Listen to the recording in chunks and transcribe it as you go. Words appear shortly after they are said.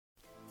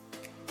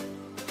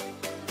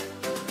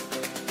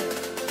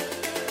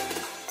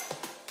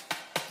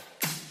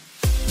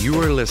You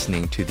are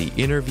listening to the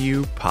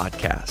Interview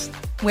Podcast,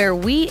 where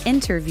we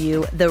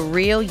interview the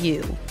real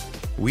you.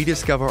 We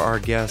discover our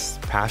guests'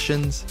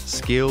 passions,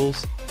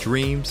 skills,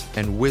 dreams,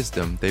 and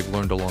wisdom they've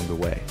learned along the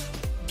way.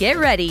 Get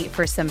ready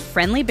for some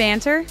friendly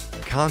banter,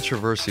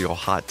 Controversial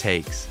hot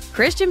takes.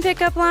 Christian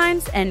pickup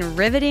lines, and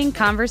riveting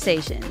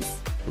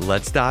conversations.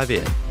 Let's dive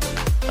in.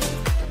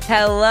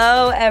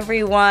 Hello,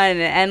 everyone,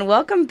 and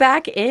welcome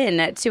back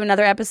in to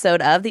another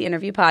episode of the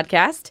Interview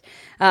Podcast.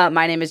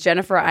 My name is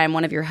Jennifer. I am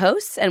one of your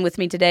hosts, and with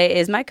me today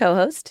is my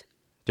co-host,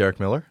 Derek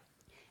Miller.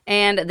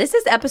 And this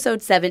is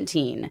episode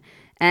 17.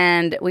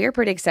 And we are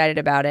pretty excited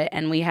about it,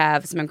 and we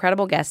have some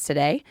incredible guests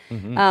today.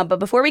 But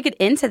before we get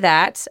into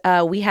that,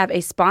 we have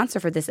a sponsor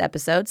for this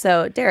episode.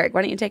 So, Derek,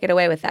 why don't you take it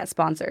away with that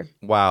sponsor?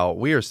 Wow,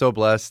 we are so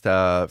blessed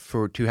to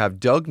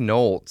have Doug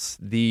Noltz,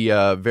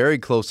 the very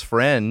close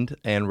friend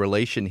and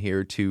relation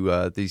here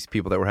to these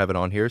people that we're having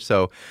on here.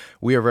 So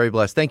we are very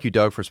blessed. Thank you,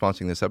 Doug, for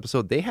sponsoring this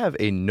episode. They have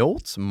a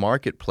Noltz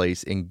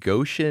Marketplace in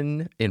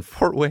Goshen, in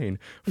Fort Wayne,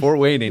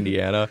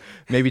 Indiana.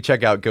 Maybe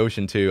check out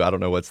Goshen, too. I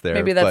don't know what's there.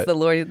 Maybe that's the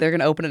Lord. They're going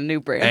to open a new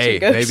branch. Hey,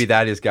 maybe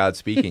that is God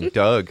speaking.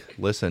 Doug,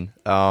 listen.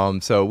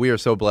 So we are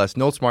so blessed.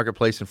 Noltz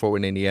Marketplace in Fort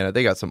Wayne, Indiana.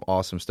 They got some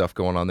awesome stuff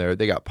going on there.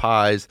 They got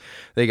pies.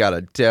 They got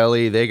a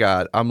deli.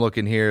 I'm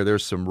looking here.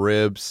 There's some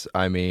ribs.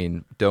 I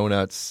mean,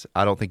 donuts.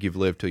 I don't think you've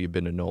lived till you've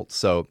been to Noltz.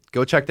 So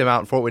go check them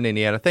out in Fort Wayne,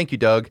 Indiana. Thank you,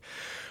 Doug,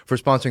 for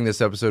sponsoring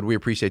this episode. We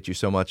appreciate you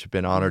so much. It's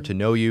been honored to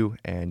know you,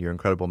 and you're an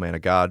incredible man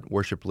of God,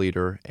 worship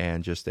leader,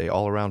 and just a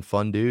all-around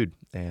fun dude.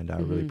 And I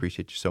really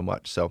appreciate you so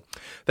much. So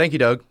thank you,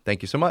 Doug.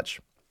 Thank you so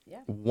much.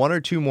 One or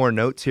two more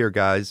notes here,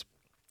 guys.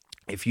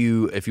 If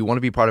you want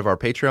to be part of our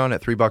Patreon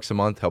at $3 a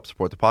month, help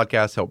support the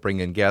podcast, help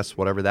bring in guests,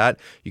 whatever that,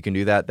 you can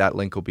do that. That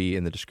link will be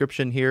in the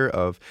description here.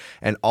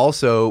 And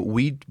also,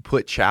 we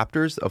put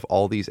chapters of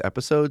all these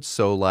episodes,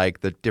 so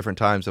like the different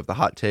times of the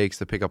hot takes,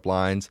 the pickup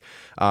lines.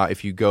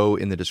 If you go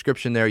in the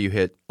description there, you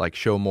hit like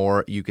show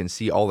more, you can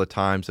see all the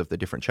times of the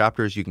different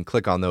chapters. You can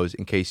click on those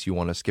in case you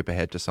want to skip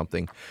ahead to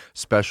something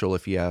special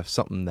if you have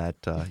something that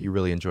you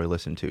really enjoy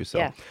listening to.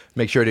 So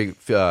make sure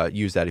to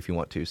use that if you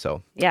want to.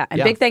 So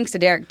big thanks to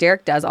Derek.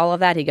 Derek does all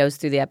of that. He goes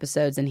through the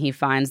episodes and he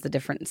finds the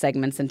different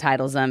segments and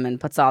titles them and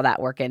puts all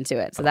that work into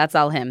it. So that's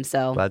all him.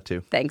 So glad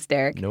to. Thanks,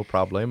 Derek. No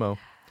problemo.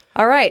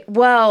 All right.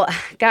 Well,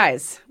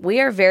 guys, we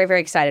are very, very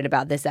excited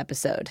about this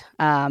episode.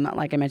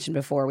 Like I mentioned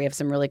before, we have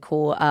some really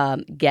cool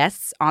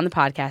guests on the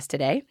podcast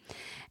today.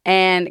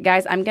 And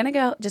guys, I'm going to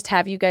go just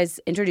have you guys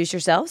introduce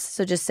yourselves.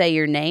 So just say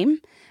your name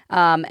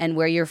and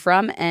where you're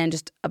from and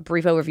just a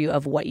brief overview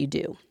of what you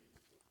do.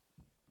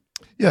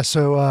 Yeah,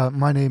 so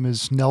my name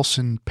is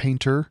Nelson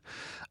Painter.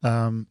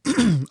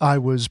 I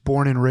was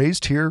born and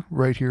raised here,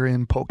 right here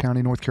in Polk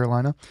County, North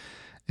Carolina.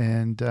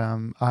 And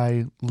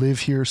I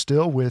live here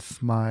still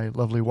with my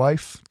lovely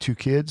wife, 2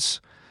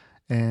 kids.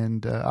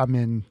 And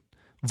I'm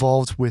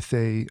involved with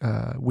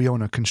we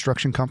own a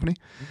construction company.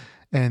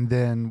 And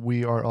then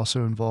we are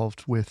also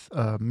involved with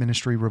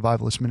ministry,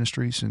 Revivalist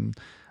Ministries, and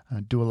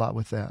do a lot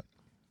with that.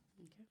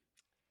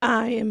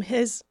 I am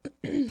his,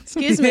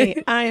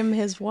 I am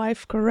his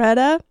wife,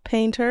 Greta,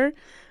 painter,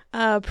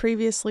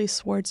 previously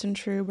Swartz and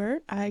Truber.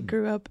 I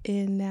grew up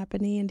in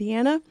Napanee,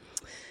 Indiana,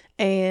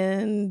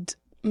 and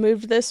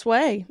moved this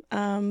way.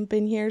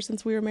 Been here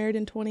since we were married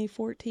in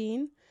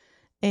 2014,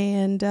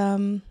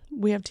 and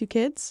we have 2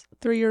 kids,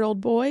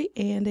 3-year-old boy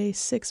and a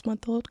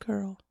 6-month-old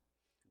girl.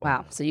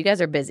 Wow. So you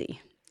guys are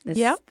busy.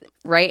 Yep.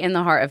 Right in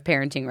the heart of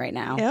parenting right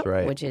now, Yep.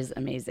 Right. Which is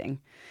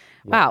amazing.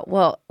 Wow.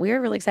 Well, we are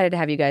really excited to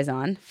have you guys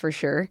on for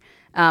sure.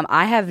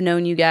 I have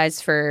known you guys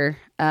for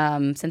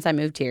since I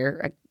moved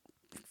here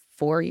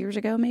 4 years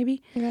ago,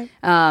 maybe. Okay.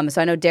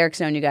 So I know Derek's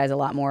known you guys a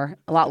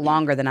lot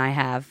longer than I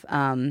have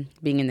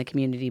being in the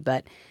community.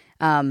 But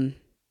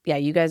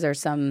you guys are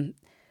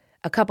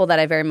a couple that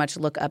I very much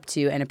look up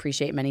to and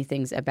appreciate many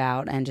things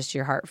about, and just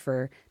your heart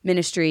for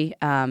ministry,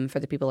 for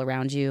the people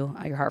around you,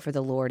 your heart for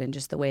the Lord, and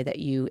just the way that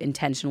you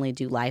intentionally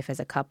do life as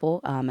a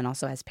couple and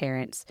also as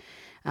parents.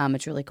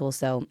 It's really cool.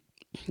 So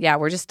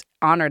we're just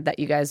honored that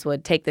you guys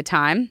would take the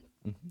time.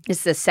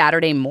 It's a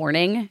Saturday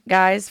morning,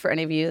 guys, for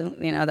any of you,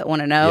 that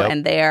want to know. Yep.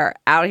 And they are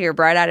out here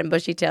bright-eyed and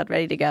bushy-tailed,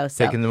 ready to go.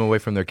 So. Taking them away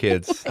from their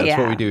kids. That's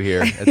what we do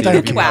here. At the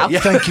Thank you. Wow. Yeah.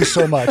 Thank you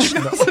so much.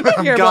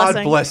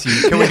 God bless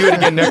you. Can we do it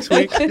again next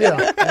week?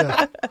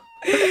 Yeah.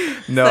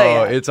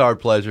 No, it's our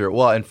pleasure.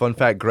 Well, and fun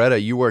fact, Greta,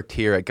 you worked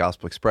here at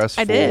Gospel Express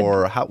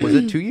for, was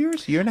it 2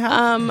 years? Year and a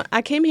half?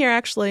 I came here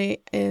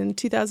actually in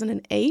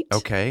 2008.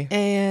 Okay.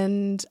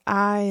 And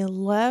I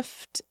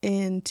left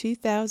in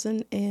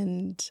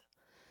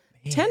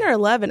 2010 or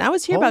 11. I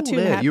was here about 2.5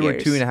 years. You were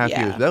 2.5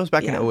 years. That was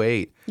back in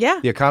 2008.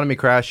 Yeah. The economy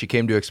crashed. You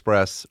came to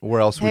Express.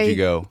 Where else would you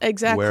go?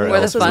 Exactly. Where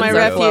this was my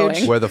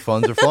refuge. Where the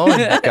funds are flowing.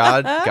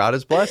 God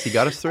is blessed. He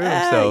got us through.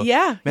 So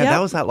man, that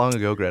was that long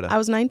ago, Greta. I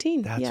was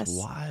 19. That's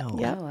wild.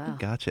 Yep. Oh, wow.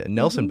 Gotcha. And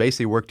Nelson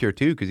basically worked here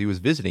too because he was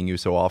visiting you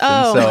so often.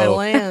 Oh, so my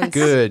lands.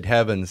 Good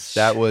heavens,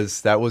 that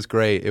was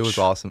great. It was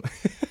awesome.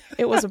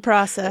 It was a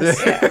process.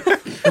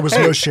 There was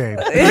no shame.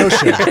 No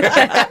shame.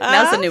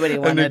 Nelson knew what he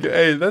wanted.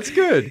 Hey, that's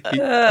good. He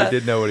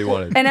did know what he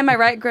wanted. And am I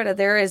right, Greta?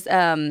 There is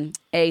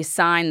a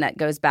sign that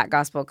goes back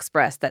Gospel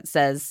Express that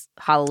says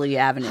Hallelujah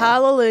Avenue.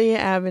 Hallelujah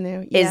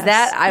Avenue. Yes. Is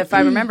that, if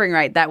I'm remembering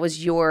right, that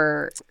was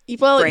your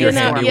well, your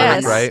handiwork,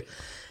 yes. right?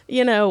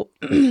 You know,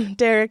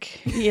 Derek,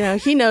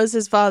 he knows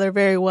his father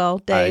very well,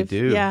 Dave. I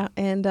do. Yeah.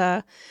 And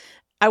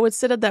I would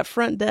sit at that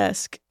front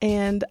desk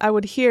and I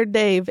would hear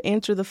Dave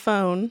answer the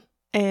phone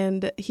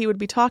and he would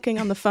be talking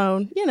on the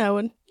phone,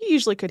 and you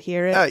usually could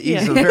hear it.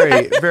 He's a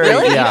very, very,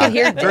 Really? You yeah, could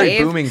hear very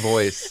Dave? booming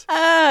voice.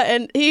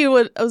 And he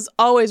was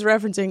always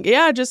referencing,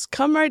 just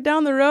come right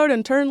down the road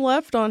and turn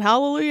left on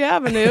Hallelujah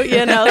Avenue.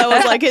 That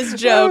was like his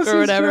joke or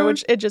whatever,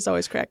 which it just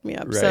always cracked me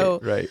up. Right, So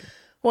right.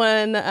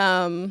 when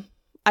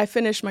I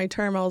finished my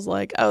term, I was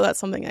like, oh, that's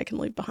something I can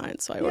leave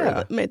behind. So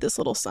I made this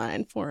little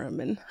sign for him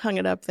and hung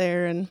it up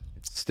there. And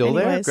Still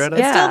anyways, there,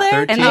 Greta? It's still there?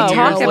 13 And they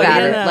talk years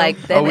about later? it.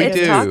 Like, We it's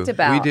do. talked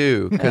about. We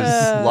do.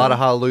 Because a lot of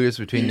hallelujahs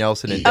between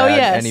Nelson and Oh, Dad.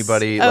 yes.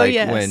 Anybody, Oh, like,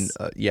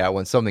 yes.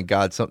 when something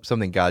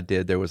God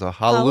did, there was a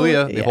hallelujah.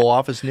 Hallelujah. The whole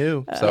office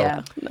knew. So,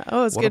 Yeah. no,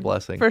 it was what a good.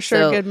 blessing. For sure,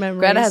 So good memories.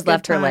 Greta has good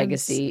left her times.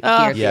 legacy Oh,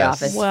 here at the Yes.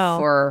 office Well.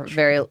 for a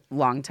very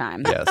long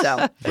time. yes,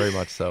 So. very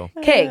much so.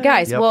 Okay,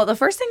 guys. Yep. Well, the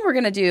first thing we're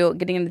going to do,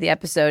 getting into the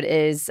episode,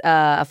 is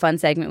a fun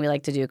segment we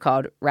like to do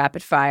called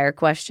Rapid Fire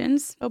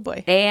Questions. Oh,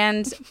 boy.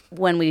 And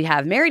when we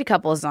have married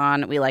couples on,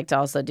 we like to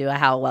also do a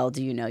How Well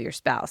Do You Know Your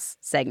Spouse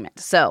segment.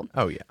 So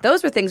Oh, yeah.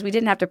 those were things we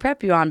didn't have to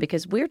prep you on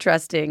because we're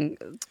trusting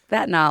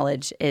that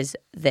knowledge is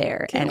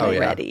there and Oh, yeah.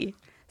 ready.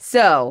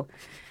 So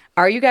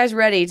are you guys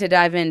ready to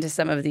dive into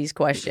some of these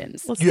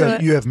questions? Let's You do have,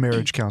 it. you have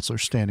marriage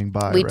counselors standing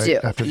by, We right? do.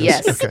 After this?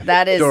 Yes. Okay.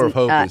 That is Door of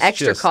Hope is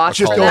extra just cost.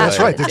 a for call that. that's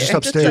right. They're just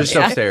upstairs. Just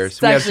upstairs.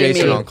 It's We have actually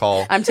Jason me. on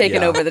call. I'm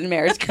taking Yeah. over the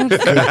marriage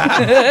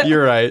counselor.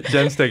 You're right.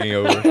 Jen's taking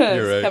over. You're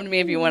Come right. to me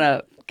if you want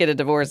to get a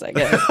divorce, I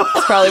guess.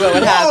 That's probably what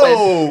would happen.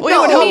 Whoa! We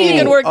would hope you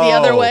could work the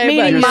other way.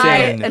 Meaning You're my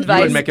saying you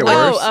advice would make it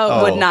worse?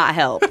 would not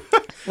help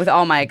with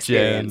all my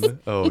experience. Jen.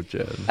 Oh,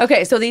 Jen.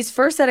 Okay, so these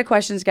first set of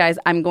questions, guys,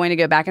 I'm going to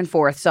go back and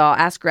forth. So I'll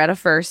ask Greta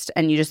first,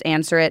 and you just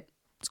answer it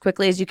as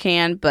quickly as you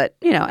can, but,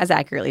 as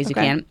accurately as you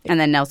can. And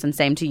then Nelson,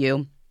 same to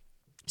you.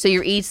 So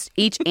you're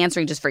each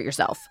answering just for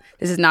yourself.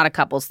 This is not a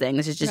couples thing.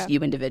 This is just you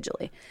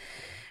individually.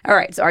 All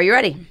right, so are you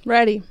ready?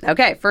 Ready.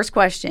 Okay, first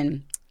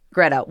question.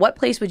 Greta, what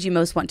place would you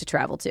most want to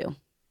travel to?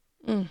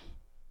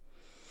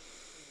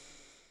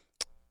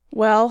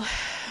 Well,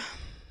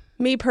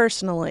 me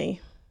personally,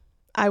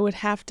 I would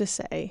have to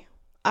say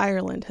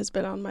Ireland has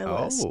been on my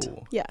list.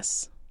 Oh.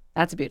 Yes.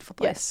 That's a beautiful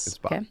place. Yes. Good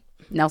spot. Okay.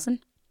 Nelson?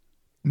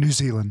 New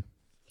Zealand.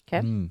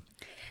 Okay.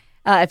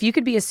 If you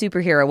could be a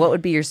superhero, what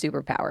would be your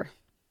superpower?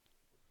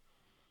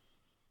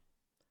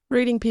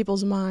 Reading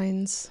people's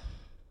minds.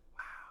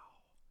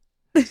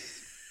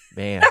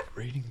 Man.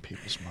 Reading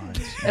people's minds.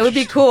 It would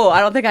be cool. I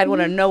don't think I'd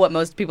want to know what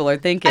most people are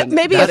thinking.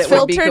 Maybe but a it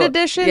would be filtered cool.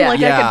 edition. Yeah. Like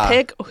I Yeah. could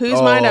pick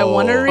whose mind I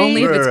want to read.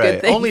 Only if it's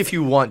good things. Only if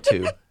you want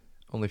to.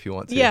 Only if you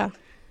want to. Yeah.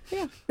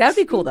 That would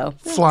be cool, though.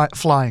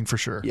 Flying for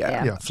sure.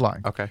 Yeah. Yeah,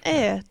 flying. Okay.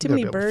 Too gotta many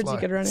be able to birds fly. you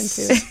could run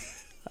into.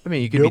 I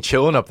mean, you could be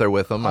chilling up there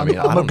with them. I mean,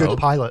 I I'm a don't good know.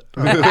 pilot.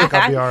 I think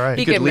I'll be all right.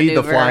 He could could lead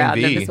the maneuver flying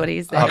around them, V. is what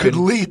he said. I could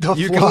lead the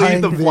You flying could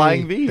lead the V.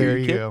 flying V. There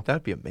you go.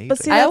 That'd be amazing. But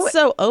see, I that's always-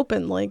 so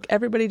open. Like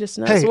everybody just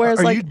knows. Hey, Whereas,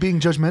 are like, you being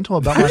judgmental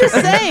about my just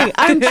saying,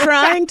 I'm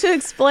trying to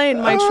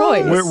explain my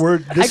choice.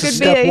 This I is could be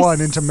step a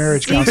one into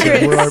marriage secret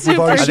counseling. We've already I think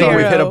we've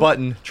started. hit a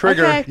button.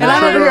 Trigger. Okay. And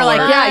I'm over Trigger here like,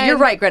 alert. yeah, you're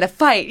right, Greta,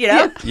 fight,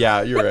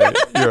 Yeah, you're right.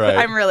 You're right.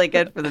 I'm really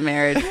good for the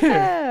marriage.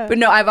 But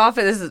no, I've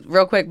often, this is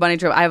real quick, bunny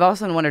trip. I've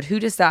also wondered who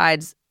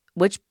decides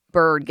which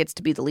bird gets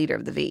to be the leader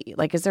of the V.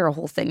 Like, is there a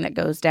whole thing that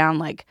goes down?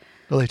 Like,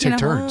 Well, they take know,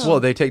 turns. Well,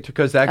 they take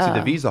because actually Oh.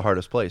 the V is the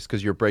hardest place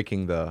because you're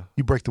breaking the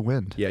You break the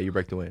wind. you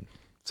break the wind.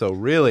 So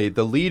really,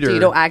 the leader, so you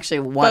don't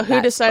actually want But who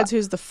that decides spot.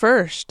 who's the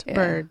first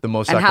bird? the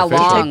most and how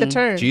sacrificial. long? Take the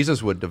turn.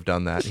 Jesus would have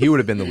done that. He would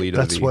have been the leader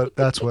That's of the V.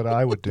 that's what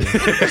I would do.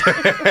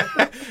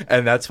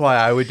 And that's why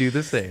I would do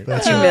the same.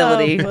 That's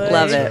Humility. Oh, boy.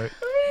 Love That's it.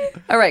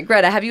 right. All right,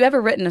 Greta, have you ever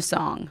written a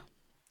song?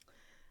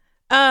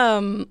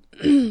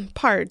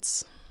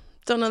 Parts.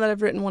 Don't know that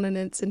I've written one in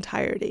its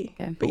entirety.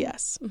 Okay. But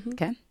yes. Mhm.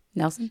 Okay.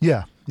 Nelson?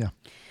 Yeah.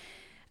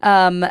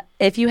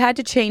 If you had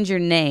to change your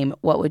name,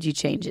 what would you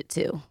change it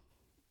to?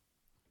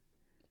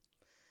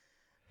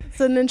 It's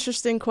an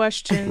interesting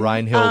question.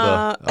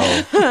 Reinhilda.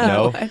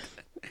 No.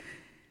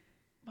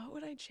 What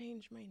would I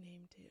change my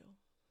name to?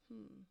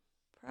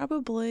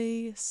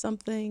 Probably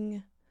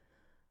something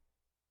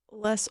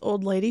less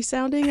old lady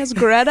sounding as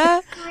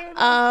Greta.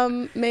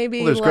 Maybe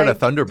Well, there's like, Greta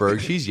Thunberg.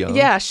 She's young.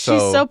 Yeah,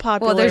 she's so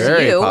popular. Well, there's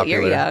very you.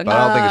 popular. You're young. But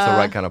I don't think it's the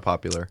right kind of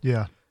popular.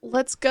 Yeah.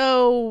 Let's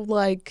go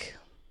like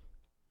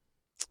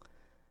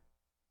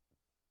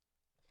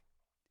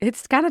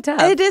It's kind of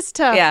tough. it is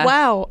tough. Yeah.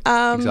 Wow.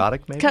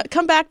 Exotic, maybe.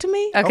 Come back to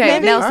me. Okay,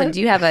 Maybe? Nelson, All right.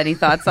 do you have any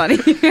thoughts on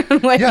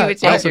what Yeah, you would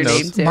change your Nelson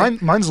name knows.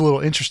 to? Mine's a little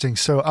interesting.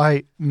 So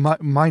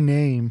my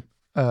name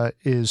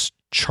is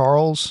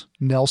Charles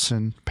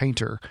Nelson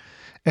Painter,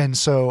 And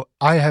so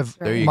I have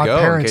There you my go.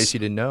 parents, in case you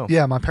didn't know.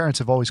 Yeah, my parents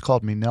have always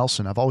called me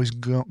Nelson. I've always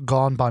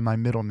gone by my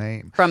middle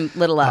name. From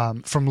little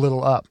up. From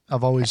little up,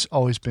 I've always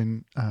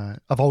been.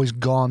 I've always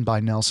gone by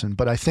Nelson.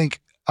 But I think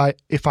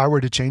if I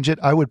were to change it,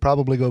 I would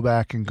probably go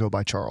back and go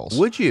by Charles.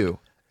 Would you?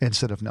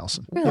 Instead of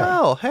Nelson? Really?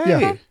 Well, hey.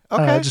 Yeah.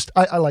 Okay.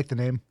 I like the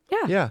name.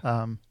 Yeah.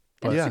 yeah.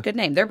 It's yeah. a good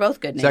name. They're both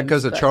good names. Is that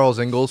because of but- Charles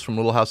Ingalls from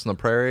Little House on the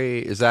Prairie?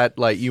 Is that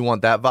like you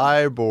want that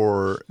vibe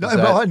or? No, is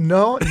that- not I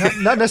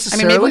mean,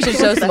 necessarily. maybe we should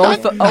show some old,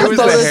 It was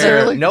the photos.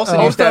 hair. Nelson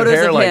Old used to have photos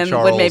hair of like him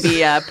Charles. would maybe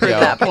prove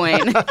Yeah. that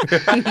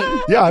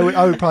point. Yeah, I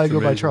would probably go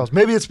by amazing. Charles.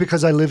 Maybe it's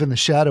because I live in the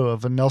shadow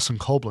of a Nelson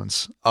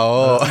Koblenz.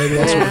 Oh, Maybe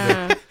that's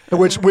what it is.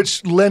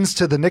 Which lends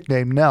to the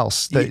nickname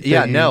Nels.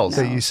 Nels.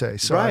 That you say.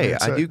 So, right.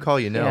 it's I do call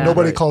you Nels. Yeah.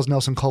 Nobody Right. calls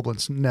Nelson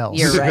Koblenz Nels.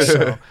 You're right.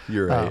 So,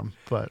 You're right.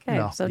 but Okay,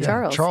 no. so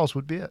Charles. Charles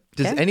would be it.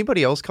 Does Okay.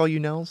 anybody else call you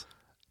Nels?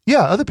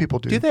 Yeah, other people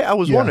do. Do they? I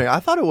was Yeah. wondering. I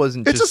thought it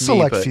wasn't It's just a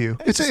select me, but few.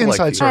 It's a an select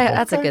inside few. circle.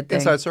 That's a good thing.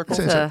 Inside circle?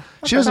 That's a-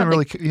 She doesn't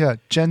really. think- Yeah,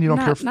 Jen, you don't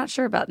care. Not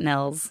sure about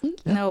Nels.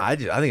 No. I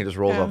think it just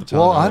rolls Yeah. off the tongue.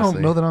 Well, I don't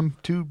honestly. know that I'm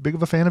too big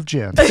of a fan of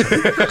Jen.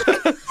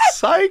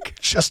 Psych.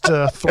 Just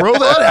to throw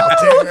that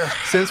out there.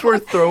 Since we're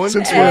throwing.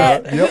 Since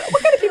Yep.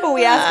 what kind of People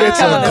we ask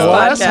It's on a this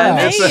glass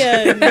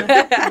podcast.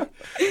 house. Man.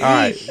 All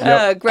right.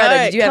 Yep. Greta, All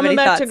right, did you have coming any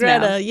back thoughts to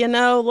Greta, now? you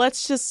know,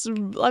 let's just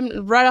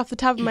right off the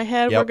top of my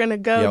head, Yep. we're gonna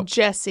go Yep.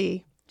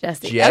 Jesse.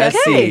 Jesse. Jesse,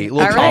 Okay. little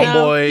All right.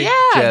 tomboy,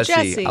 Yeah, Jesse.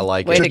 Jesse. I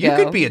like Way it. to You go.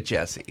 could be a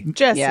Jesse.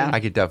 Jesse. Yeah. I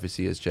could definitely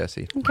see as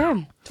Jesse.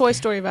 Okay. Toy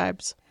Story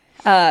vibes.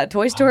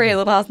 Toy Story,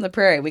 Little House on the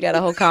Prairie. We got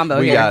a whole combo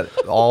We here. got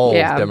all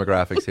Yeah.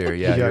 demographics here.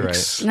 Yeah, you're right.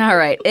 Yikes. All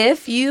right.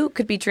 If you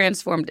could be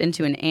transformed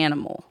into an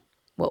animal,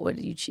 what would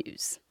you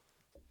choose?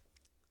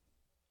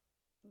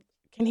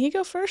 Can he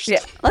go first? Yeah.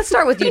 Let's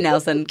start with you,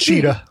 Nelson.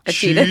 Cheetah. A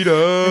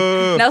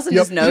cheetah. Nelson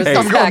just knows I'm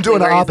exactly doing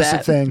the where he's opposite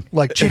at. thing.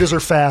 Like cheetahs are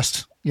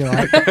fast. You know,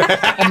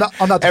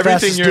 I'm not the Everything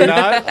fastest. you're dude.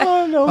 not.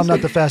 Oh, no. I'm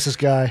not the fastest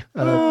guy.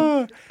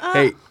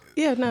 Hey,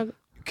 Yeah, no.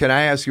 can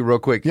I ask you real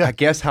quick? Yeah.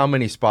 Guess how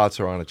many spots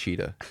are on a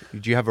cheetah?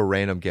 Do you have a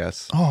random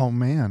guess? Oh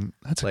man,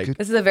 that's Like- a good.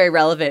 This is a very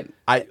relevant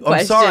I'm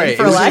question sorry.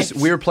 for It was life.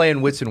 just, we were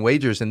playing wits and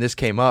wagers, and this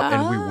came up,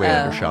 and we way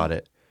undershot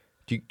it.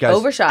 Do you guys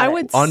overshot. I it.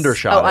 would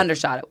undershot Oh, it?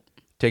 undershot it.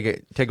 Take a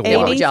Eighty.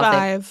 walk. Would y'all think?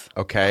 85.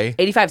 Okay.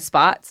 85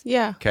 spots.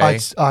 Yeah. Okay.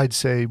 I'd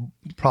say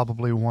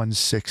probably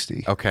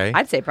 160. Okay.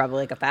 I'd say probably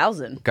like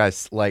 1,000.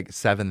 Guys, like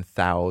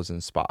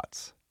 7,000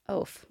 spots.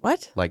 Oh,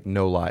 What? Like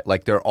no lie.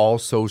 Like they're all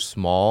so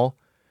small.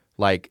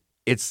 Like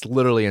it's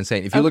literally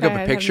insane. If you look Okay, up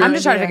I a have picture, I'm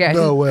just trying to figure out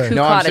No who, way. who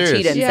No, I'm caught a serious.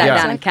 cheetah and Yeah. sat Yeah.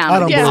 down and I counted.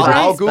 don't the believe spots, it.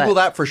 I'll but- Google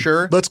that for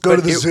sure. Let's go But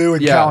to the zoo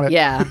and yeah. count it.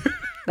 Yeah.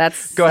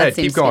 That's Go that ahead,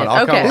 seems keep going. good.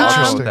 I'll okay. count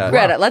Interesting. with that.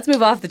 Greta, let's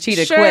move off the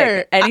cheetah Sure.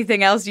 quick.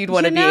 Anything else you'd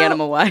want to You be know,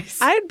 animal wise?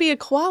 I'd be a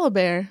koala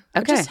bear.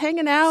 Okay. Just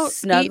hanging out,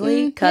 Snuggly,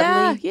 eating.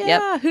 cuddly. Yeah,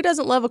 Yep. yeah. Who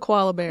doesn't love a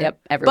koala bear? Yep,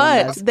 everyone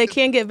But does. they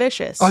can get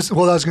vicious. I was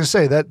going to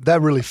say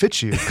that really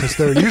fits you because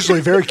they're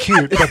usually very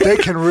cute, but they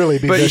can really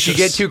be But vicious. if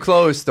you get too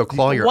close, they'll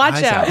claw your Watch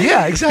eyes out. out.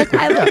 Yeah, exactly.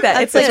 I like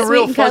that. It's That's like it. sweet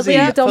real and cuddly,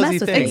 fuzzy- but don't fuzzy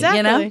mess with thing. things.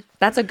 You know, Exactly.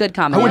 that's a good I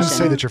combination. wouldn't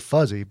say that you're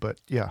fuzzy, but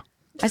yeah.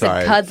 I said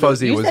Sorry, cuddly.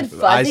 fuzzy You was. said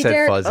fuzzy, I said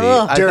Derek? fuzzy.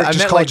 Ugh. Derek I just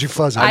meant called like, you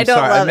fuzzy. I'm I don't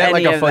sorry. I love meant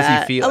like any a of fuzzy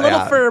that. feel. a little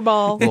yeah. fur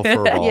ball. Little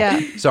fur ball.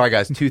 Yeah. Sorry,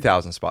 guys.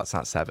 2,000 spots,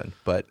 not 7,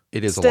 but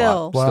it is a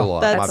Still. lot. Still a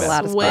lot. My That's bad. a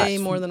lot of way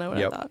spots. more than I would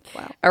Yep. have thought.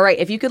 Wow. All right,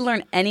 if you could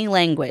learn any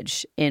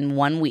language in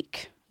 1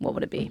 week, what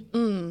would it be?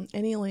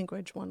 Any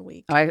language 1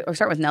 week. Or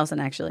start with Nelson,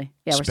 actually.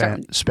 Yeah, we're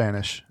starting.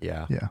 Spanish.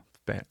 Yeah. Yeah.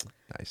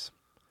 Nice.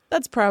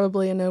 That's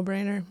probably a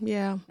no-brainer.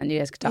 Yeah. And you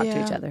guys could talk to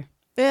Yeah. each other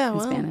Yeah, in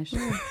well. Spanish.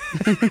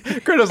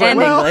 Greta's like, And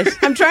well, English.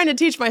 I'm trying to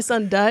teach my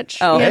son Dutch.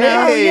 Oh. you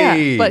know?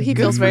 Hey. But he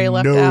feels very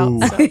left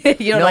No. out. So.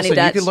 You don't know any Nelson,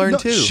 Dutch? you can learn No,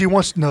 too.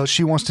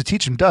 she wants to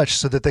teach them Dutch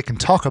so that they can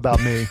talk about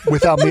me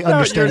without me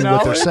understanding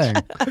what they're saying.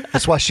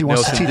 That's why she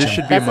wants Nelson, to teach this them.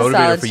 should be a That's a motivator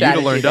solid for you to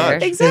learn strategy there.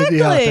 Dutch. Exactly.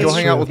 Yeah, that's Go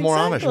hang out true. with more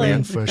Amish,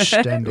 man.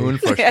 Unverständlich.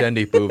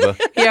 Unverständlich,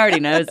 Buva. He already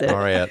knows it. All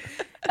right.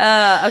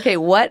 Okay,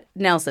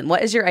 Nelson,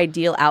 what is your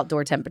ideal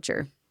outdoor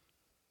temperature?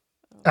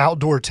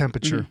 Outdoor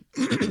temperature.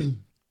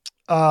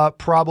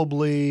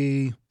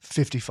 Probably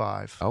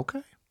 55.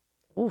 Okay.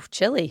 Ooh,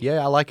 chilly.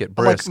 Yeah, I like it.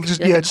 I like Brisk.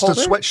 just, Like it's just a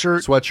colder?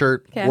 sweatshirt.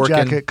 Sweatshirt, Okay. working,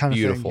 Jacket kind of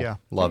thing, beautiful. yeah.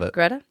 Love it.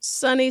 Greta?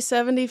 Sunny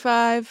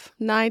 75,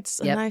 nights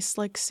Yep. a nice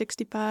like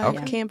 65,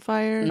 Okay.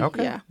 campfire.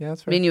 Okay. Yeah.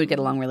 that's I right. mean, you would get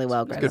along really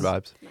well, Greta. Good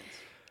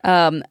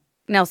vibes.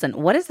 Nelson,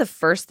 what is the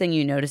first thing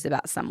you notice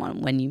about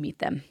someone when you meet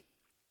them?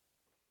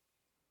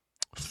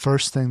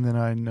 First thing that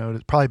I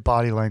noticed, probably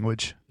body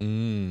language.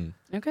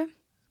 Okay.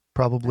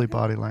 Probably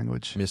body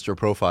language. Mr.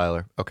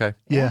 Profiler. Okay.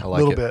 Yeah, I a like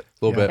little it. bit.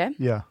 A little Yeah. bit. Okay.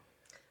 Yeah.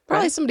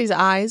 Probably somebody's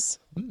eyes.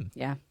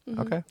 Yeah.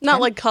 Okay.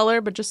 Not like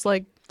color, but just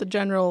like the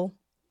general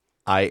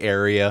Eye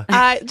area.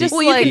 eye. Just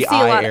Well, you like can see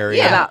a lot.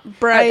 area. About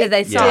bright, Are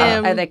they soft?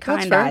 dim. Are they That's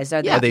kind fair. eyes? Are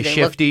Are they do look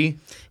shifty?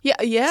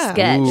 yeah.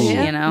 sketch? Ooh.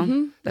 You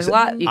know, there's a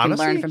lot you can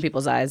Honestly, learn from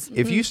people's eyes.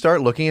 If you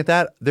start looking at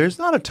that, there's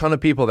not a ton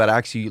of people that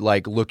actually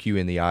like look you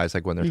in the eyes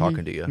like when they're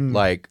talking to you.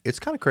 Like it's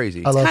kind of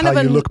crazy. I love kind how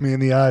of you an- look me in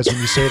the eyes when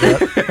you say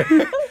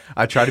that.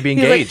 I try to be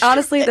He's engaged. like,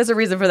 honestly, there's a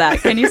reason for that.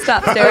 Can you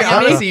stop staring at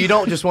me? Honestly, you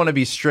don't just want to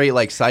be straight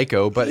like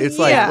psycho, but it's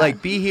Yeah.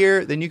 like be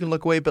here, then you can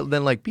look away, but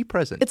then like be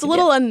present. It's a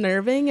little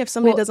unnerving if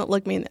somebody doesn't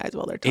look me in the eyes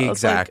while they're talking.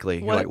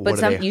 Exactly. You're like, what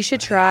But are they? you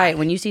should try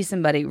when you see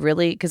somebody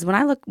really, because when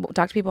I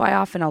talk to people,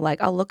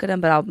 I'll look at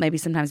them, but I'll maybe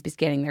sometimes be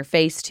scanning their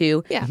face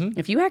too. Yeah.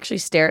 If you actually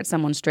stare at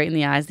someone straight in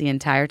the eyes the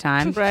entire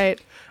time, Right.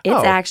 it's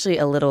Oh. actually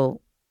a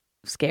little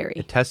scary.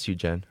 It tests you,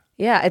 Jen.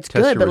 Yeah, it's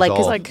Test good, your but like, 'cause,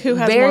 resolve. Like, who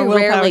has very more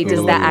willpower? rarely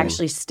does that Ooh.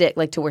 actually stick,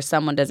 like to where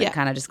someone doesn't Yeah.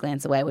 kind of just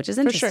glance away, which is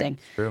sure. interesting.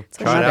 True. It's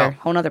Try it out.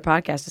 whole nother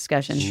podcast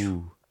discussion.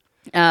 Ooh.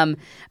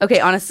 Okay,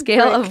 on a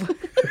scale of,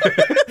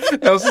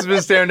 Nelson's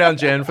been staring down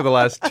Jen for the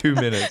last 2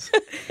 minutes.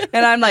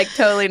 and I'm like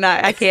totally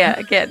not. I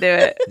can't do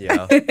it.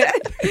 Yeah.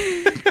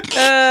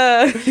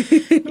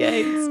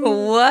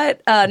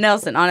 What,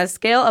 Nelson? On a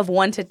scale of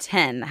 1 to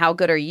 10, how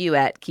good are you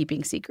at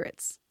keeping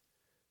secrets?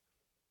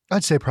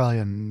 I'd say probably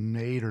an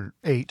 8 or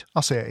 8.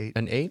 I'll say an 8.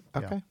 An 8?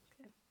 Okay.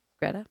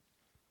 Greta?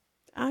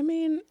 I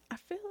mean, I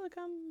feel like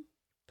I'm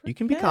You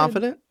can be good.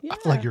 confident. Yeah. I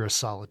feel like you're a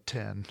solid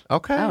 10.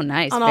 Okay. Oh,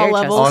 nice. On all Very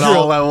levels. On trustworthy.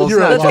 all levels, you're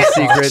not a just lost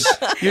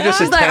secrets. You're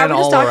just a She's like, 10 I'm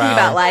just all talking around.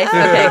 about life.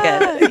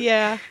 Okay, good.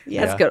 Yeah.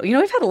 That's good. You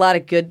know, we've had a lot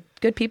of good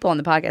people on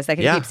the podcast that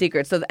can Yeah. keep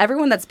secrets. So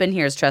everyone that's been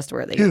here is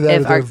trustworthy. Either that or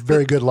If they're our-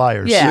 very good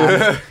liars.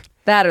 yeah.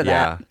 That or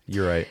Yeah, that.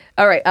 you're right.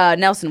 All right,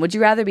 Nelson, would you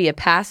rather be a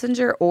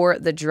passenger or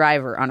the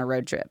driver on a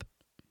road trip?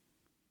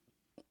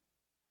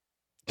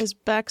 Is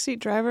backseat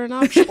driver an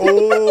option?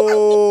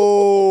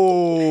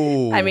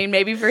 Oh. I mean,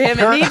 maybe for him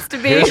it needs to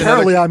be. Here's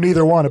Apparently, I'm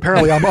neither one.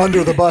 Apparently, I'm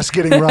under the bus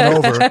getting run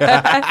over.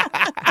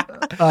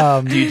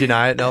 Do you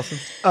deny it, Nelson?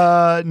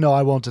 No,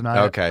 I won't deny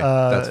it. Okay,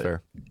 that's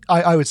fair.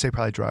 I would say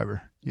probably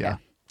driver. Yeah.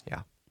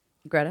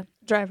 Greta?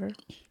 Driver.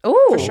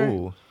 Oh, sure.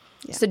 Ooh.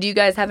 Yeah. So do you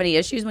guys have any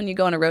issues when you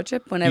go on a road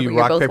trip whenever Do you you're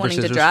rock, both paper, wanting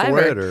to scissors drive? for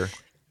Or it, or?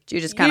 do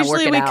you just kind of work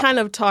Usually it we out? kind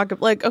of talk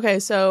like, okay,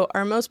 so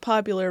our most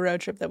popular road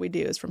trip that we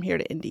do is from here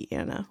to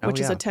Indiana, Oh, which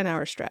is yeah. a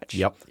 10-hour stretch.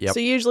 Yep. So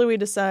usually we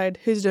decide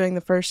who's doing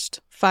the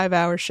first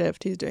 5-hour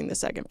shift, who's doing the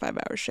second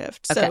 5-hour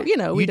shift. So, Okay. you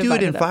know, we You do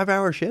divide it in up.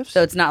 5-hour shifts?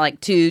 So it's not like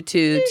two,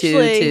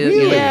 Usually,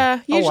 you know. yeah.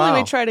 Oh, Usually wow.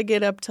 we try to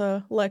get up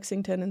to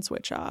Lexington and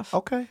switch off.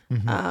 Okay.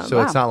 Mm-hmm.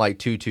 So it's not like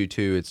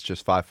 2-2-2, it's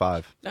just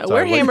 5-5. No,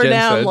 Sorry, we're what hammered Jen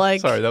down said.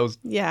 like Sorry, that was.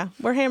 Yeah,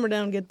 we're hammered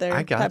down, get there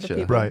I type of gotcha.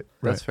 people. Right.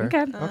 That's fair.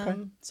 Okay. Okay.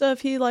 So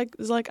if he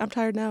is like, I'm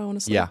tired now, I want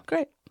to sleep. Yeah.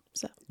 Great.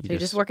 So So you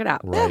just work it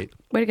out. Right.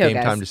 Way to go, Game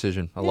guys. time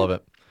decision. I love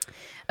it.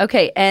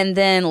 Okay, and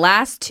then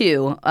last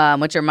two,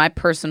 which are my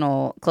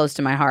personal, close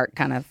to my heart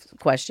kind of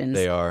questions,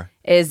 They are.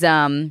 is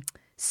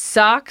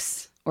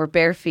socks or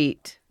bare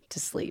feet to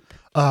sleep?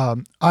 I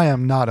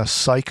am not a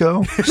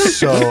psycho,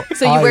 so,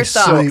 So you I wear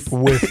socks. sleep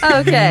with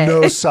Okay.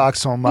 no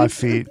socks on my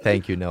feet.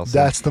 Thank you, Nelson.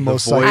 That's the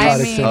most voice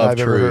psychotic thing of I've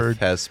ever truth heard.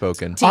 has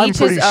spoken. To each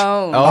his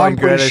own. Oh, I'm and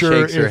pretty Greta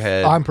sure shakes her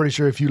head. I'm pretty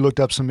sure if you looked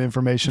up some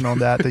information on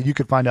that you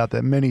could find out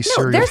that many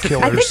serial I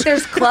killers think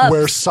there's clubs.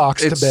 wear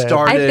socks It to bed.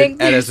 started I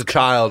think as there's a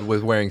child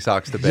with wearing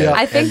socks to bed. Yeah.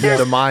 I think and there's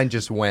the mind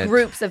just went.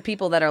 groups of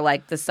people that are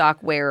like the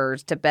sock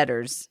wearers to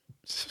bedders.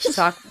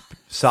 Sock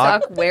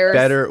Sock wearers.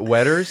 better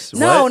wetters?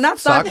 No, What? not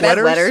sock bed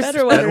wetters? wetters. Better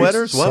Bed wetters.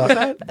 wetters? What was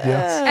that?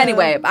 Yeah.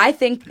 Anyway,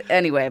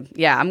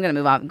 yeah, I'm going to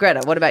move on.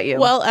 Greta, what about you?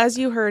 Well, as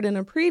you heard in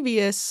a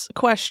previous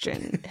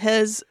question,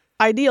 his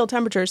ideal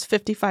temperature is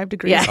 55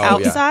 degrees Yeah. Oh,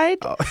 yeah. outside.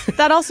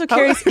 That also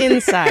carries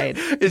inside.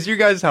 Is your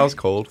guys' house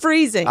cold?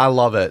 Freezing. I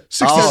love it.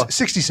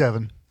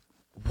 67.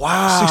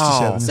 Wow.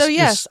 67. So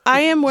yes,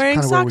 I am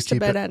wearing kinda where we socks to keep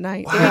bed it. at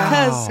night Wow.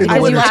 because In the I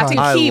do have wintertime.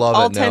 to I keep love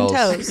all it, 10 Nels.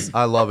 toes.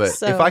 I love it.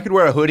 So- If I could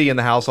wear a hoodie in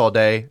the house all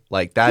day,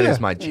 like that is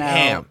Yeah. my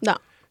jam. No,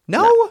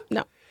 No?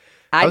 no.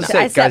 I was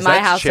saying, set guys, my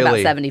that's house about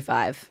chilly.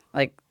 75.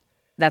 Like,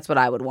 that's what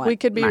I would want. We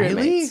could be Mine.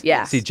 roommates.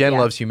 Yeah. See, Jen yeah.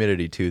 loves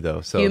humidity too, though.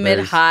 So humid,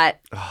 there's- hot.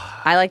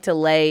 I like to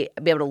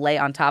be able to lay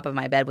on top of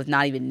my bed with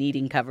not even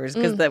needing covers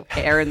because the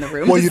air in the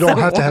room. Well, is you don't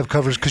so have to warm. have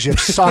covers because you have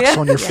socks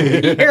on your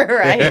feet. You're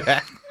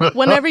right.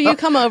 Whenever you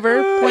come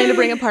over, plan to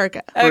bring a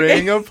parka.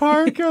 Bring a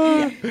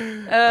parka.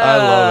 I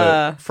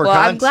love it. For well,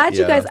 I'm glad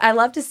you yeah. guys. I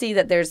love to see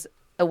that there's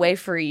a way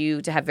for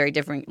you to have very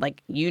different,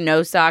 like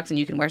socks and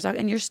you can wear socks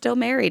and you're still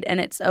married and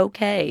it's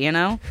okay. You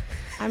know.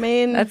 I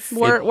mean, That's-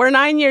 we're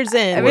 9 years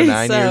in. We're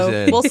 9 so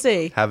years in. We'll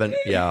see. Haven't,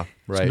 yeah,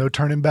 right. No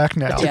turning back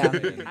now. Yeah.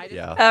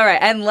 yeah. All right.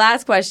 And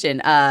last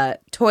question: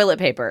 toilet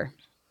paper,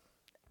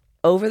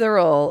 over the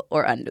roll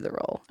or under the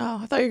roll? Oh,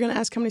 I thought you were going to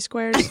ask how many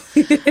squares.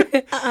 you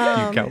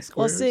count We'll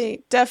squares?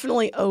 see.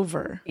 Definitely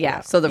over.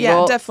 Yeah. So the Yeah,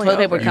 roll definitely toilet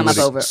paper would over. come up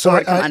over. So or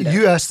it'd come under.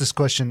 you asked this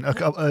question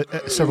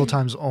several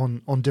times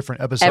on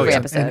different episodes. Every and-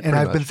 episode, and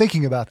I've pretty been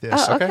thinking about this.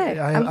 Oh, okay.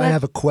 I'm I glad-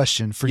 have a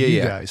question for Yeah, you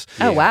yeah. guys.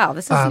 Oh wow,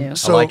 this is new.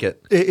 So like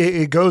it.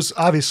 It goes,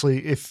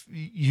 obviously, if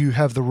you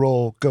have the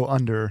roll go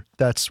under,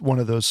 that's one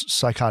of those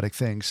psychotic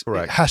things.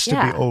 Correct. It has to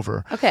Yeah. be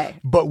over. Okay.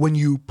 But when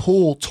you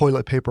pull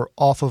toilet paper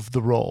off of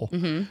the roll,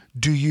 Mm-hmm.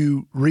 do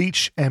you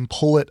reach and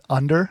pull it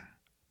under?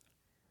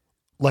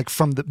 Like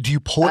do you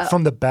pull it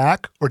from the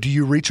back or do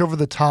you reach over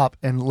the top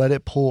and let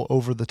it pull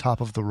over the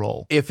top of the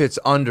roll? If it's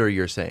under,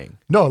 you're saying.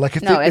 No, like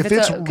if, No, if if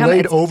it's it's a- laid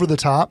it's- over the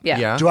top,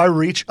 Yeah. do I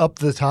reach up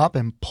the top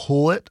and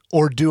pull it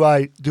or do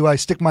I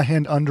stick my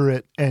hand under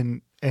it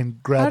and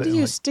and grab How it. do and,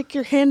 you like, stick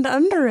your hand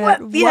under it?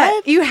 What? What? Yeah,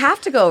 you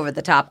have to go over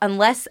the top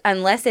unless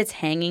it's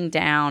hanging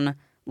down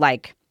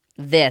like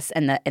this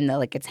and the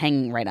like it's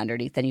hanging right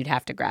underneath. Then you'd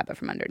have to grab it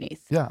from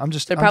underneath. Yeah, I'm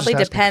just. So it'd I'm probably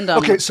just asking. depend on.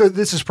 Okay, so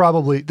this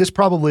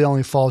probably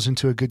only falls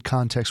into a good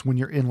context when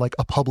you're in like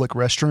a public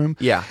restroom.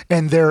 Yeah.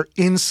 And they're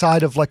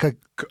inside of like a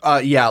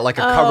like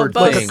a covered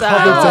both thing. sides.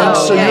 covered thing.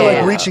 Oh, So yeah, you're like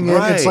yeah. reaching in.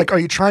 It's Right. like, are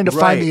you trying to Right.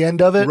 find the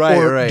end of it, Right,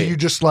 or right. do you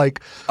just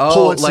like Oh,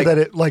 pull it like- so that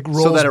it like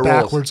rolls so that it rolls.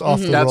 backwards off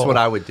the roll? That's what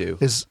I would do.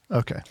 Is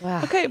okay.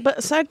 Wow. Okay,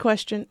 but side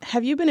question: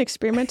 have you been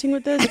experimenting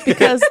with this?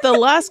 Because the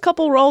last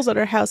couple rolls at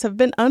our house have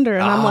been under,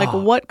 and I'm like,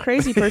 what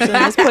crazy person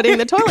is putting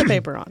the toilet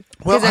paper on?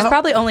 Because there's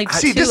probably only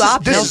See, two this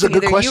options. is a good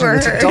either question. You or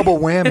It's her. a double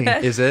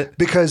whammy. Is it?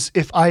 Because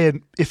if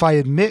I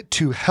admit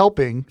to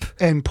helping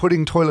and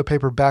putting toilet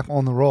paper back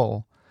on the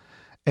roll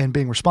and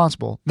being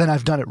responsible, then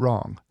I've done it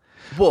wrong.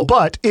 Well,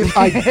 But if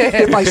I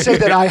say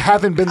that I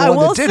haven't been the I one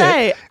will that did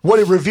say- it, what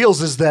it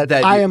reveals is that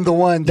That I you- am the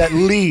one that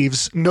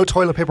leaves no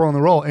toilet paper on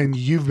the roll, and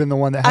you've been the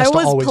one that has I to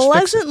was always fix it.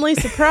 pleasantly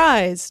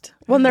surprised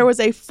when there was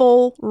a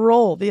full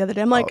roll the other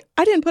day. I'm like,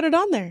 I didn't put it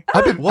on there.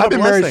 I've been What a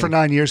married blessing. for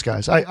 9 years,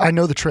 guys. I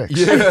know the tricks.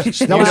 Yeah. That, You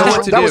was, know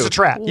what to that do. was a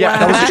trap. Yeah,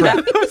 That was a trap.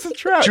 That was a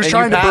trap. She was And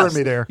trying you to burn passed.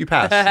 me there. You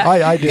passed.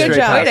 I did. Good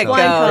job. Way to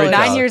Flying go! colors.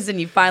 9 years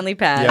and you finally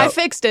passed. Yeah. I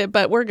fixed it,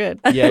 but we're good.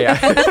 Yeah.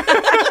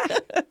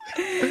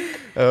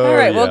 Oh, All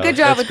right. Well, yeah. good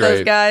job That's with those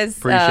great. guys.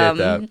 Appreciate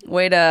that.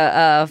 Way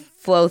to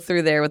flow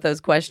through there with those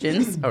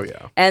questions. Oh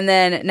yeah. And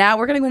then now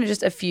we're going to go into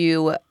just a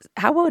few.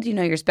 How well do you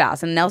know your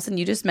spouse? And Nelson,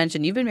 you just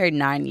mentioned you've been married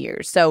 9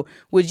 years. So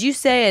would you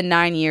say in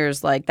 9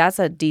 years, like that's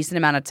a decent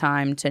amount of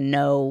time to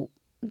know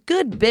a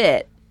good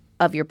bit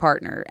of your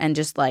partner and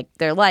just like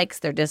their likes,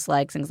 their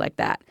dislikes, things like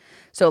that?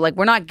 So like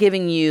we're not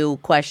giving you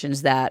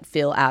questions that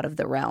feel out of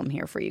the realm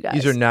here for you guys.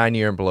 These are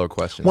 9-year and below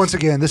questions. Once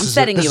again, this is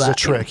setting you a up,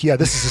 trick. Yeah,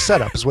 this is a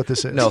setup, is what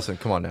this is. Nelson,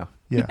 come on now.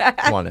 Yeah.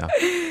 Come on now.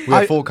 We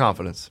have full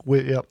confidence.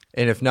 Yep.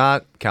 And if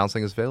not,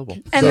 counseling is available.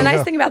 And the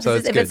nice thing about So this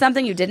it's is if good. it's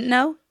something you didn't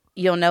know,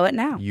 you'll know it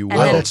now. You and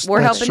will. then That's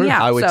we're helping true. you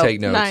out. I would So- take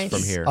notes Nice.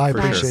 from here. I for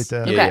appreciate sure.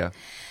 that. Okay. Yeah.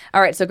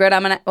 All right, so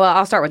Greta,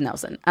 I'll start with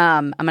Nelson.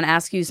 I'm gonna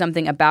ask you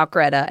something about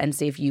Greta and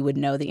see if you would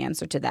know the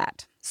answer to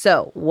that.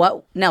 So,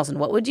 Nelson,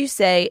 what would you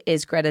say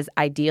is Greta's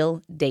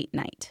ideal date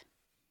night?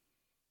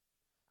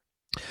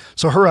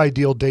 So her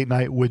ideal date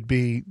night would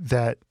be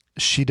that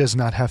she does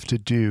not have to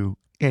do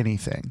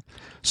anything.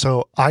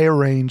 So I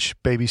arrange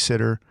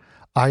babysitter,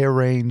 I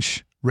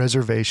arrange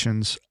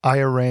reservations, I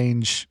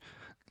arrange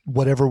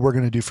whatever we're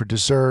going to do for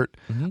dessert,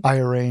 I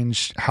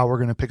arrange how we're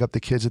going to pick up the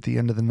kids at the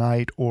end of the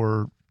night,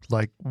 or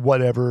like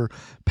whatever,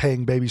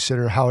 paying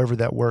babysitter, however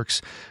that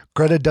works.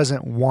 Greta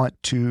doesn't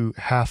want to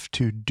have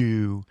to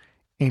do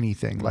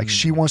anything. Like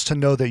she wants to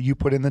know that you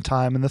put in the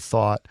time and the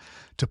thought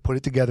to put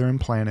it together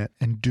and plan it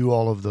and do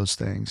all of those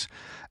things.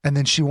 And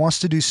then she wants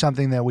to do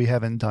something that we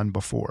haven't done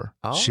before.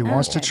 Oh. She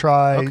wants to Okay.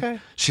 try, Okay.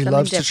 she Something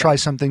loves to try different.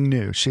 something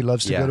new. She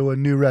loves to Yeah. go to a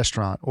new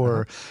restaurant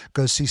or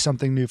go see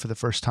something new for the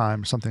first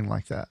time, something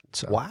like that.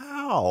 So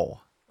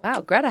Wow.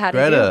 Wow, Greta, how did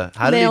Greta,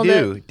 how did he Nailed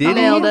do? it. Did he?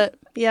 Nailed it.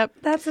 Yep.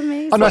 you? That's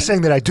amazing. I'm not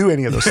saying that I do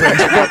any of those things,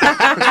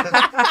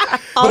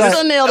 but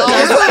Also nailed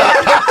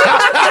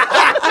it.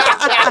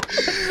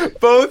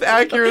 Both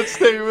accurate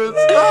statements.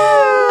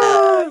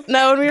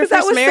 No, when we were 'Cause that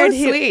first was so married,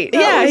 sweet. he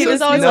That was was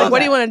so always sweet. like, "What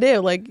do you want to do?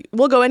 Like,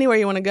 we'll go anywhere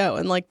you want to go."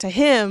 And like to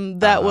him,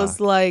 that was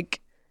like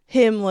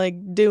him like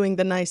doing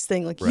the nice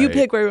thing. Like you Right.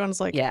 pick where you want. It's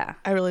like, Yeah.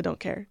 I really don't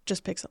care.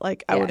 Just pick it.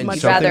 Like I Yeah. would And much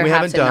something rather. Something we have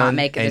haven't to not done,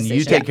 make a and you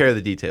decision. take care of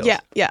the details. Yeah,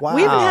 yeah. Wow.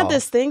 We even had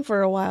this thing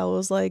for a while. It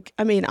was like,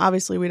 I mean,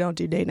 obviously we don't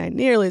do date night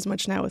nearly as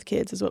much now with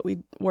kids as what we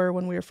were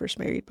when we were first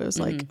married. But it was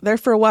like there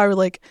for a while. We're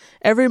like,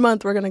 every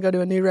month we're gonna go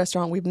to a new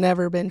restaurant we've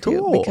never been to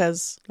Cool.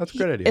 because That's a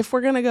great idea. if we're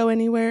gonna go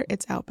anywhere,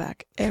 it's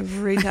Outback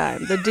every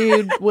time. The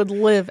dude would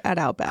live at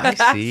Outback,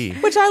 See.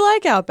 which I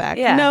like Outback.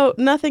 Yeah. No,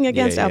 nothing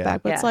against yeah.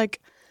 Outback, but it's Yeah. like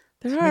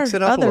there are Mix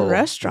it up a other little.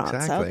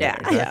 restaurants out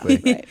Exactly. there.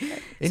 Exactly. Yeah. Right. So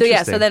yeah,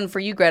 Interesting. so then for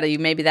you, Greta,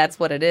 maybe that's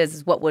what it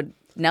is what would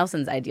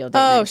Nelson's ideal date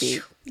Oh, night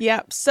be? yeah.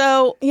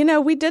 So,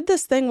 we did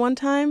this thing one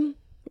time.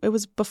 It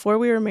was before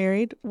we were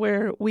married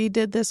where we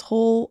did this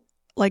whole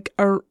like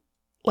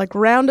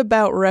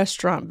roundabout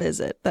restaurant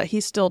visit that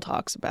he still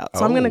talks about.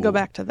 So I'm going to go Oh.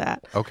 back to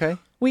that. Okay.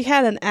 We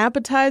had an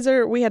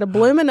appetizer. We had a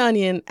bloomin'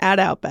 onion at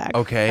Outback.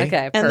 Okay.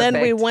 Okay, And then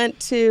we perfect. went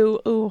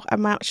to,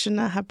 should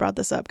not have brought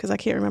this up because I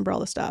can't remember all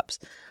the stops.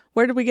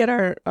 Where did we get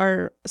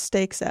our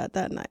steaks at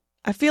that night?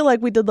 I feel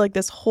like we did like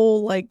this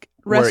whole like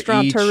Where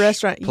restaurant each to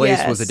restaurant. place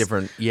Yes. was a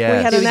different. We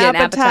Yes. had You an get an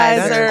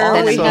appetizer, appetizer,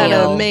 then a we had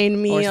meal, a main or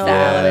meal, salad,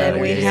 and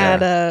then we yeah.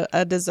 had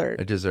a dessert.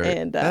 A dessert.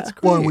 And That's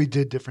great. well, and we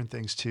did different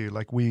things too.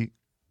 Like we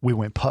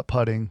went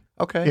putt-putting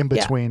okay. in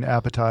between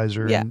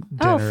appetizer Yeah. and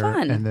Oh, dinner.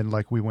 fun. And then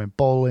like we went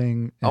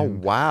bowling. Oh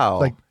And, wow.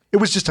 Like it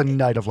was just a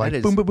night of like That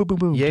is- boom, boom, boom, boom,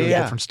 boom, Yeah, doing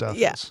yeah. different stuff.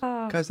 Yeah. It's-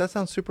 Guys, that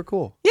sounds super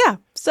cool. Yeah.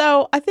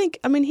 So I think,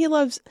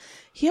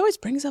 he always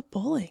brings up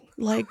bowling.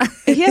 Like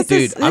he has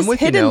Dude, this I'm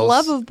with you, hidden Nels.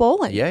 love of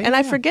bowling. Yeah, And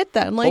I yeah. forget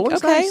that. I'm like,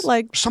 Bowling's okay, nice.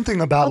 like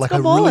Something about Let's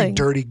like go a really bowling.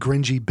 dirty,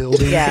 gringy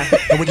building. Yeah.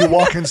 And when you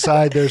walk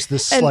inside, there's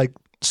this And- like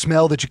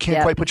smell that you can't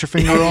Yep. quite put your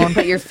finger on.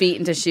 Put your feet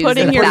into shoes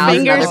Putting that your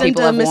 1,000 other fingers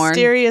people into have worn.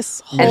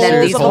 mysterious holes. And then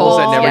There's these holes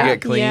that holes, never yeah.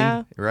 get clean.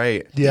 Yeah.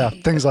 Right. Yeah,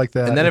 things like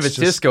that. And then if it's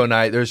just, disco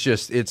night,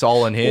 it's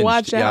all unhinged.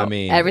 Watch Yeah, I out.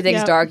 mean, Everything's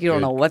Yep. dark. You don't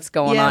Good. know what's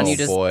going on. Yes.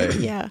 You oh just boy.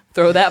 Yeah.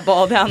 throw that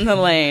ball down the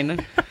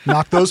lane.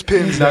 knock those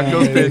pins Knock down.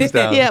 those pins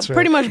down. Yeah, That's right.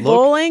 pretty much Look-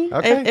 bowling.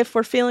 okay. If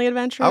we're feeling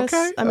adventurous,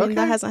 Okay, I mean okay.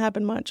 that hasn't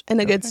happened much.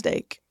 And a good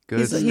steak. Good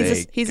he's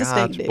steak. He's a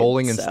God, steak dude.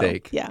 bowling and so,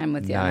 steak. Yeah. I'm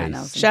with you on that, Nice.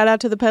 Nelson. Shout out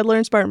to the Peddler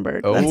in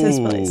Spartanburg. Oh, That's his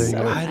place. There you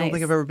So. go. I don't think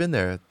Nice. I've ever been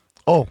there.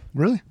 Oh,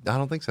 really? I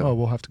don't think so. Oh,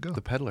 we'll have to go.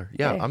 The peddler.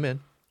 Yeah, Okay. I'm in.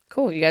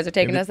 Cool. You guys are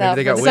taking Maybe- us maybe out.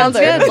 they for got the wings. Sounds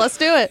summer. good. Let's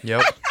do it.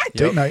 Yep.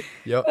 Date night.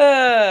 Yep.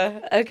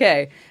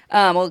 Okay.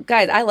 Well,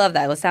 guys, I love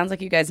that. It sounds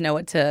like you guys know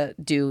what to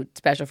do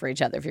special for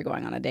each other if you're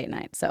going on a date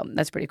night. So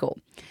that's pretty cool.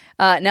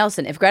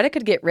 Nelson, if Greta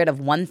could get rid of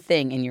one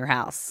thing in your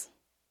house,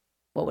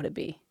 what would it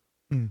be?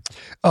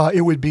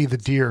 It would be the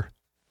deer.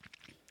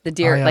 The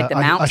deer, like the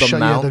mount? I The shot,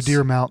 mounts? the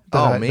deer mount that,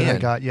 Oh, that I man.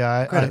 got.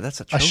 Yeah, Greta, that's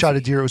a I shot a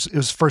trophy. deer. It was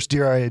the first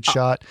deer I had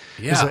shot.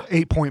 It was Yeah. an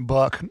 8-point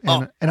buck,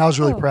 and I was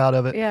really proud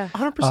of it. Yeah.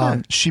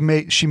 100%. She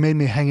made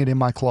me hang it in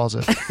my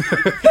closet.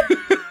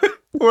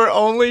 Where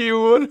only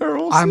you and her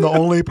will I'm see the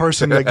only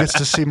person that gets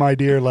to see my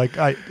deer. Like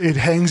it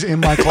hangs in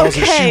my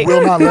closet. Okay. She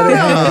will not let it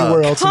hang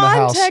anywhere else in the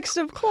house. Context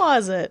of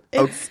closet.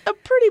 It's a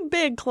pretty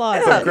big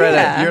closet. So Greta,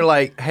 Yeah. you're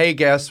like, hey,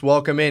 guests,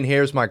 welcome in.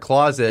 Here's my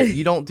closet.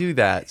 You don't do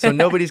that, so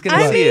nobody's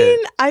gonna I see mean,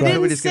 it. I didn't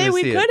Nobody's say gonna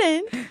we see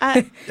it.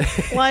 couldn't.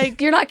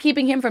 Like, You're not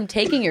keeping him from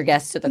taking your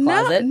guests to the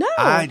closet. no.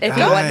 If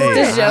he wants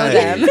to show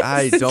them.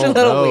 I It's a don't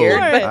little know. weird,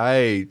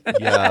 but-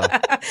 Yeah.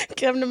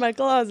 Come to my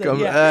closet. Come,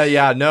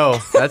 yeah. no,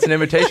 that's an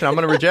invitation. I'm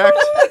gonna reject.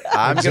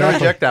 I'm gonna Exactly.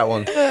 reject that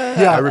one.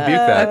 Yeah, I rebuke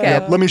that. okay.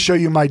 Yep, let me show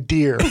you my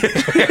deer.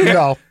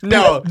 No,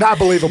 No. not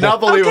believable. Not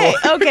believable.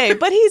 Okay,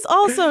 but he's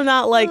also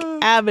not like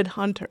avid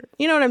hunter.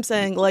 You know what I'm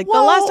saying? Like the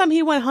last time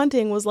he went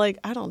hunting was like,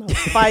 I don't know,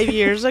 5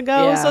 years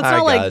ago. Yeah. So it's I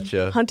not like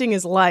gotcha. hunting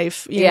is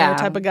life, you Yeah. know,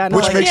 type of guy. And I'm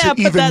Which like, makes yeah, it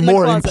put that even in the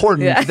more closet.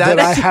 important Yeah. that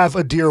I have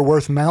a deer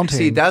worth mounting.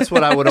 See, that's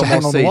what I would to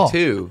hang almost on the say wall.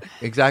 too.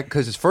 Exactly,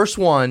 because his first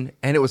one,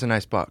 and it was a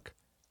nice buck.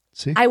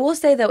 See, I will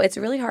say, though, it's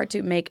really hard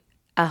to make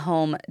a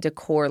home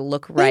decor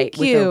look right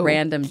with a you.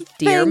 random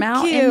deer Thank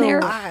mount you. in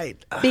there.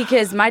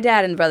 Because my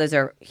dad and brothers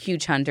are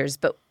huge hunters,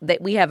 but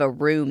we have a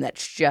room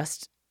that's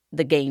just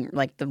the game,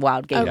 like the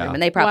wild game Okay. room,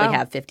 and they probably Wow.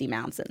 have 50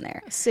 mounts in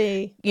there.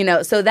 See, You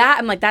know, so that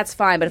I'm like, that's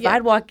fine. But if Yeah.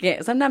 I'd walk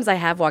in, sometimes I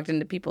have walked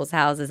into people's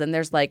houses and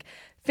there's like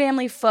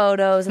family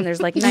photos and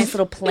there's like nice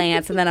little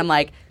plants, and then I'm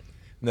like,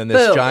 And then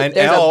this Boom. giant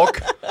There's a-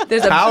 elk.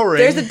 there's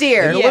Towering a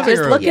deer in the just living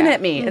room. looking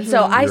at me, and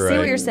so I You're see what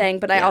right. you're saying,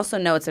 but I also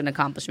know it's an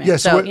accomplishment. yeah.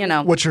 So what, you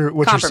know what you're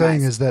saying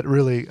compromise. is that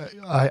really,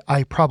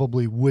 I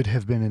probably would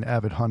have been an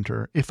avid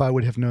hunter if I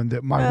would have known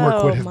that my work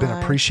Oh, would have been my.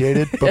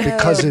 appreciated. But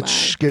because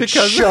it gets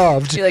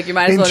shoved You're like, you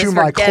might as well into just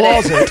my forget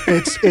it.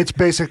 closet, it's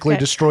basically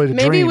destroyed a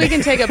maybe dream. we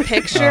can take a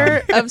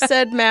picture of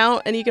said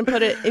mount and you can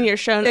put it in your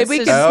show notes. If we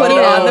to can just put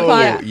it on the Oh,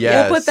 pod,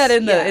 yes. we'll put that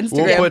in the Yeah. Instagram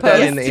We'll put post.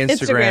 that in the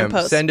Instagram Instagram.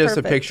 post. Send us a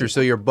Perfect. picture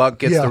so your buck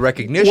gets the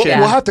recognition.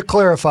 We'll have to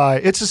clarify.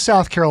 It's a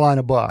South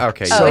Carolina buck.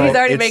 Okay. Oh, so he's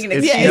already it's- making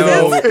it's excuses.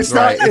 no, It's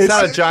right. not- It's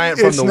not a giant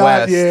from it's the not-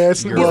 west. yeah,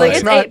 it's- You're He's well, like, right.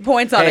 it's not- 8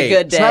 points on hey, a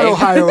good day. It's not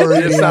Ohio or It's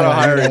not Indiana,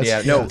 Ohio or yes.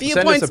 Indiana. No, A few send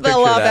us points a picture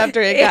fell of off that.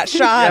 after it got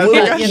shot.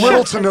 Little, but, you know.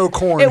 little to no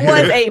corn. It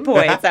was here. 8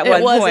 points at It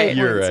one was point. 8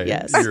 You're points, right.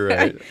 yes. You're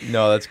right.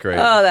 No, that's great.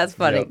 Oh, that's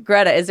funny. Yep.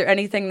 Greta, is there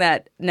anything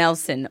that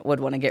Nelson would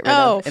want to get rid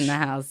of in the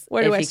house?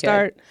 Where do if I he could?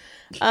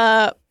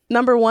 start?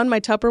 Number one, my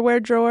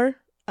Tupperware drawer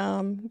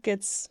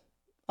gets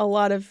a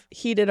lot of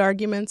heated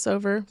arguments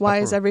over why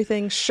is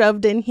everything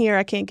shoved in here?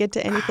 I can't get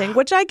to anything,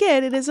 which I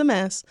get. It is a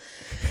mess.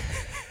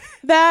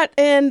 That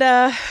and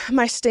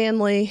my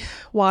Stanley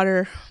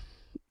water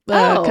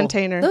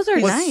container. Those are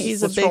What's- nice.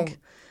 He's a what's big. wrong- what's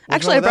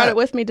Actually, wrong I with brought that? it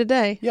with me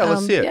today. Yeah,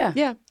 let's see it. Yeah.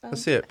 Yeah,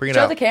 Let's see it. Bring it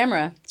Show out. the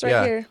camera. it's right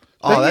Yeah. here.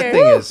 Oh, Right that here.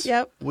 thing is.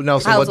 Yep. Well,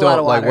 Nelson, Holds a lot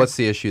of water. what's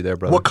the issue there,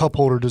 brother? What cup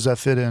holder does that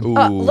fit in? Ooh.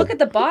 Look at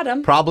the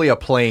bottom. Probably a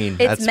plane.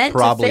 It's That's meant to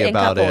probably fit in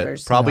about cup it.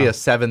 holders. Probably No. a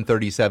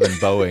 737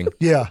 Boeing.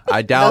 Yeah.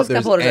 I doubt Those cup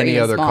there's holders are any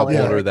even other cup smaller.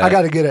 holder that. I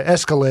got to get an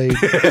Escalade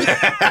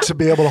to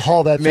be able to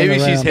haul that Maybe thing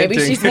she's around. hit-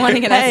 Maybe she's Hinting.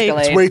 wanting an Hey,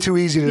 Escalade. It's way too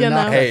easy to You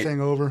knock know. that Hey, thing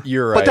over.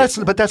 you're right.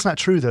 But that's not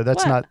true though.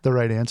 That's What? not the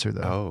right answer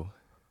though. Oh.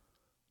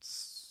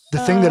 The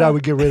thing that I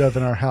would get rid of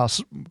in our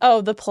house, Oh,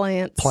 the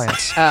plants.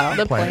 plants. Oh,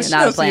 The Plants. plants.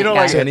 not a So you plant don't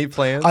guy. like any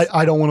plants?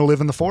 I don't want to live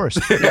in the forest.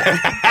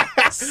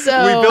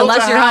 So we built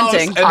Unless a you're house,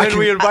 hunting. and I then can-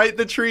 we invite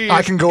the trees.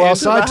 I can go into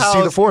outside to see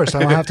the house. forest. I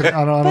don't have to.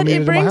 I don't But need it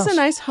it in my brings house. a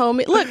nice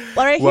homey. Look,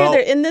 right Well-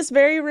 here, they're in this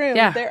very room.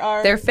 Yeah, there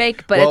are. they're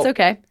fake, but Well, it's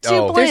okay. two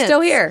Oh. plants. They're still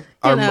here.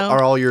 You Are, know.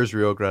 are all yours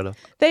real, Greta?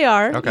 They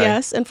are, Okay.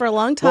 yes. And for a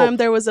long time, Well-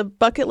 there was a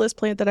bucket list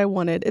plant that I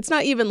wanted. It's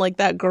not even like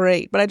that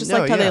great, but I just No,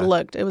 liked how yeah. they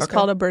looked. It was Okay.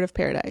 called a bird of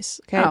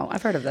paradise. Okay. Oh,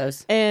 I've heard of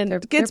those. And They're-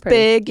 it gets they're pretty.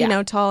 big, Yeah. you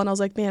know, tall. And I was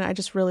like, man, I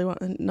just really want.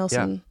 And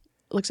Nelson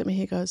looks at me.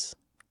 He goes,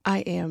 I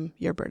am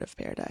your bird of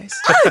paradise.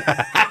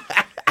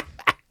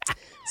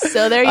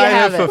 So there you I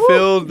have have it.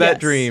 fulfilled that Yes.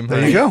 dream.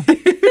 There you go.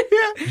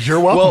 You're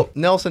welcome. Well,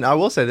 Nelson, I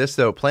will say this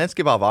though: plants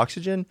give off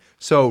oxygen,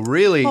 so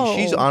really,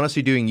 she's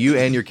honestly doing you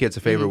and your kids a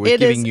favor with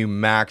giving you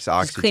max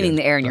oxygen, cleaning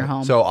the air in your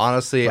home. So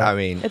honestly, I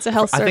mean, it's a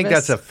health I think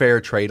service. that's a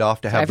fair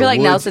trade-off to have. I feel the like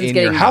woods Nelson's in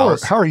getting- your how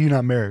house. are you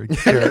not married,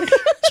 Derek?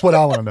 That's what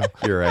I want to know.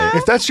 You're right.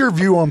 If that's your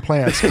view on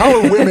plants, how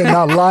are women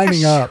not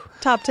lining up?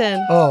 Top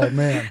 10. Oh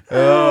man.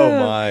 Oh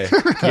my.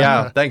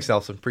 Yeah. Thanks,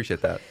 Nelson.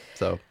 Appreciate that.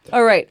 So.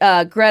 All right,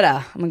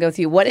 Greta, I'm gonna go with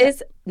you. What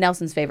is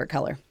Nelson's favorite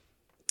color?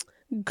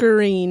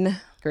 Green.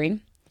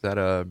 Green. Is that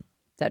Is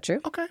that true?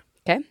 okay?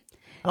 Okay.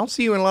 I don't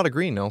see you in a lot of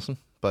green, Nelson.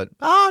 But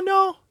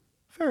no,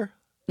 fair.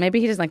 Maybe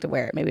he doesn't like to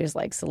wear it. Maybe he just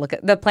likes to look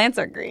at the plants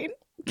are green.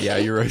 Yeah,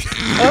 you're right.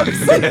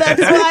 Oops.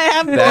 That's why I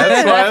have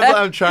That's why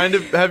I'm trying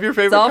to have your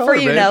favorite. It's all color, for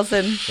you, babe.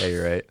 Nelson. Yeah,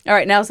 you're right. All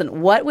right,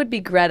 Nelson, what would be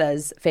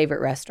Greta's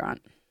favorite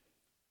restaurant?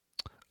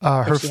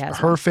 If she has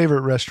Her one.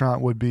 favorite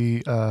restaurant would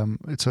be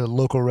it's a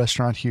local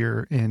restaurant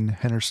here in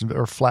Hendersonville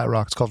or Flat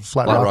Rock. It's called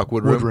Flat Rock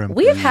Woodroom.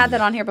 We have had that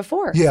on here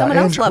before. Yeah, Someone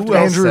else Andrew- loved who it.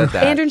 else said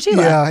that? Andrew and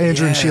Sheila. Yeah,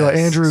 Andrew and Sheila. Yes.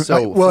 Andrew.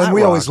 So, well, and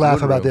we Flat always Rock,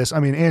 laugh about Woodroom. this. I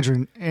mean,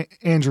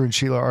 Andrew and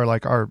Sheila are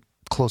like our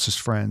closest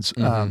friends,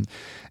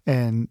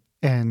 and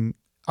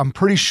I'm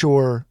pretty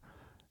sure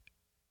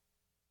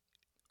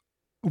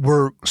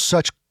we're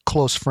such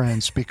close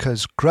friends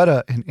because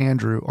Greta and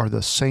Andrew are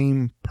the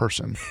same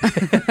person, and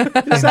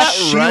that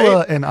Sheila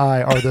right? and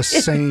I are the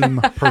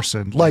same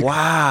person. Like,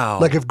 Wow.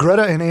 like if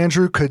Greta and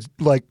Andrew could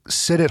like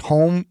sit at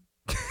home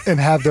and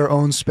have their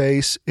own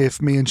space,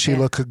 if me and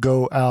Sheila could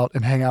go out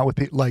and hang out with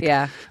people, like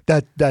Yeah.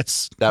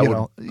 that's That you would-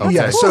 know, okay.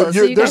 yeah. Cool. So,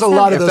 So you there's guys a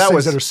lot have- of If those that things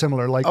was- that are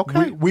similar. Like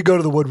Okay. we go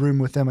to the Wood Room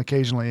with them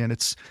occasionally, and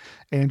it's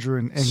Andrew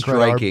and Greta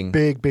Striking.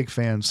 are big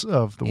fans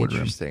of the Wood Room.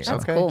 Interesting.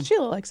 That's okay. cool.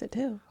 Sheila likes it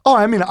too. Oh,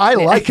 I mean, I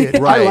like it.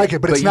 Right. I like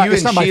it, but it's not. you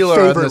It's not and my Sheila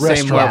favorite are on the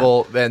restaurant. same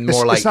level, and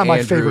more like it's not my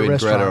Andrew favorite and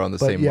restaurant. Greta are on the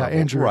but same yeah, level.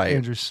 Andrew. Right.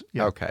 Andrew's.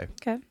 Yeah. Okay.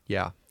 Okay.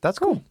 Yeah. That's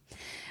cool.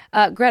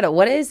 Greta,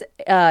 what is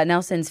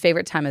Nelson's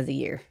favorite time of the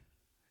year,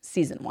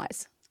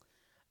 season-wise?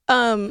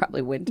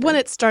 Probably winter. When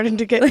it's starting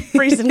to get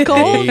freezing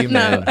cold.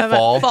 Amen.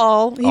 No,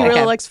 Fall? He Oh. really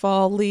Okay. likes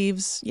fall,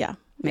 leaves. Yeah.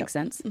 Makes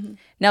sense.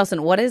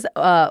 Nelson, what is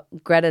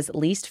Greta's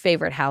least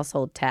favorite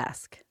household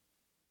task?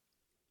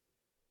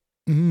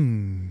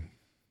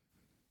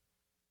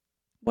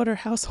 What are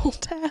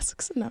household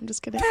tasks? No, I'm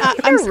just kidding. You're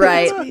I'm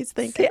right. That's what he's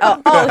thinking.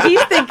 Oh,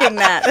 he's thinking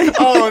that.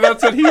 Oh,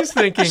 that's what he's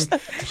thinking. He's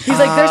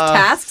like, there's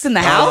tasks in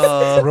the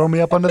house? Throw me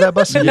up under that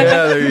bus. Yeah,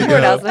 there you Poor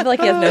go. Nelson. I feel like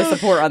he has no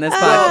support on this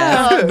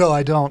podcast. No,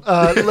 I don't.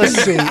 Let's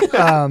see.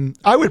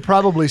 I would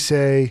probably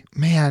say,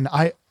 man,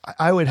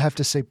 I would have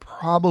to say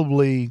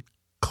probably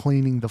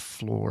cleaning the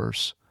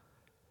floors.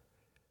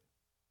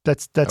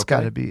 That's Okay.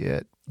 got to be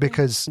it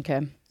because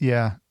Okay.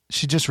 yeah,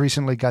 she just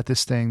recently got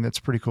this thing that's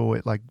pretty cool.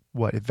 It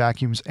it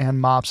vacuums and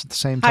mops at the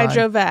same time.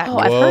 Hydrovac. Oh,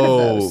 I've heard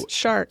of those.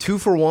 Shark. 2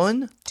 for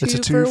 1? It's a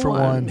two for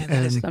one. Man,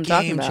 that is a what I'm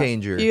talking game about.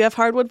 changer. You have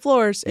hardwood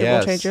floors. It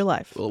Yes. will change your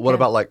life. Well, what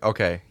about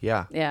okay,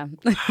 yeah. Yeah.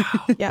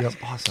 Yeah. That's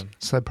awesome.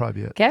 So that'd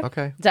probably be it. Okay.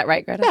 Okay. Is that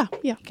right, Greta? Yeah.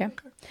 Yeah. Okay.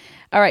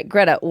 All right,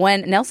 Greta.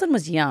 When Nelson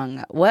was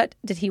young, what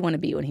did he want to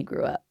be when he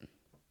grew up?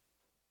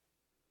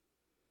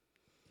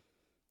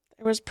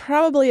 There was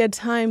probably a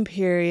time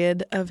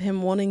period of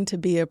him wanting to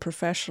be a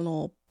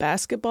professional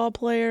basketball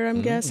player,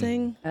 I'm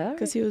guessing, All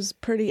because he was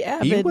pretty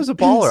avid. He was a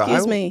baller.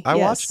 Excuse me. I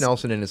Yes. watched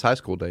Nelson in his high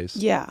school days.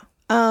 Yeah.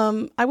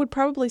 I would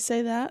probably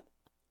say that.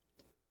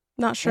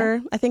 Not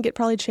sure. I think it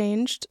probably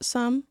changed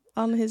some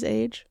on his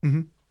age.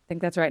 I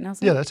think that's right,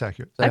 Nelson. Yeah, that's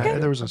accurate. Okay.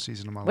 There was a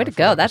season of my Way life. to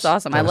go. where That's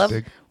awesome. I that was love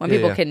big. when Yeah,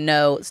 people yeah. can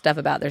know stuff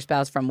about their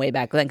spouse from way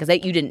back then because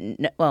you didn't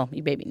know, well,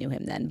 you maybe knew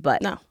him then,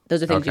 but No.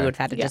 those are things you Okay. would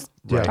have had to Yeah. just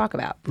Right. talk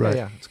about. Right.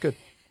 Yeah, it's good.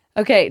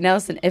 Okay,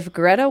 Nelson, if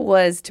Greta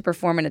was to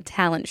perform in a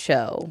talent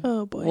show,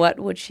 Oh, boy. what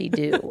would she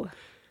do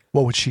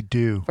What would she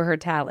do? for her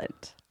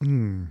talent?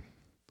 Hmm.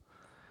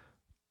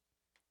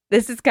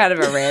 This is kind of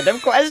a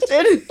random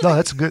question. No,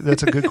 that's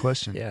a good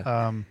question.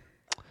 Yeah.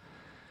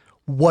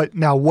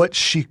 What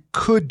she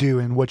could do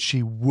and what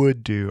she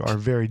would do are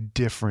very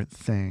different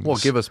things. Well,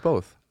 give us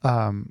both.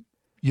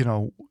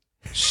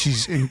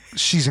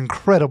 She's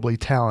incredibly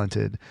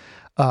talented.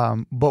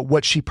 But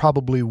what she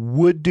probably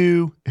would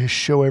do is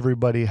show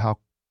everybody how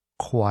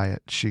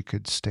quiet she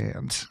could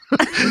stand.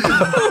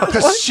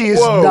 Because she is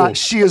Whoa.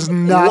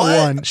 not What?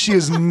 one. She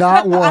is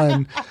not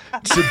one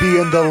to be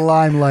in the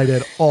limelight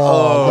at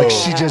all. Oh.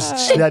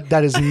 Like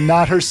that is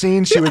not her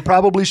scene. She would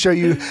probably show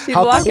you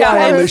how walk out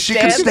quietly and she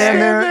could stand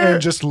stand there there.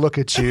 and just look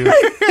at you.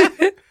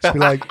 She'd be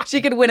like,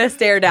 She could win a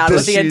stare down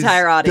with the This is-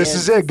 entire audience.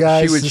 "This is it,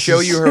 guys." She would This show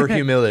is- you her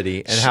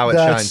humility and how it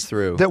That's- shines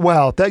through.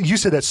 That you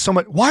said that so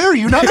much. Why are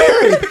you not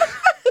married?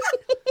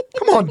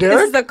 Come on, This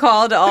Derek. is the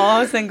call to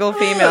all single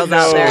females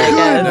out there, I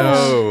guess.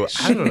 No,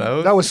 I don't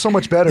know. That was so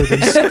much better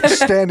than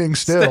standing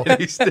still.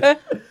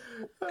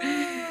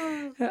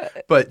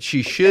 But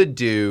she should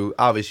do.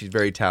 Obviously, she's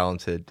very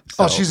talented.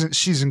 Oh, so-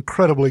 she's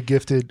incredibly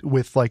gifted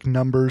with like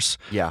numbers.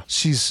 Yeah.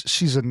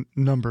 She's a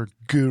number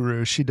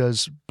guru. She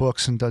does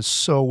books and does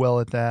so well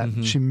at that.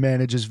 Mm-hmm. She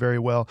manages very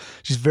well.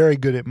 She's very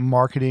good at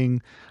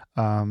marketing.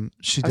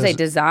 She I would say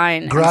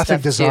design, graphic and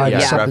stuff design too.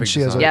 is Yeah. something Graphic she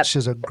has. design. She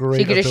has a great.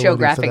 She could just show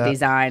ability for graphic that.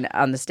 design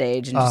on the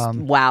stage and just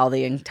wow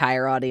the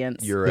entire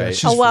audience. You're Yeah, right.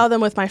 she's- I'll wow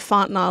them with my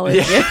font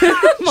knowledge.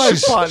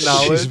 She's, font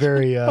knowledge. she's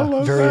very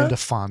love very that. into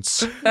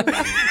fonts.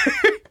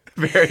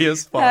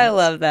 Various fonts. I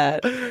love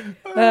that.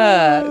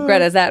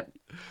 Greta, is that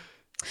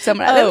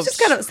someone? That was just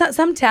kind of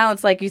some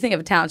talents. Like you think of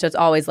a talent show, it's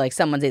always like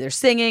someone's either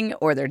singing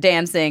or they're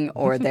dancing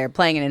or they're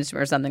playing an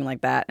instrument or something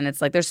like that. And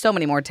it's like there's so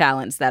many more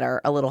talents that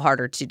are a little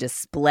harder to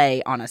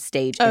display on a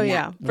stage. Oh in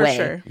yeah, that for way.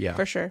 sure. Yeah.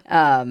 For sure.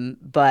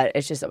 But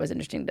it's just always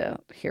interesting to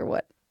hear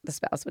what the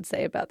spouse would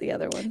say about the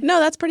other one. No,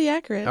 that's pretty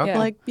accurate. Okay.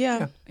 Like,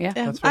 yeah. Yeah.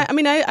 Yeah. That's fair. I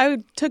mean, I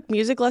took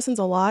music lessons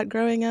a lot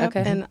growing up,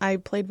 Okay. and I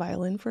played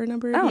violin for a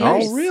number of Oh, years.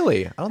 nice. Oh,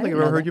 really? I don't think I've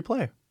know ever heard that. you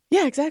play.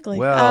 Yeah, exactly.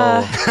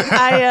 Well.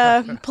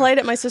 I played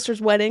at my sister's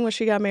wedding when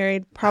she got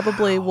married.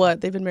 Probably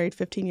they've been married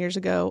 15 years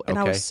ago, and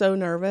I Okay. was so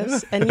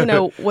nervous. And with I mean,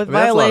 that's a lot of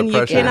violin, you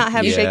pressure. cannot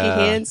have Yeah, shaky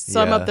hands.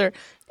 So I'm yeah. up there.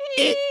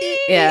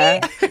 Yeah.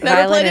 Never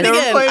Violin played it is-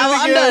 again. played it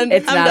I'm again. done.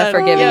 It's I'm not a done.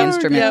 forgiving Yeah,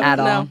 instrument yeah, at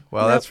all. no.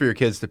 Well, that's for your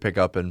kids to pick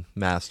up and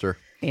master.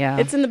 Yeah.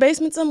 It's in the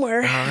basement somewhere.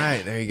 All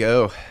right, there you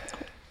go.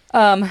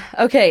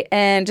 Okay,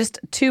 and just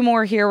two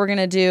more here we're going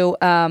to do.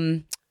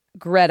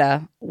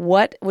 Greta,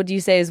 what would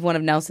you say is one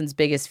of Nelson's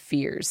biggest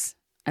fears?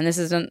 And this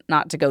isn't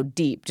not to go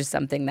deep, just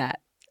something that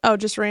Oh,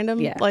 just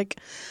random? Yeah. Like,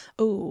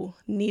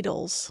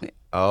 needles.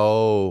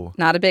 Oh,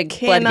 not a big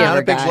Cannot- blood not giver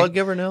a big guy. blood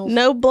giver, Nels?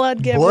 No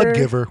blood giver. Blood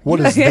giver. What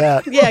is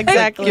that? Yeah,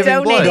 exactly.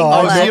 Giving blood. No,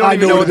 Oh, so you don't I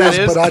even know know what what it that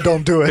is, is? but I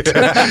don't do it.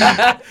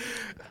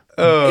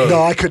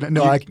 No, I couldn't.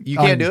 No, You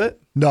can't do it?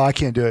 No, I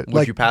can't do it.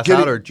 Would you pass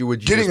out, or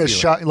would you getting just a be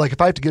shot? Like if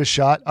I have to get a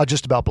shot, I'll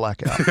just about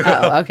black out.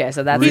 Oh, okay,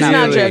 so that's He's not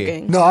not Really?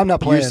 joking. No, I'm not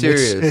playing.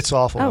 serious? It's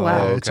awful. Oh, wow.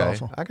 Yeah, Oh, it's okay.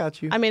 awful. I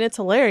got you. I mean, it's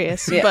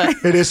hilarious, Yeah. but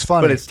It is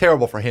funny. But it's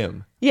terrible for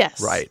him. yes.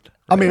 Right.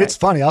 I mean, it's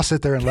funny. I'll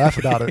sit there and laugh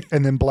about it,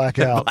 and then black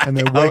out, and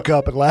then wake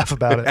up and laugh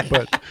about it.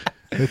 But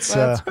it's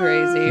That's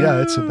crazy.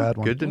 yeah, it's a bad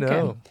one. Good to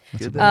know.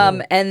 Good to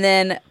know. And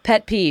then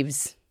pet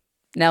peeves.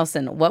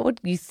 Nelson, what would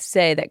you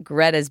say that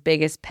Greta's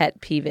biggest pet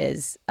peeve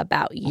is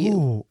about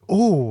you?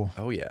 Ooh,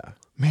 Oh, yeah.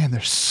 man,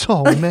 there's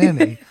so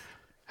many.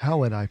 How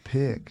would I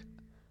pick?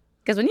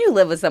 Because when you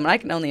live with someone,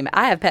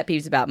 I have pet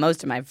peeves about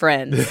most of my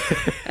friends,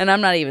 and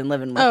I'm not even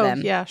living with Oh,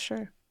 them. yeah,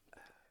 sure.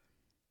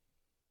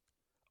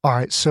 All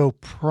right, so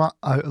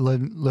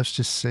let's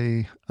just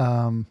see. I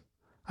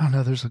don't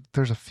know.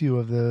 There's a few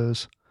of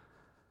those.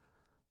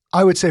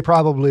 I would say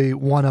probably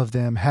one of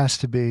them has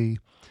to be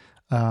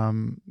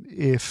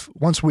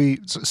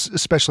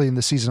especially in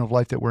the season of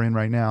life that we're in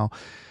right now,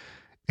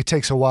 it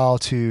takes a while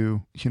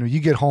to, you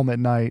get home at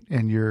night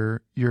and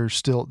you're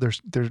still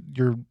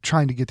you're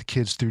trying to get the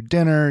kids through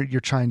dinner,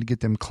 you're trying to get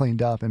them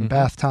cleaned up in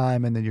bath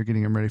time, and then you're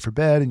getting them ready for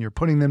bed and you're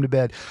putting them to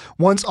bed.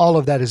 Once all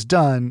of that is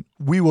done,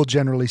 we will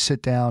generally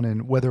sit down,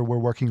 and whether we're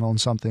working on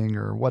something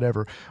or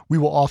whatever, we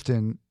will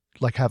often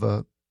like have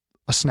a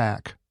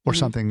snack or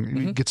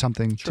something, get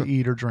something to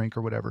eat or drink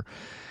or whatever.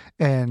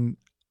 And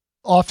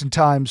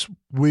oftentimes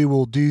we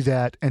will do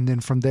that, and then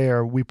from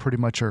there we pretty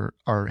much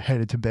are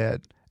headed to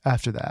bed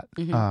after that.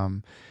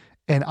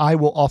 And I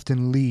will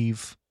often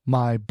leave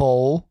my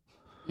bowl,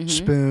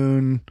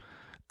 spoon,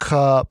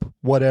 cup,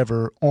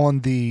 whatever, on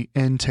the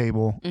end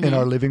table in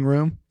our living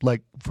room,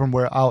 like from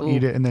where I'll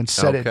eat it and then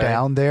set it Okay.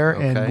 down there,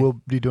 Okay. and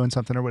we'll be doing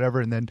something or whatever,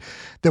 and then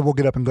we'll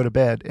get up and go to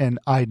bed. And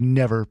I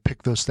never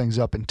pick those things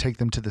up and take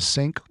them to the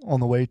sink on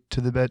the way to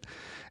the bed.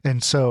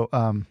 And so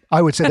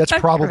I would say that's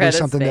probably Greta's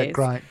something face.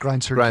 that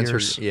grinds her Grinds her-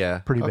 gears yeah.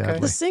 pretty Okay. badly.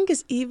 The sink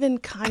is even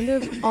kind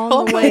of on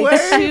On the the way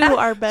way? to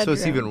our bedroom. So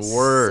it's even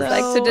worse.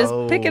 Like to just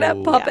pick it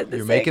up, pop Yeah. it. in the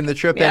You're sink. making the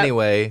trip Yep.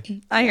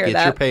 anyway. I hear Get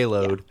that. your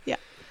payload. Yeah.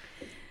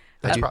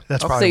 That's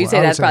So probably you what- say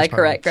I would that's probably that's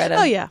correct, Greta?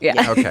 Oh, yeah.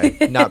 Yeah.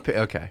 Okay.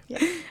 Okay.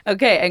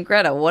 Okay, and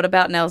Greta, what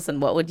about Nelson?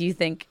 What would you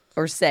think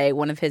or say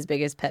one of his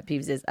biggest pet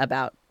peeves is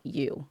about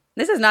you?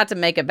 This is not to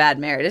make a bad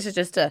marriage. This is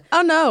just to,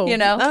 Oh, no. you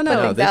know, Oh, put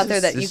no. things out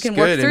there that you this can is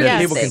work good, through and then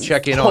these people things. can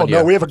check in Oh on you.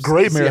 no, we have a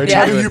great marriage.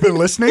 Yeah. Haven't you been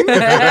listening? We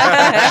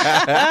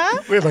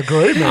have a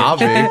great marriage. I'll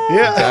be.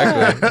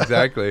 Yeah.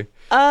 Exactly.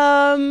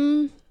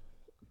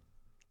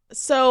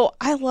 So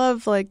I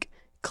love like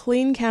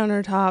clean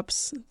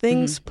countertops,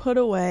 things put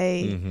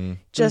away.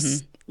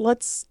 Just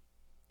let's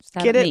Just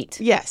have get it it.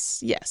 neat.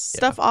 Yes.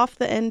 Stuff off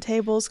the end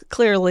tables,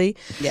 clearly.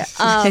 Yeah.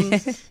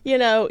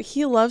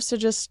 He loves to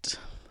just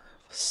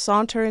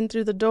saunter in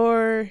through the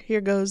door.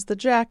 Here goes the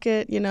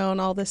jacket,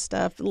 and all this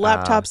stuff.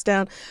 Laptop's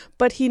down.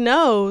 But he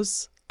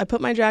knows I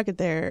put my jacket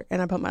there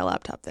and I put my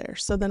laptop there.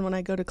 So then when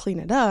I go to clean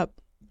it up,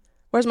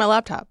 where's my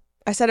laptop?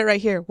 I said it right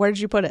here. Where did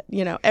you put it?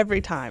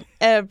 Every time.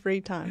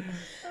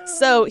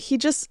 So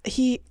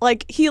he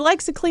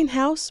likes a clean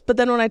house, but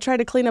then when I try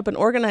to clean up and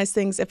organize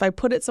things, if I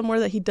put it somewhere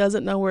that he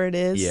doesn't know where it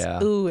is,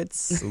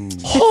 it's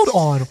Hold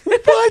on.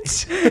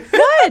 What?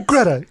 What?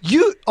 Greta,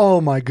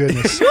 oh my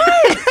goodness.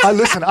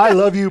 Listen, I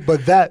love you,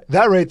 but that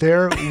right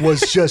there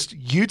was just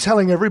you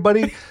telling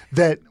everybody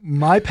that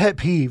my pet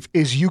peeve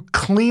is you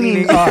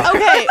cleaning up.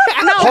 okay.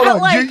 No, Hold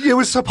but on. It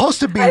was supposed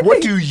to be,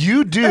 what do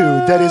you do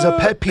that is a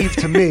pet peeve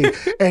to me?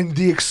 And And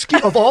the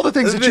excuse of all the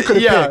things that you could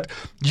have Yeah. picked,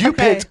 you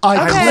Okay. picked I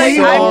Okay.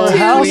 clean I'm our too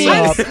house mean.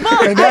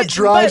 up, and that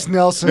drives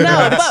Nelson No,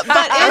 nuts. but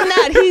in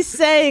that he's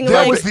saying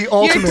That like was the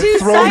ultimate you're too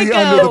throw me psycho.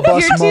 under the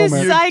bus you're too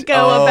moment. psycho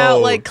Oh,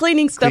 about like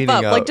cleaning stuff cleaning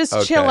up. Like up. just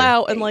Okay. chill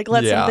out and like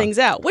let Yeah. some things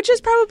out, which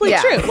is probably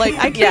Yeah. true. Like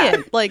I Yeah.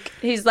 can't. Like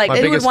He's like, My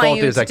they would biggest want fault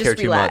you is to I just care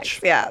too relax.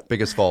 much. Yeah.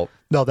 Biggest fault.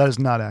 No, that is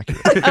not accurate.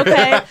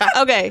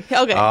 okay.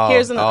 Oh,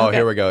 Here's another. Okay.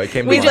 here we go. It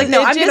came to He's mind. like,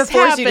 no, It I'm going to just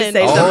force you to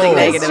say happened. something Oh.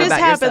 negative This just about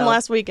happened yourself.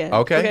 last weekend.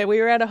 Okay.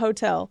 We were at a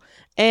hotel,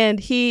 and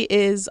he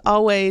is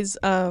always.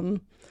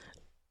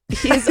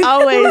 He's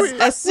always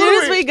as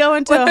soon as we go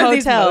into What a are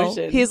these hotel,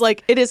 motions? he's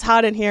like, "It is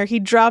hot in here." He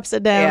drops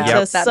it down Yeah. to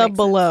Yep. That sub makes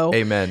below.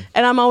 Amen.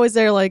 And I'm always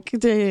there like,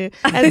 "Duh."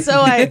 And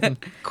so I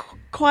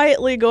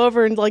quietly go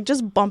over and like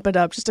just bump it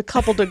up just a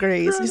couple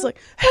degrees. He's like,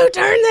 "Who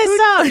turned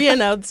this up?" You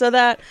know, so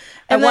that.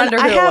 And then wonder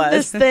I who it have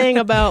was. this thing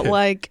about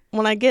like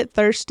when I get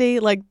thirsty,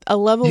 like a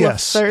level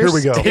Yes, of thirst. here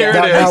we go. Here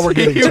now, it is. now we're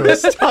getting to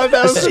it. That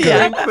was This is a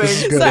good. great This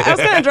is thing. good. So I was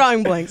kind of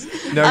drawing blanks.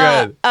 No, go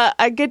ahead.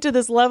 I get to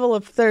this level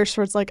of thirst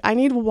where it's like, I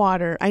need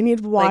water. I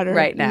need water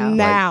right now.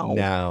 Now. Like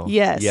now.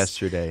 Yes.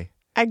 Yesterday.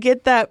 I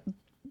get that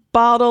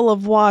bottle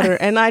of water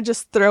and I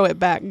just throw it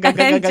back. And just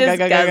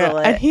guzzle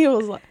it. And he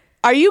was like,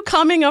 "Are you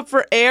coming up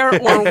for air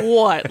or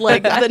what?"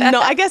 Like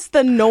I guess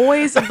the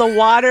noise of the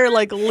water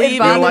like leaving You're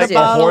bothers like the a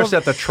bottle. horse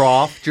at the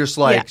trough, just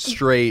like Yeah.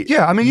 straight.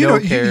 Yeah, I mean, you no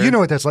know, care. you know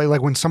what that's like.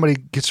 Like when somebody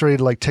gets ready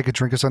to like take a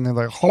drink or something,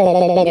 they're like, you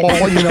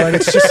know, and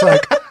it's just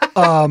like,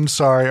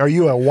 sorry, are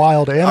you a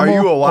wild animal? Are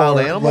you a wild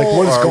Or, animal? Like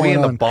what is or are going we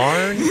in on? the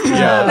barn?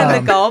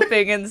 And the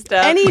golfing and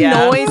stuff. Any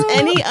Yeah. noise,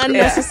 any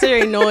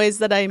unnecessary noise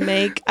that I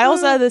make. I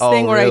also have this Oh,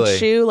 thing where really? I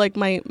chew, like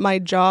my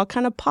jaw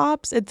kind of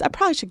pops. I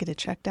probably should get it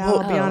checked out.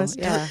 I'll be honest.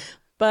 Yeah.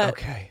 But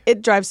Okay.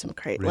 it drives him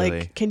crazy. Really?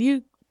 Like, can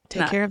you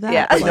take care of that?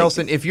 yeah. Like,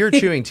 Nelson, if you're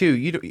chewing too,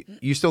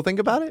 you still think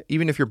about it,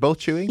 even if you're both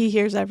chewing. he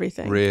hears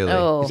everything. Really?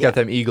 Oh. He's got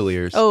them eagle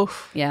ears. Oh,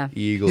 Yeah.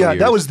 Eagle Yeah, ears.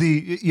 that was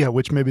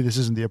which maybe this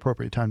isn't the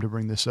appropriate time to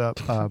bring this up,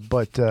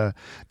 but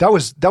that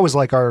was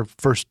like our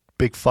first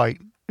big fight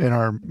in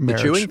our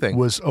marriage. chewing thing.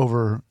 Was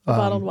over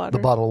bottled water. The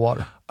bottled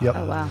water. Yep.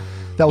 Oh, wow.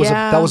 That was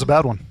Yeah. that was a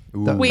bad one.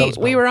 Ooh. That we was a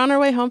bad we one. were on our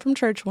way home from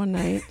church one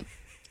night.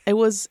 It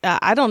was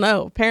I don't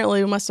know.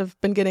 Apparently, we must have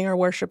been getting our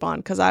worship on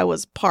because I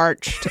was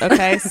parched.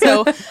 Okay,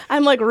 so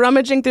I'm like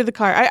rummaging through the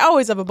car. I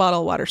always have a bottle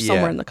of water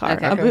somewhere Yeah. in the car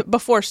Okay.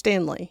 before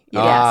Stanley.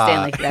 Yeah, Ah.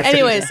 Stanley. that's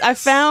Anyways, easy. I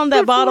found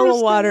that bottle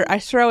of water. I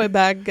throw it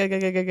back,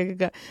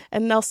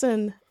 and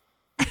Nelson,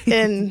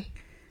 in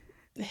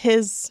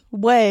his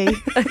way,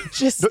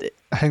 just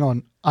Hang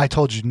on, I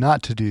told you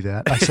not to do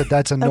that. I said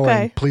that's annoying.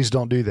 Okay. Please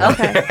don't do that.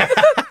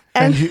 okay.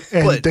 And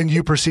then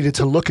you proceeded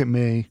to look at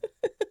me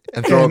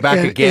and throw it back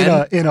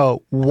again. in a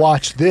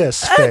watch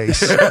this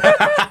face,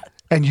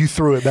 and you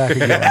threw it back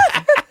again.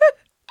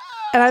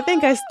 And I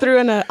think I threw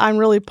in a "I'm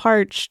really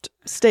parched"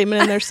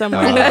 statement in there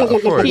somewhere.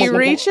 Of course. He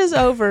reaches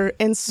over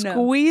and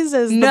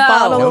squeezes the No.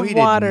 bottle No, of he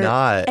water did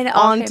not. And it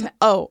all onto.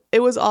 came- It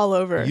was all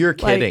over. You're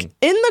Like, kidding.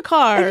 in the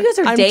car, And you guys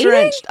are I'm dating?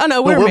 drenched. Oh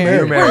no, we're we're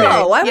married. married.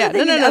 Oh, why Yeah, would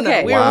they no.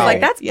 Okay. We I were was like,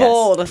 married. that's Yes.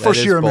 bold. That First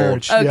is year of bold.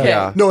 marriage. Okay.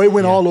 Yeah. No, it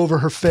went all over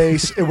her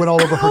face. It went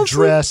all over her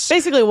dress.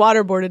 Basically,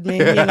 waterboarded me.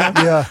 You know?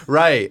 Yeah.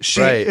 Right.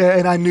 She right.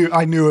 and I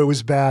knew it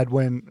was bad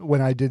when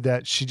I did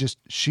that.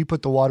 She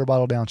put the water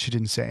bottle down. She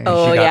didn't say anything.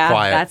 Oh, She got yeah.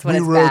 quiet. That's when We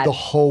it's rode bad. the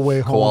whole way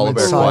home Koala in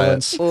bear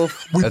silence.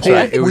 Oof. We That's pulled-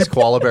 right. It was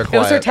koala bear It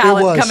was her quiet.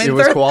 talent was. coming It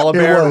was through. koala It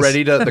bear was.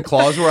 ready to. The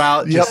claws were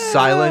out. Yep. Just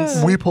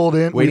silence. We pulled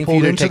in. Waiting we for pulled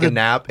you to into take the a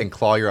nap and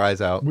claw your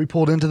eyes out. We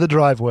pulled into the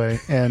driveway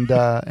and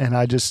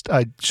I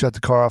shut the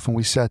car off and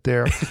we sat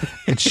there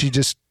and she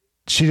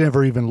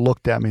never even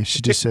looked at me.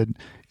 She just said,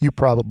 "You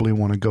probably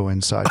want to go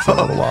inside for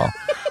a little while."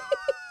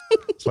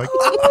 It's like,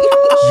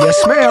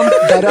 yes, ma'am.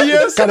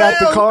 Got out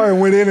the car and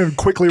went in and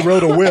quickly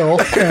wrote a will.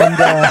 And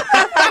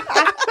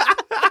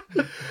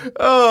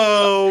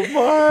Oh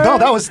my! no,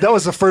 that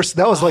was the first.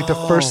 That was like the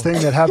first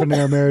thing that happened in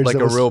our marriage. Like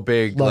that a was, real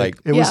big like.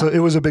 it was. Yeah. It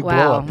was a big blow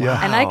Wow. up.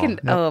 Yeah, And I can,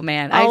 oh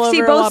man, All I see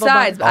over a both water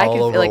sides. But I all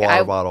can over feel like a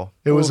water I, bottle.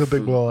 it was a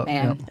big blow up.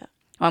 man. Yeah.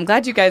 Well, I'm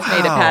glad you guys made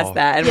it past Wow.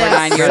 that, and Yes. we're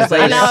 9 years That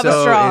later. is now I have a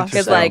so straw. Because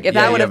interesting. like if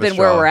Yeah, that you would have a been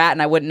where straw. we're at,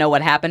 and I wouldn't know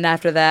what happened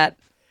after that,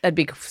 that'd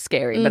be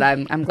scary. But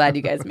I'm glad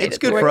you guys made It's it.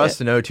 good through for it. us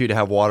to know too to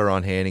have water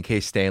on hand in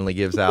case Stanley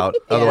gives out.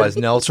 Otherwise,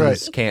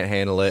 Nelson's right. can't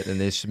handle it, and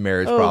this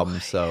marriage Oh.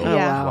 problems. So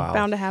yeah, wow,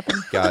 bound to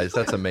happen. guys,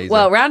 that's amazing.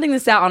 Well, rounding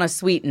this out on a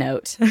sweet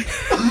note.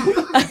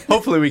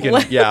 hopefully we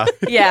can. Yeah,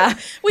 Yeah.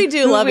 We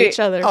do love each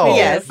other. Oh,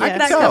 Yes, I that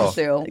can comes tell.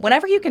 through.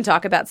 Whenever you can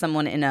talk about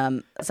someone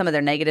in some of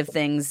their negative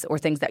things or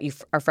things that you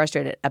are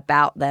frustrated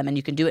about them, and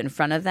you can do it in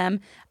front of them,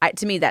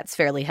 to me that's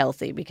fairly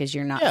healthy because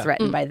you're not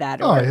threatened by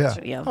that. Or, Oh, yeah.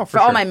 you know, Oh, for for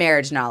all sure. my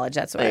marriage knowledge,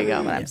 that's what,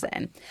 what I'm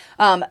saying.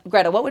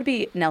 Greta, what would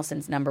be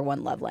Nelson's number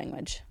one love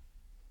language?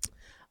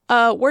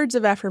 Words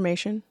of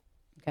affirmation.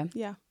 Okay.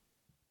 Yeah.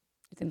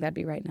 You think that'd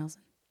be right,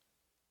 Nelson?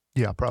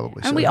 Yeah, probably.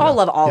 And so, we yeah. all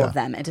love all Yeah. of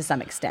them, and to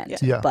some extent.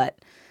 Yeah. But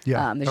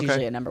Yeah. there's Okay.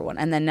 usually a number one.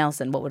 And then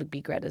Nelson, what would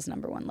be Greta's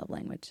number one love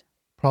language?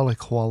 Probably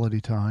quality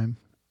time.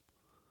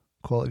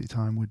 Quality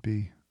time would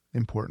be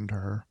important to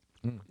her.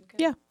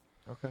 Yeah.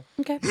 Okay.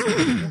 Okay.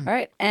 All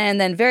right. And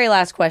then very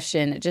last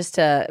question, just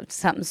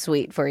something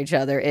sweet for each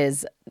other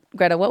is,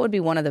 Greta, what would be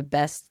one of the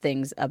best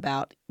things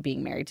about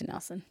being married to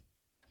Nelson?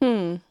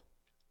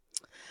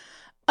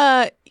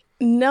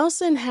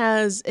 Nelson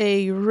has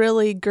a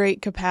really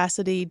great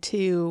capacity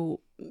to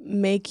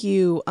make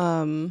you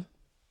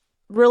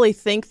really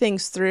think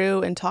things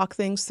through and talk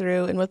things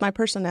through. And with my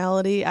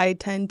personality, I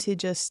tend to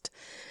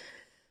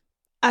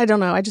I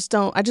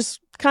just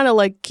kind of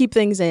like keep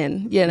things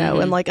in,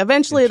 and like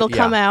eventually it'll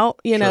come out,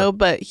 know,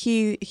 but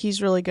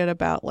he's really good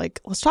about like,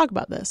 let's talk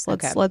about this.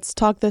 Let's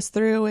talk this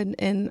through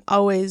and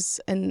always,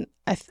 and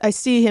I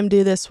see him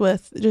do this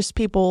with just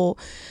people,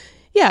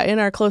 in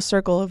our close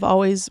circle of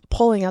always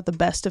pulling out the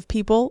best of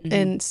people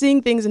and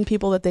seeing things in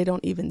people that they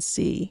don't even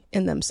see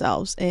in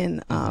themselves.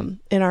 And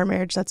in our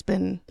marriage, that's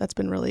been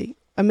really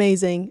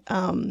amazing.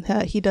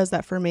 He does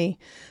that for me.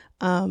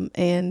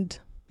 And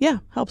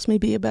helps me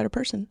be a better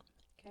person.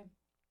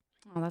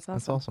 Oh, that's awesome.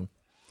 That's awesome.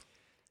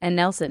 And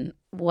Nelson,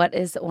 what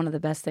is one of the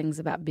best things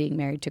about being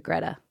married to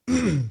Greta?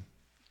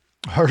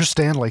 Her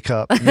Stanley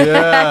Cup.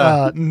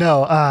 Yeah.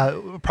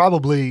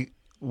 Probably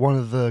one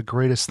of the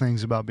greatest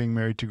things about being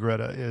married to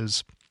Greta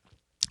is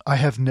I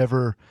have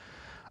never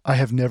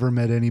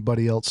met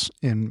anybody else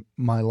in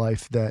my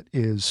life that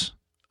is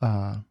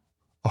a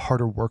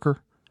harder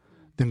worker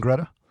than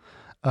Greta.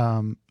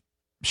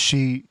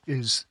 She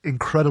is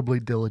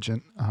incredibly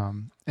diligent,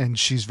 and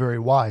she's very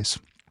wise.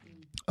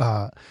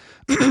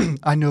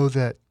 I know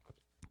that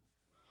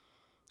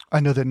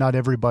not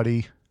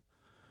everybody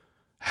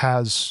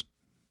has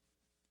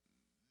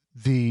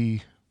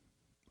the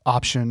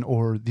option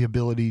or the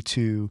ability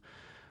to,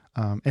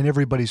 and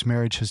everybody's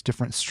marriage has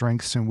different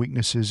strengths and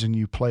weaknesses, and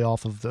you play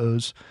off of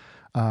those.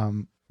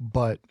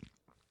 But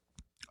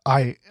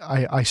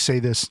I say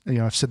this,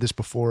 I've said this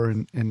before,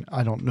 and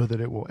I don't know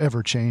that it will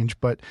ever change,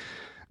 but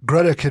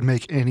Greta could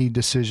make any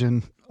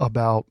decision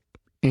about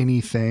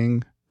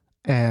anything,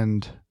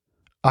 and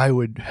I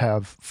would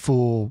have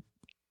full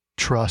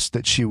trust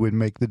that she would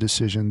make the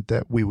decision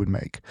that we would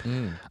make.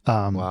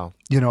 Wow.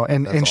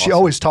 And That's she awesome.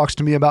 always talks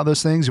to me about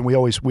those things, and we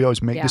always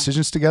make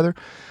decisions together.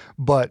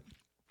 But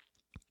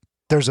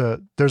there's a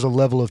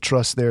level of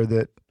trust there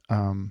that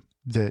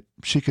that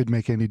she could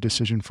make any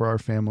decision for our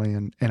family,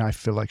 and I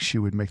feel like she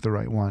would make the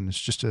right one. It's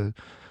just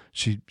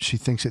she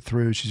thinks it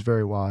through. She's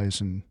very wise,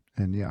 and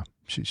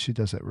she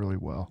does that really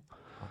well.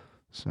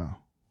 So.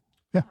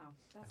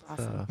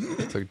 Awesome.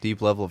 It's a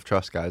deep level of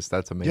trust, guys.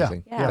 That's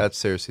amazing. Yeah. That's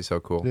seriously so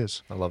cool. It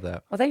is. I love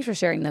that. Well, thanks for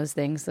sharing those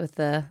things.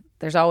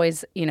 There's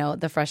always,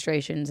 the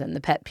frustrations and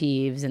the pet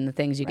peeves and the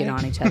things you get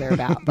on each other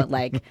about. But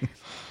like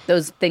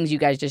those things you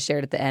guys just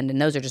shared at the end,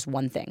 and those are just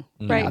one thing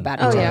about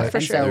each other. For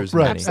And sure. so There's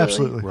Right. many.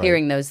 Absolutely. Right.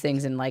 hearing those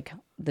things and like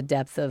the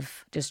depth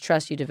of just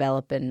trust you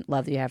develop and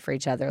love that you have for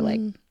each other, like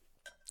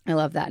I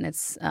love that. And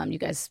it's you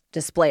guys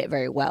display it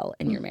very well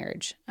in your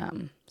marriage.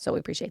 So we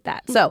appreciate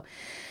that. So.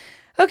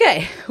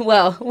 Okay,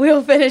 well,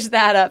 we'll finish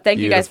that up. Thank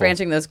you guys for Beautiful.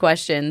 answering those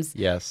questions.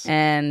 Yes.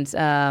 And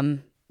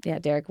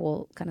Derek,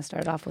 we'll kind of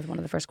start off with one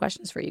of the first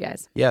questions for you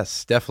guys.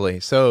 Yes, definitely.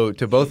 So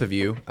to both of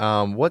you,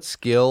 what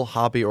skill,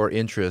 hobby, or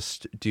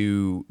interest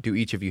do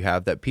each of you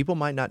have that people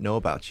might not know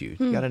about you?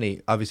 You got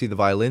any? Obviously, the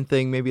violin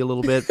thing, maybe a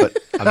little bit, but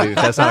I mean,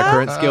 that's not a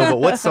current skill.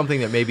 But what's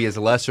something that maybe is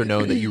lesser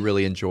known that you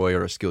really enjoy,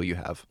 or a skill you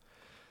have?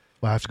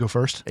 Well, I have to go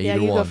first. Yeah,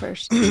 Either you one. go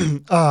first.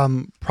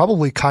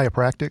 Probably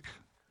chiropractic.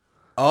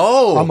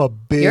 Oh, I'm a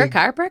big. You're a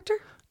chiropractor?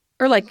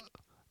 Or like,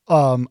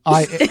 I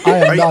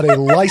am not a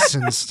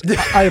licensed.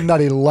 I am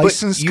not a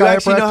licensed you chiropractor.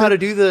 actually know how to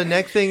do the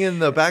neck thing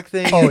and the back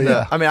thing? Oh, and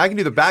yeah. I mean, I can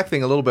do the back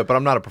thing a little bit, but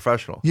I'm not a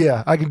professional.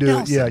 Yeah, I can do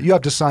it. Yeah, you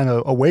have to sign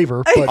a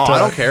waiver. But, I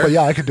don't care. But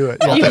yeah, I can do it.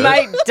 Yeah. you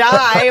might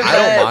die.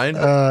 I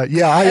don't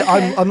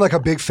mind. I'm like a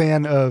big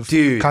fan of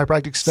Dude,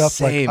 chiropractic stuff.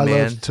 same, I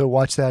man. love to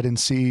watch that and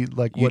see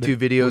like what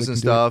YouTube what videos can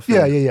and do. stuff.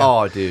 Yeah, and- yeah.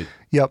 Oh, dude.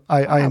 Yep,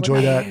 I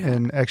enjoy that,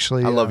 and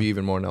actually, I love you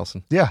even more,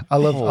 Nelson. Yeah, I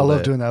love Hold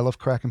it. doing that. I love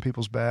cracking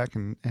people's back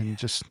and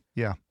just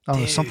I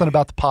don't know, something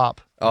about the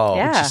pop. Oh,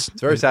 Yeah. it's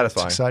very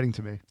satisfying. It's exciting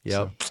to me.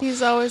 Yep.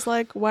 He's always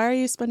like, "Why are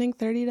you spending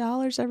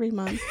 $30 every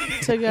month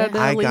to go to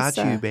I Lisa?" got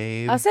you,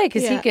 babe. I'll say,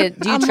 because he Yeah. could,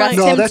 do you I'm trust like-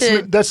 No, him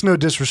to? that's no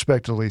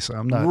disrespect to Lisa.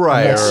 I'm not.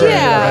 Right, I'm not right, saying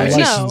Yeah, I'm no.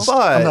 licensed.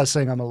 But- I'm not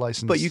saying I'm a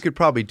licensed. But you could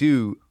probably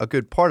do a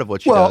good part of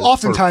what she Well, does.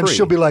 oftentimes for free.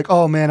 she'll be like,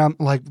 "Oh man, I'm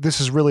like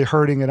this is really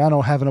hurting, and I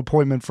don't have an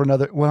appointment for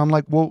another." Well, I'm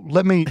like, "Well,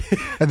 let me,"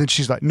 and then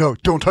she's like, "No,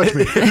 don't touch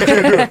me. You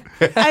can't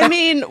do it." I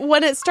mean,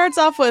 when it starts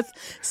off with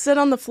 "sit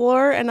on the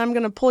floor" and I'm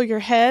gonna pull your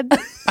head,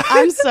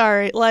 I'm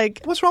sorry.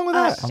 Like, What's wrong with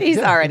that? She's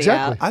Yeah, already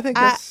exactly. I think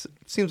that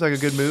seems like a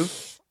good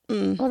move.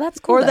 Well, that's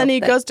cool. or then though, he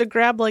that- goes to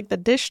grab like the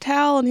dish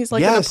towel and he's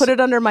like gonna Yes. put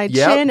it under my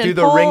Yep, chin do and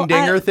the pull. ring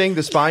dinger thing,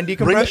 the spine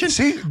decompression.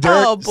 See, Derek,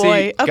 Oh boy.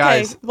 See, Okay.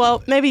 guys.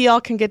 Well, maybe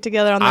y'all can get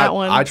together on that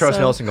one. I trust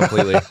so. Nelson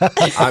completely.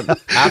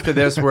 After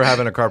this, we're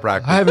having a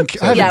chiropractor. I haven't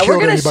Yeah, we're killed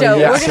gonna anybody show.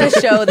 yet. We're gonna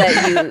show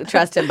that you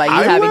trust him by you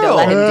I having to will.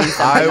 let him do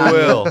something. I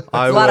will.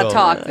 I A will. lot of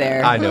talk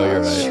there. I know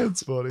you're right.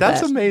 That's funny.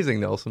 That's amazing,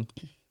 Nelson.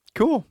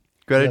 Cool.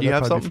 Greta, Yeah, do you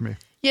that'd have probably be something?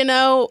 for me?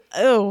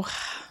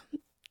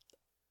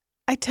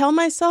 I tell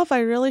myself I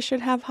really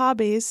should have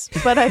hobbies,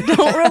 but I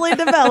don't really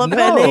develop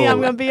No. any. I'm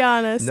gonna be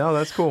honest. No,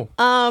 that's cool.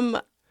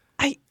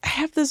 I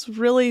have this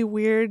really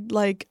weird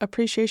like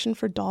appreciation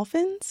for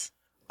dolphins.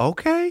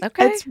 Okay.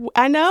 Okay.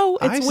 I know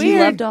I it's see. You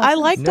love weird. dolphins. I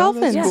like No,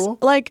 that's dolphins. cool.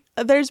 Like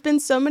there's been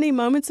so many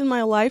moments in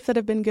my life that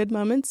have been good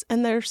moments,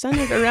 and they're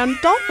centered around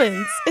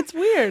dolphins. It's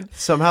weird.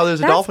 Somehow there's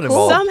a That's dolphin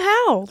cool. involved.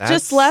 Somehow, That's-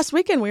 just last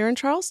weekend we were in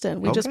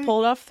Charleston. We just Okay.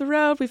 pulled off the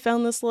road. We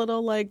found this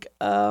little like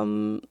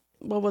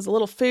what was a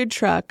little food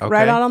truck Okay.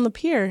 right out on the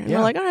pier, and Yeah.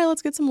 we're like, all right,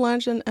 let's get some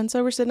lunch. And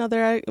so we're sitting out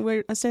there.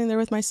 We're standing there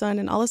with my son,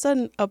 and all of a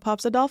sudden, up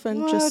pops a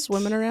dolphin What? just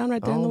swimming around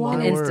right there in Oh, the my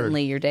water. And word.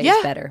 instantly your day Yeah.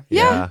 is better.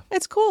 Yeah, Yeah.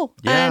 it's cool.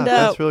 Yeah, and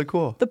that's really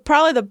cool.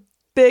 probably the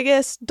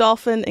biggest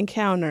dolphin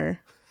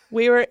encounter.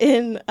 We were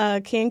in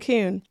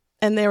Cancun,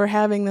 and they were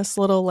having this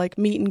little like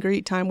meet and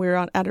greet time. We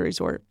were at a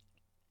resort,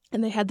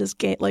 and they had this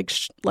game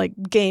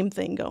game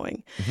thing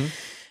going. Mm-hmm.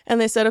 And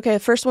they said, okay,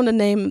 first one to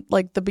name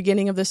like the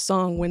beginning of this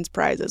song wins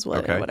prizes,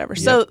 Okay. whatever.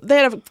 Yep. So they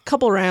had a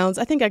couple rounds.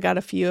 I think I got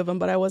a few of them,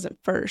 but I wasn't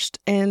first.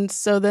 And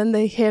so then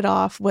they hit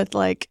off with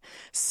like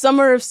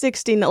Summer of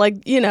 16. Like,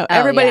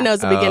 everybody yeah. knows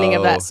the beginning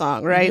of Oh. that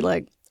song, right?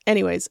 Like,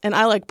 anyways. And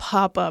I like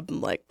pop up and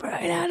like,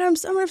 Brian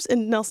Adams, Summer of...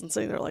 And Nelson's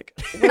sitting there like...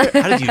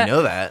 How did you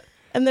know that?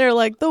 And they're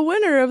like, the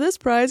winner of this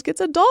prize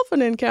gets a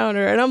dolphin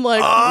encounter. And I'm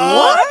like,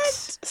 What?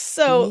 what?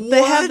 So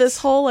they have What? this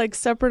whole like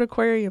separate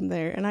aquarium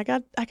there. And I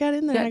got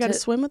in there and I got to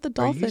swim with the you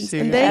dolphins.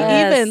 serious? And they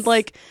Yes. even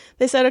like,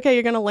 they said, okay,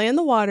 you're going to lay in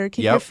the water,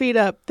 keep your Yep. feet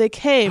up. They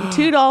came,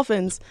 2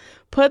 dolphins,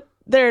 put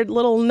their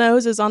little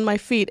noses on my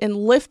feet and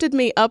lifted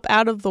me up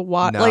out of the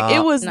water. Like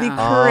it was the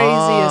Nah.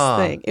 craziest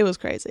thing. It was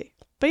crazy.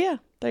 But yeah,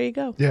 there you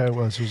go. Yeah, it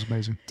was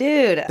amazing.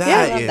 Dude, I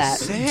That love is that.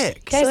 sick.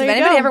 Okay, So so there if you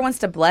anybody go. ever wants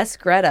to bless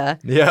Greta,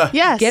 Yeah.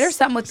 Yes. get her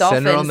something with Send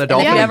dolphins. her on the And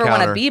dolphin if you ever want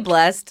to encounter. be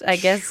blessed, I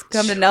guess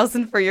come to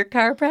Nelson for your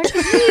chiropractic.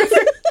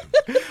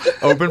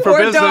 Open for or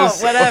business.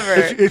 don't, whatever.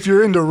 If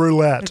you're into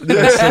roulette,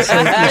 it's just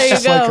like, There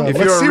you go. If let's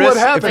you're see a what risk,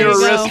 if happens. you're a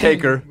There you risk go.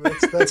 taker,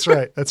 That's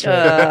right. That's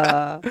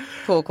right.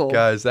 Cool.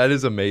 guys, that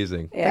is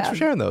amazing. Thanks Yeah. for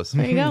sharing those.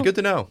 There you go. Good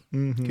to know.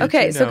 Good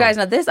Okay, to so know. guys,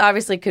 now this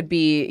obviously could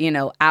be,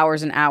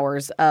 hours and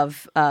hours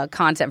of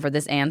content for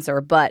this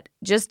answer, but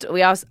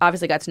we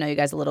obviously got to know you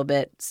guys a little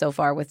bit so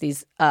far with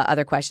these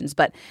other questions,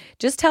 but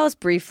just tell us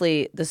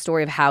briefly the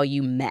story of how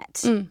you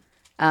met.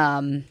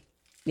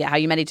 How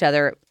you met each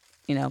other,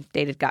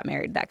 dated, got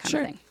married, that kind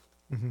Sure. of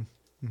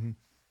thing.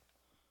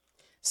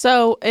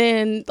 So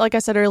like I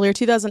said earlier,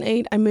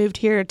 2008, I moved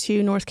here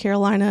to North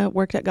Carolina,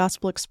 worked at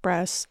Gospel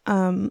Express,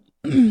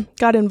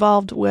 got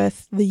involved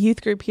with the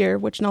youth group here,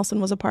 which Nelson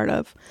was a part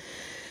of.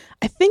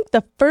 I think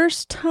the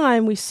first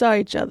time we saw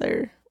each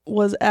other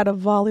was at a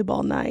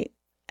volleyball night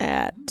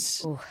at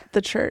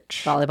the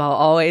church. Volleyball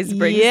always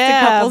brings two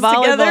yeah, couples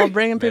volleyball, together.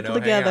 bringing people They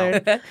don't hang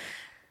together.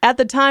 At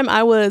the time,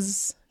 I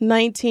was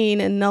 19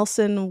 and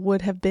Nelson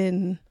would have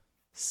been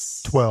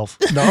 12.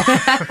 No.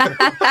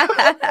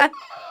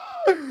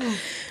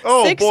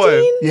 Oh 16?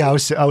 boy. Yeah,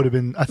 I would have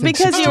been. I think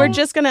Because you were 16.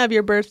 just going to have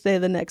your birthday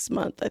the next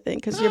month, I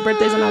think, because your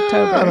birthday's in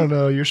October. I don't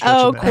know. You're stretching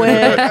Oh,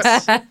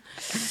 that.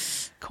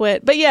 quit.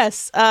 Quit. But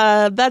yes,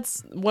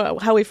 that's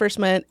how we first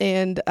met.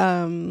 And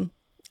I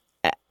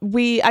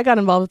got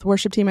involved with the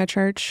worship team at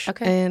church.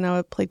 Okay. And I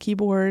would play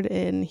keyboard,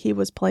 and he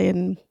was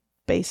playing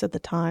bass at the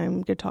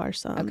time, guitar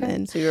some. Okay.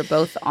 And So you were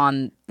both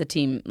on the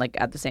team like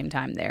at the same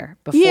time there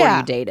before Yeah.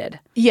 you dated.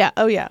 yeah,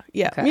 oh yeah,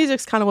 yeah. Okay.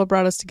 Music's kind of what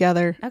brought us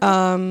together.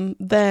 Okay.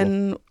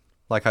 Then,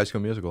 Like High School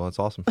Musical. That's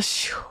awesome.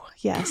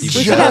 yes, You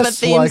we should have a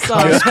Just theme like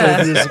High song.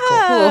 School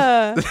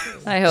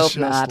Musical. I hope Just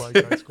not.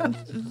 like High School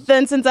Musical.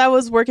 Then since I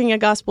was working at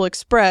Gospel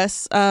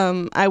Express,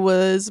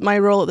 my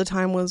role at the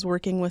time was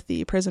working with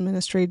the prison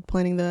ministry,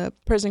 planning the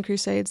prison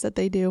crusades that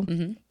they do.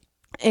 Mhm.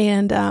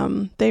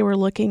 And they were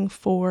looking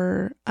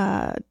for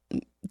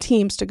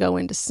teams to go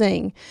in to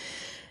sing.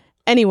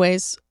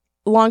 Anyways,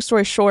 long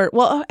story short,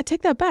 well, I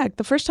take that back.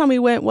 The first time we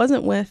went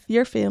wasn't with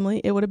your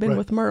family. It would have been Right.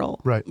 with Merle.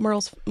 Right.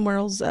 Merle's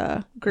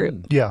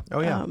group. Yeah.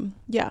 Oh yeah.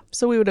 Yeah.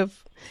 So we would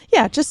have,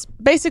 just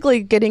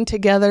basically getting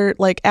together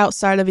like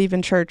outside of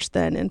even church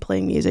then and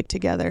playing music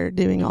together,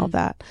 doing all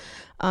that.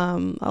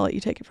 I'll let you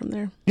take it from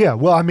there. Yeah.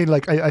 Well, I mean,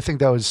 like, I think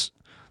that was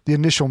the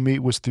initial meet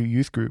was through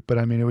youth group, but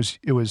I mean,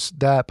 it was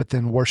that, but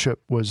then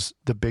worship was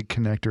the big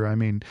connector. I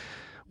mean,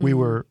 we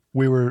were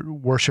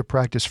worship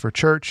practice for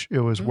church. It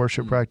was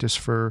worship practice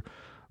for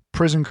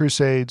prison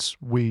crusades.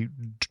 Me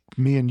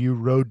and you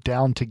rode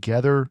down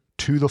together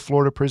to the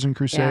Florida Prison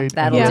Crusade.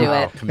 that'll and do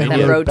rode- it. And Them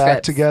rode road back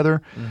trips.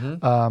 together.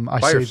 I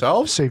By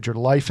yourself? saved your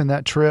life in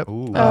that trip.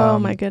 Ooh. Oh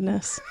my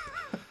goodness.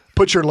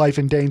 Put your life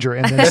in danger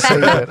and then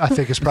save it. I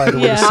think is probably the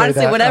way to say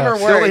Honestly, that. whatever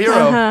Still the works. hero.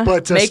 Uh-huh.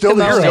 But Make still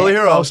the the hero. most. Still the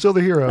hero. Oh, still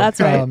the hero. That's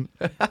right.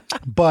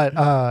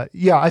 But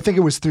yeah, I think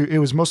it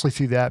was mostly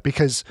through that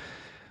because,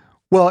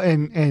 well,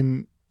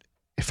 and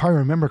if I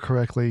remember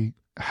correctly,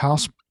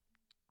 house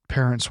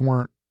parents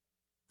weren't.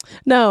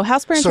 No,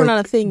 house parents So were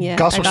not a thing yet.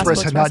 Gospel at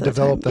Express had not at the time.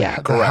 developed the, Yeah.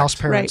 the Correct. house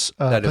parents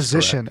That is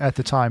position at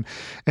the time,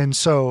 and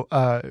so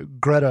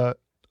Greta,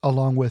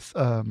 along with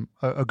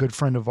a good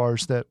friend of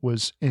ours that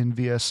was in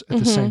VS at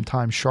the same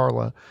time,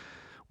 Charla,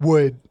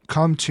 would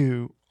come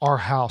to our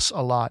house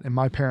a lot, and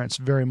my parents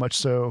very much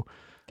so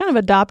kind of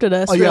adopted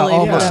us. Oh, yeah, really,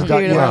 almost for that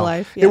period of our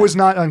life. It was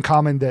not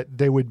uncommon that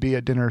they would be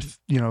at dinner,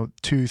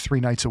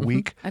 2-3 nights a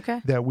week.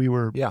 Okay. That we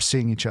were Yeah.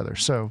 seeing each other.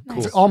 So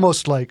Nice.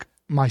 almost like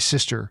my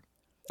sister.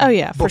 Oh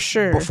yeah, for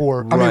sure.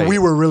 Before, I Right. mean, we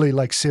were really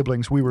like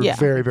siblings. We were Yeah.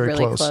 very, very Really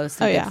close. close.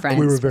 Oh, and yeah. good friends.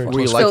 We were very Were you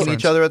close. liking So-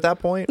 each other at that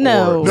point?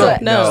 No. Or- So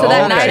that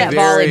night at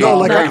very, volleyball, No,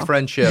 like very I-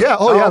 friendship. Yeah.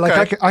 Oh, yeah. Like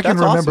okay. I can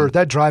That's remember awesome.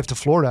 that drive to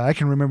Florida. I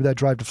can remember that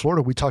drive to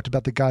Florida. We talked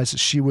about the guys that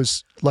she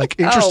was like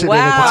interested in at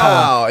the wow. time.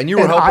 Wow, and you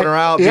were helping her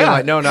out, being yeah.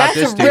 like, no, not That's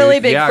this a dude. really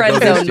big Yeah, friend go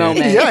this zone dude.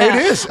 moment. Yeah,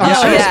 it is. I'm Yeah.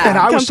 serious. Yeah. And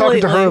I was talking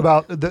to her Completely.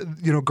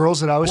 about the girls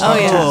that I was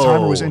talking to at the yeah.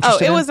 time or was Oh,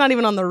 interested it in. was not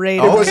even on the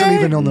radar. It wasn't Okay.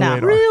 even on the No.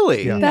 radar.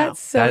 Really? Yeah. That's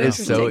so That is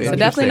interesting. so So interesting.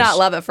 definitely not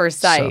love at first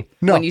sight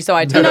No. when you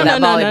saw each other No, that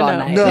no, volleyball no,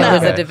 night. no. It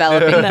was No. a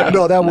developing.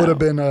 No, that would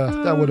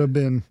have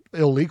been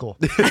illegal.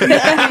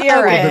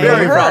 You're right.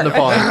 Very For frowned her.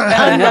 upon.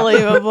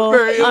 Unbelievable.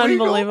 Very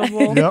illegal.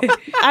 Unbelievable. Yep.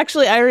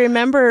 Actually, I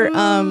remember,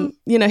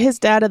 his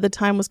dad at the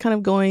time was kind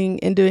of going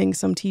and doing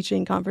some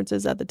teaching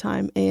conferences at the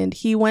time, and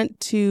he went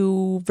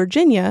to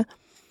Virginia,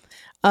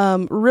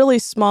 really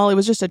small. It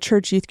was just a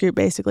church youth group,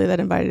 basically, that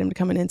invited him to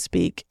come in and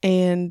speak,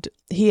 and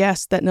he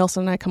asked that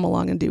Nelson and I come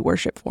along and do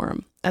worship for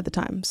him at the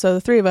time. So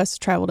the three of us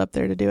traveled up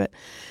there to do it,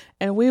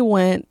 and we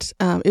went.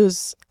 It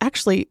was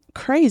actually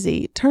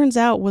crazy. Turns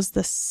out was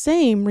the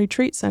same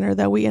retreat center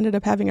that we ended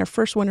up having our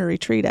first winter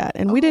retreat at,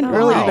 and we didn't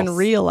really nice. even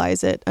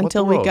realize it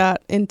until we world?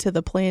 got into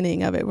the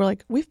planning of it. We're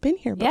like, we've been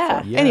here before.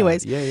 Yeah. Yeah,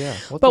 Anyways, yeah.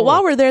 What but the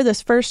while world? we're there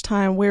this first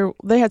time,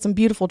 they had some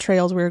beautiful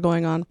trails we were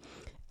going on,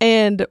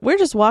 and we're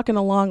just walking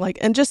along,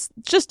 and just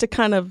to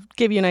kind of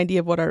give you an idea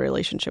of what our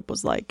relationship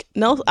was like.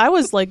 I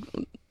was like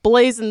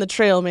blazing the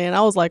trail, man.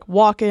 I was like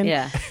walking,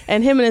 Yeah.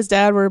 and him and his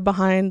dad were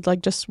behind,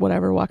 like just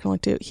whatever, walking along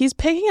too. He's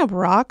picking up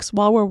rocks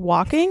while we're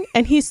walking,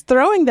 and he's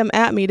throwing them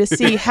at me to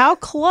see how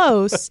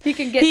close He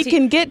can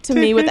get to- to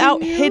me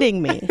without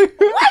hitting me.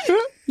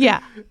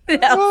 Yeah,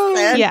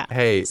 yeah.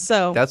 Hey,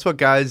 So- that's what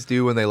guys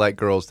do when they like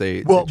girls.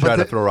 They Well, try but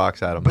to the- throw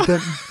rocks at them. But then,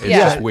 It's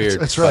Yeah. just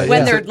weird. That's right. But- When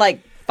Yeah. they're like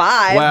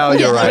 5. Well,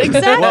 you're right.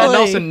 Exactly. Well,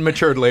 Nelson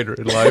matured later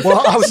in life.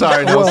 Well, I was-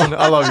 Sorry, well- Nelson.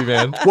 I love you,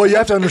 man. well, you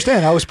have to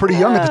understand, I was pretty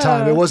young at the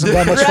time. It wasn't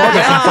that much farther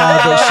from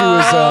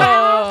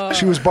 5, but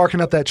she was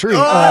barking up that tree.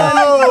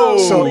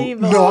 So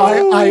no,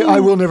 I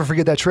will never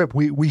forget that trip.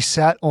 We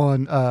sat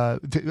on.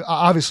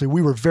 Obviously,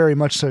 we were very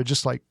much so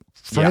just like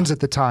friends Yeah. at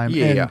the time,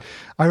 Yeah, and yeah.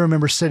 I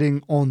remember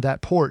sitting on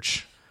that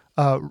porch.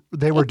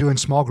 They were doing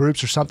small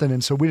groups or something,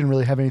 and so we didn't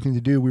really have anything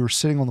to do. We were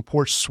sitting on the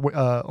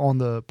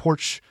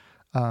porch,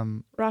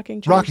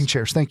 Rocking chairs. rocking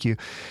chairs. Thank you.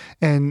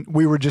 And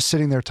we were just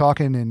sitting there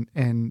talking,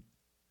 and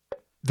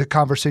the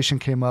conversation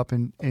came up,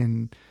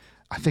 and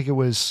I think it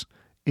was,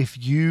 if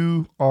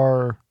you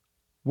are,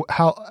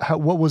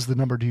 what was the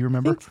number? Do you I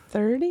remember? think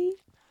 30.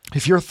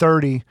 If you're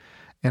 30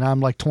 and I'm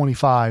like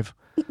 25.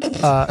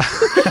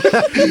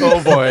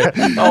 Oh boy.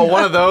 Oh,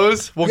 one of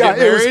those. We'll Yeah, get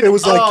married. it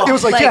was like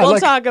Like, yeah, We'll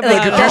like, talk about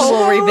like it. a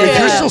couple revisit. if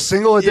you're still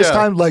single at this Yeah.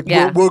 time, like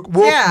Yeah. we'll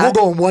Yeah.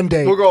 go on one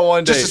date. We'll go on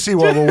one just date. to see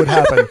what would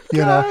happen,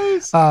 you know.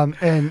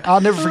 And I'll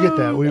never forget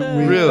that. We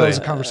Really? that was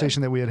a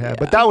conversation that we had.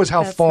 But that was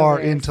how That's far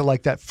hilarious. into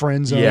like that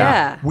friend zone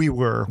Yeah. we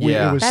were.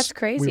 Yeah. It was, That's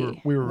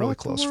crazy. We were really What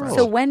the close world? friends.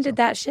 So when did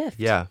that shift?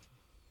 Yeah.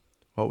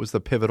 What was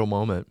the pivotal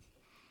moment?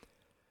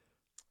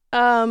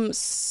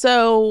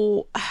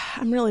 So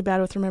I'm really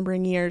bad with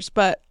remembering years,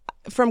 but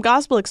from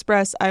Gospel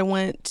Express, I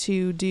went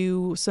to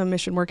do some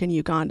mission work in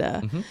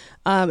Uganda,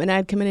 and I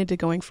had committed to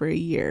going for a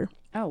year.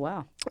 Oh,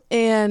 wow.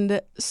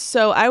 And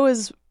so I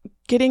was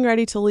getting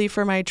ready to leave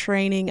for my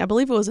training. I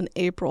believe it was in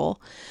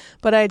April,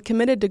 but I had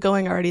committed to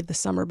going already the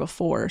summer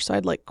before. So I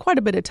had like quite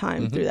a bit of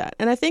time through that.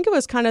 And I think it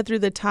was kind of through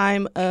the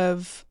time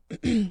of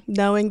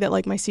knowing that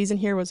like my season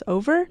here was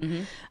over.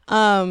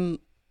 And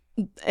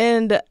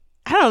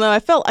I don't know,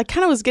 I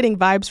kind of was getting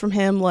vibes from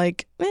him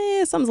like,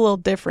 something's a little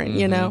different,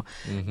 you know?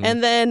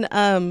 And then,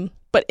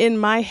 but in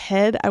my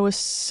head, I was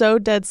so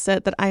dead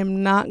set that I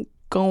am not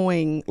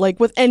going, like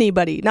with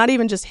anybody, not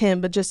even just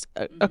him, but just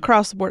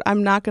across the board,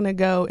 I'm not going to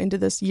go into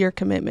this year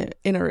commitment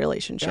in a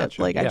relationship.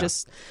 Gotcha. Like Yeah. I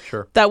just,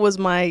 Sure. that was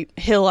my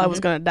hill I was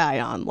going to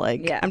die on.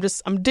 Like, Yeah.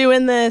 I'm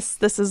doing this.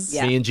 This is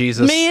Yeah. Me and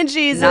Jesus. me and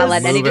Jesus. Not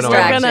letting any Moving on. We're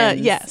gonna,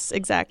 distractions. yes,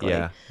 exactly.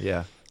 Yeah.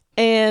 Yeah.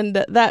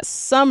 And that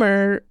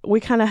summer, we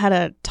kind of had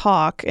a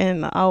talk,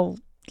 and I'll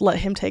let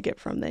him take it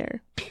from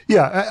there.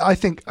 Yeah, I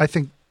think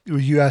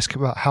you ask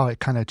about how it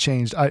kind of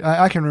changed.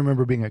 I can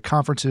remember being at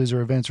conferences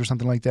or events or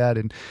something like that,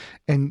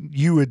 and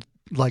you would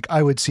like,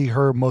 I would see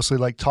her mostly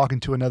like talking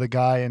to another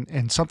guy,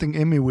 and something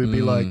in me would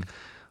be like,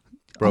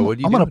 Bro, what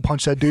do you I'm doing? gonna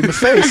punch that dude in the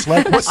face.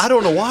 Like, what's I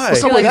don't know why.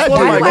 What's up with You're like, that why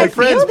dude? do I Like,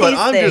 feel friends, but these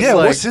I'm things? just yeah,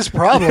 like, what's his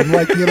problem?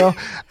 Like, you know,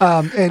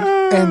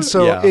 and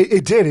so Yeah.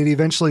 it did. It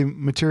eventually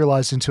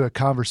materialized into a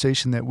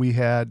conversation that we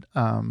had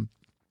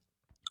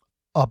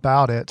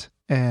about it,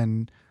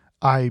 and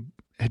I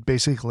had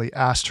basically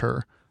asked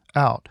her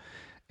out,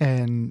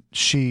 and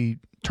she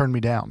turned me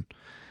down,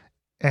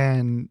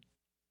 and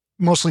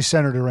mostly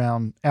centered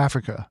around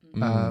Africa,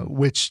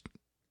 which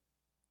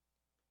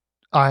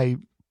I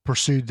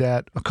pursued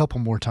that a couple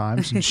more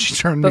times, and she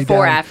turned me down.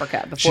 Before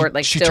Africa, before she,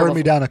 like she still turned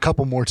me before- down a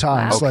couple more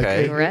times. Wow. Like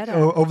Okay. Greta.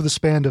 over the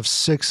span of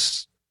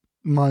 6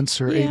 months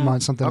or 8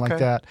 months, something like Okay.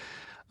 that.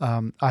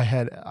 I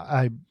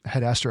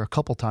had asked her a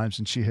couple times,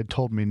 and she had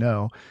told me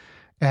no.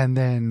 And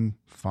then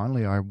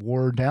finally, I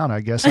wore her down.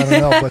 I guess I don't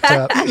know, but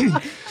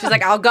She's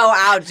like, I'll go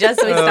out just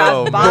so he Oh,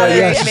 stops man. bothering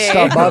yeah, me.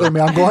 stop bothering me.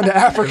 I'm going to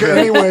Africa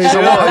anyways.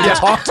 I want to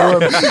talk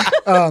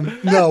to him.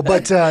 No,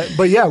 but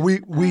yeah,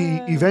 we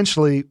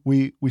eventually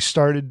we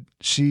started.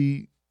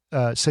 She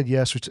said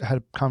yes. We had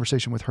a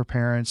conversation with her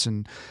parents,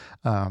 and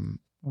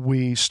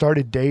we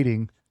started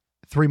dating.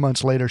 3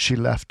 months later, she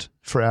left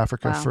for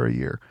Africa Wow. for a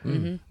year.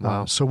 Mm-hmm.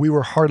 Wow. So we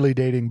were hardly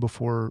dating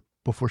before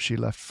she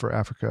left for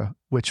Africa,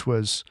 which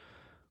was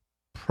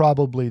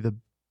probably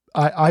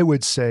I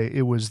would say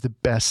it was the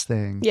best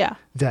thing Yeah,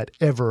 that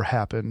ever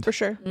happened for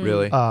sure.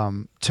 Really?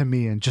 to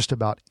me in just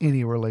about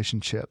any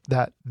relationship.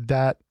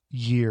 That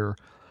year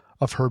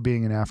of her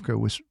being in Africa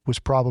was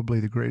probably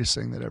the greatest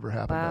thing that ever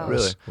happened Wow. to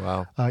Really? us.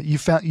 Wow.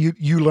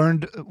 You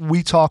learned.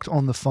 We talked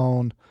on the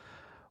phone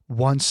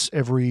once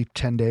every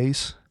 10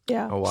 days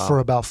Yeah. Oh, wow. for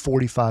about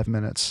 45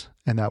 minutes,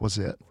 and that was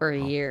it. For a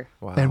year.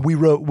 Wow. And we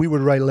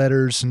would write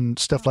letters and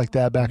stuff like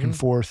that back and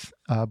forth,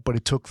 but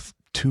it took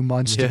 2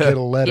 months to Yeah. get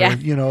a letter. Yeah.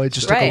 You know, it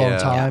just Right. took a long Yeah.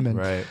 time. And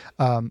Right.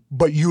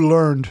 but you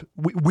learned,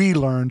 we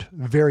learned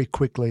very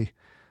quickly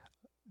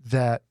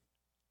that,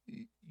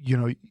 you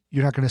know,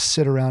 you're not going to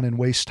sit around and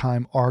waste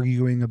time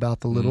arguing about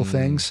the little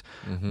things,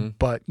 Mm-hmm.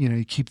 but you know,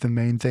 you keep the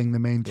main thing,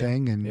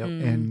 and Yep.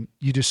 and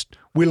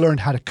we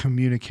learned how to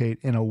communicate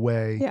in a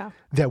way Yeah.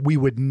 that we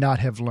would not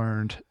have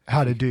learned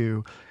how to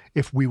do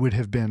if we would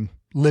have been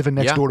living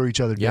next Yeah. door to each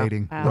other Yeah.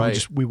 dating. Wow.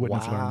 Right. We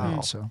wouldn't have learned Wow.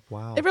 that. So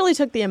Wow. It really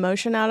took the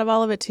emotion out of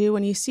all of it too.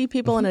 When you see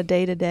people in a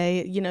day to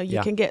day, you know, you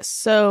Yeah. can get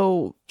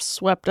so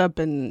swept up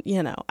in,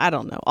 you know, I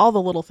don't know, all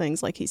the little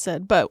things like he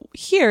said. But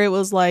here it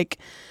was like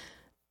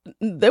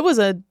there was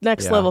a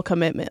next Yeah. level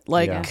commitment,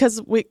 like Yeah.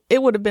 because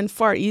it would have been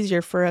far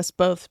easier for us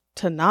both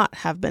to not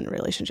have been in a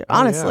relationship, Oh,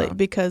 honestly, yeah.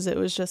 because it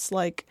was just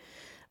like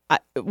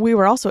we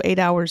were also 8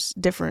 hours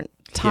different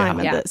time.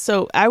 Yeah. And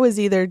so I was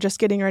either just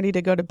getting ready to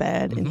go to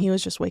bed and he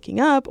was just waking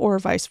up, or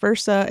vice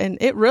versa. And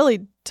it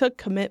really took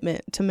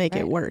commitment to make it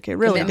Right. work. It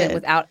really Commitment did.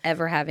 without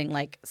ever having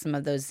like some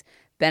of those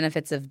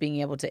benefits of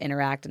being able to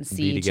interact and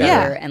see Be each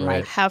together. other and Right.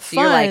 like Have so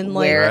you're like fun,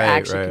 like- we're Right,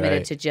 actually right, committed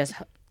right. to just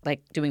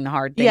like doing the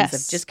hard things Yes.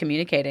 of just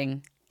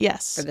communicating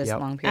Yes. for this Yep.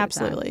 long period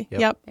Absolutely. Yep.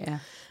 Yep. of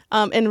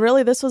time. And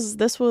really this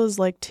was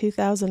like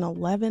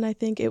 2011, I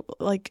think. It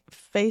like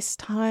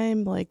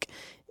FaceTime, like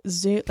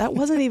Zoom, that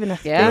wasn't even a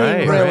thing, Yeah.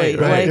 Right, really. right,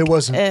 right. Like it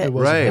wasn't. it- It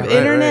wasn't. Right, happening. the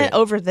internet right.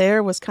 over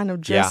there was kind of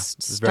Yeah. just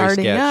It's very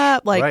starting sketch.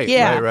 up. Like, right.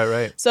 yeah.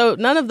 Right. So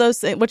none of those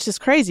things, which is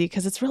crazy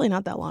because it's really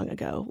not that long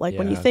ago. Like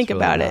when Yeah, you think it's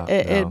really about not,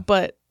 it, no.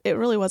 but it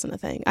really wasn't a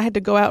thing. I had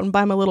to go out and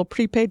buy my little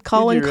prepaid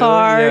calling you really?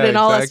 card Yeah, and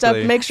all that stuff,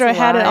 exactly. make sure I That's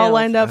had it all wild.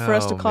 lined up for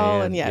us to Oh, call.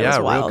 man. And yeah, yeah, it was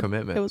real wild.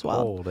 commitment. It was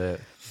wild. Hold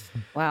it.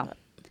 Wow.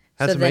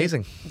 That's So then-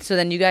 amazing. So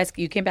then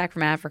you came back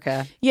from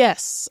Africa.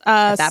 Yes.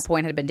 At that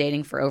point had been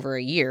dating for over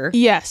a year.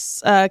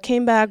 Yes.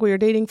 Came back. We were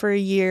dating for a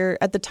year.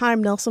 At the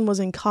time, Nelson was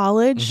in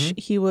college.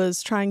 He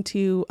was trying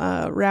to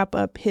wrap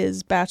up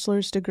his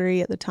bachelor's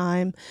degree at the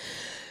time.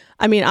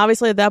 I mean,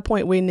 obviously, at that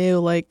point, we knew,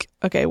 like,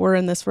 okay, we're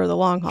in this for the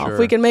long haul. Sure. If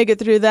we can make it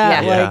through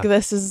that, Yeah. like,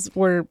 this is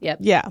where, Yep.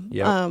 yeah.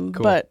 Yep. Cool.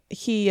 But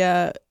he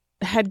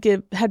had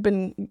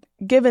been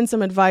given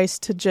some advice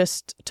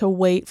to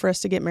wait for us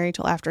to get married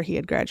till after he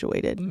had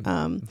graduated.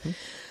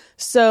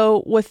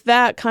 So with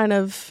that kind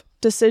of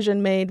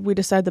decision made, we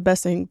decided the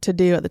best thing to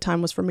do at the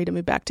time was for me to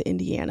move back to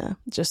Indiana,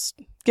 just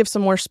give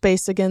some more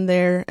space again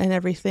there and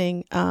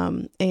everything.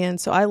 And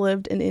so I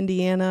lived in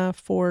Indiana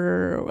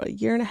for a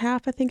year and a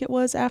half, I think it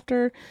was,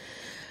 after.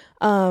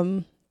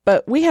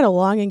 But we had a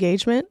long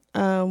engagement.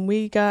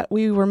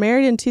 We were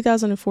married in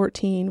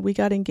 2014. We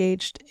got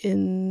engaged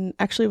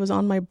actually it was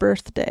on my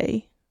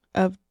birthday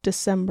of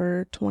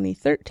December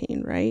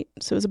 2013, right?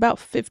 So it was about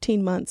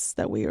 15 months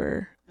that we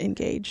were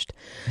engaged.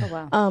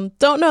 Oh wow.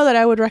 Don't know that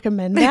I would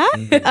recommend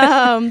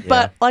that.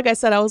 But like I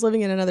said, I was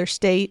living in another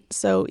state.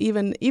 So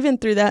even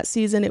through that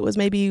season, it was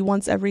maybe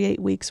once every 8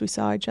 weeks we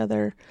saw each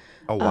other.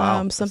 Oh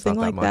wow. That's Something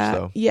not like much, that.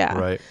 though. Yeah.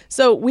 Right.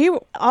 So we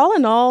were, all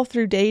in all,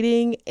 through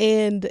dating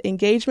and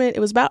engagement, it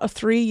was about a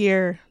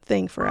 3-year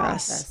thing for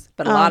us. Process.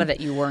 But a lot of it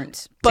you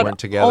weren't. But Weren't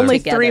together. only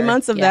Together. 3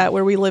 months of Yeah. that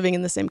were we living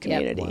in the same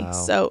community. Wow.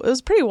 So it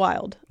was pretty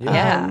wild.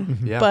 Yeah.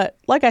 Yeah. But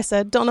like I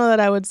said, don't know that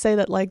I would say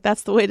that like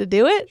that's the way to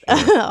do it,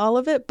 all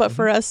of it. But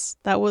for us,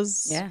 that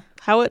was Yeah.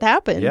 how it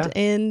happened. Yeah.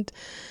 And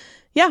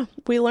yeah,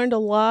 we learned a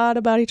lot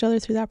about each other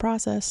through that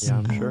process. Yeah,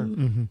 I'm sure.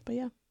 But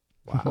yeah.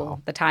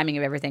 Wow. The timing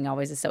of everything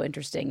always is so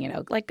interesting, you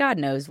know, like God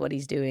knows what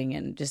he's doing,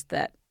 and just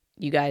that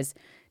you guys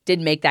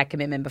did make that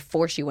commitment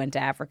before she went to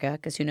Africa,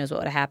 because who knows what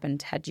would have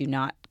happened had you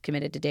not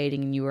committed to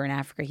dating and you were in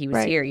Africa, he was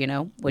Right. here, you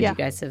know, would Yeah. you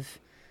guys have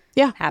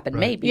Yeah. happened?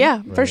 Right. Maybe.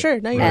 Yeah, for Right. sure.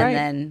 No, you're And right.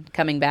 then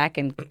coming back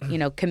and, you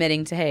know,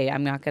 committing to, hey,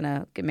 I'm not going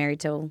to get married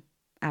till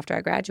after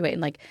I graduate,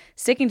 and like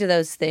sticking to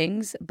those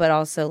things, but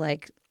also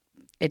like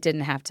it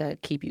didn't have to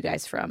keep you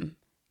guys from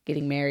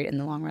getting married in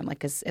the long run. Like,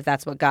 because if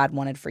that's what God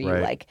wanted for you,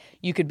 Right. like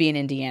you could be in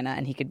Indiana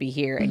and he could be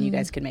here and you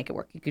guys could make it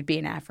work. You could be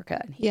in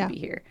Africa and he Yeah. could be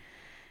here.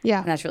 Yeah.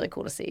 And that's really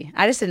cool to see.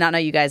 I just did not know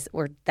you guys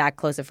were that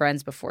close of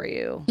friends before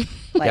you.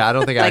 Like, Yeah, I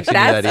don't think I actually knew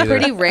that that's either.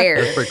 pretty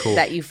rare. That's pretty cool.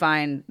 That you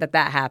find that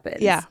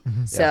happens. Yeah.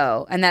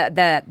 So, and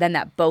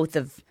that both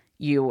of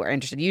you are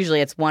interested. Usually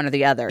it's one or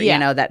the other, Yeah. you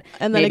know, that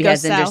And then maybe it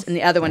has goes interest south. and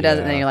the other one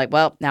doesn't. And then you're like,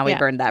 well, now we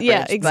burned that bridge.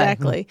 Yeah, But-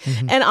 exactly.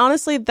 And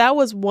honestly, that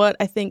was what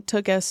I think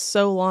took us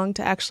so long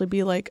to actually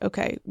be like,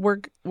 okay,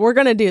 we're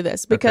going to do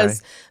this,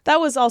 because that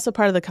was also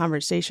part of the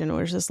conversation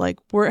where it's just like,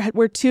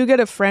 we're too good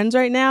of friends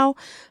right now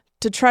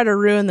to try to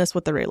ruin this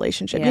with the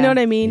relationship. You Yeah. know what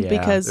I mean? Yeah,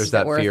 Because there's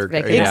that worth fear.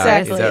 taking Yeah,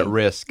 Exactly. it's that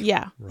risk.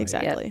 yeah,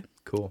 exactly.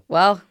 Cool.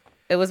 Well,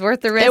 it was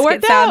worth the risk. It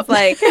worked sounds out.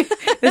 like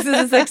this is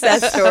a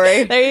success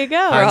story. There you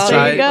go. Hindsight.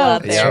 There you go.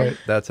 out Yeah, there.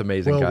 that's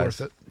amazing, Well guys.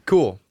 worth it.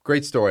 Cool.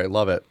 Great story.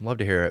 Love it. Love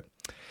to hear it.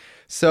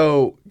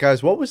 So,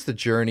 guys, what was the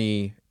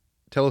journey?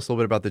 Tell us a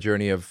little bit about the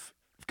journey of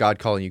God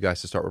calling you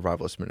guys to start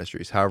Revivalist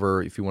Ministries.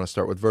 However, if you want to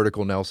start with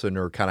Vertical, Nelson,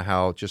 or kind of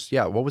how, just,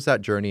 what was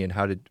that journey, and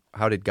how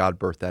did God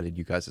birth that in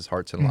you guys'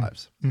 hearts and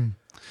lives?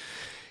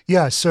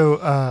 Yeah,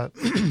 so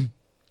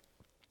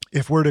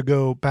if we're to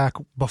go back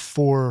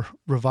before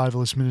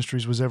Revivalist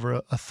Ministries was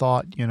ever a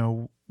thought,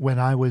 when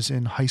I was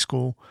in high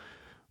school,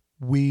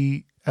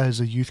 we, as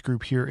a youth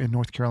group here in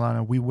North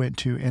Carolina, we went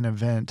to an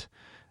event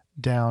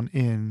down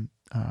in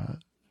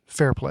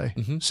Fairplay,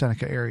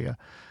 Seneca area,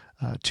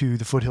 to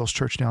the Foothills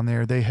Church down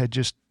there. They had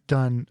just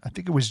done, I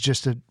think it was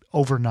just an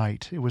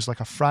overnight. It was like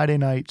a Friday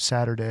night,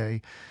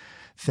 Saturday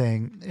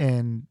thing,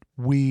 and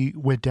we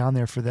went down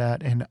there for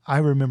that. And I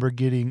remember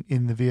getting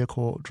in the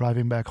vehicle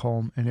driving back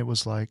home, and it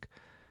was like,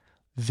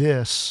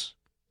 this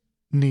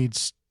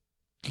needs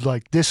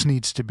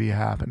to be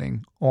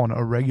happening on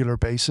a regular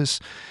basis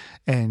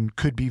and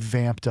could be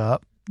vamped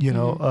up,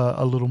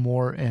 a little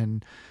more,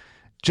 and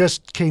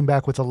just came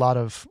back with a lot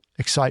of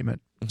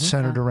excitement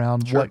centered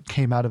around what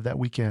came out of that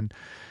weekend.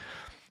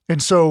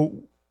 And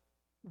so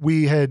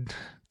we had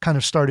kind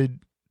of started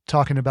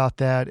talking about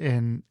that,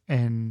 and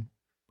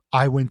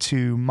I went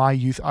to my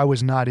youth. I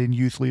was not in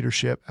youth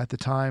leadership at the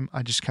time.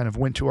 I just kind of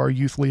went to our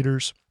youth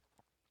leaders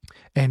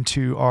and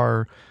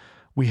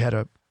we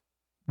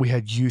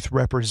had youth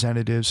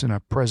representatives and a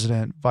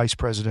president, vice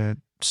president,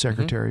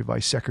 secretary,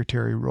 vice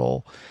secretary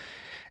role,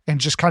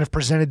 and just kind of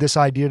presented this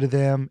idea to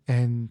them.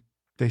 And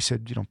they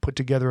said, put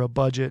together a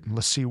budget and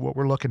let's see what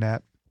we're looking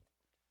at.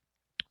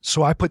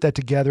 So I put that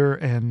together,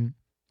 and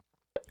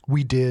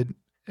we did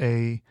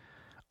a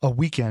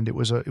weekend. It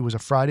was a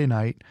Friday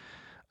night,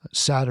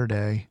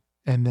 Saturday,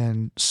 and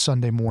then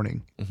Sunday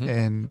morning.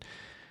 And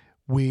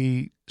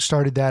we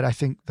started that. I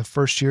think the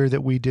first year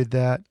that we did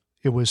that,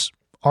 it was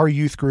our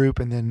youth group,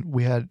 and then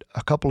we had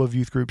a couple of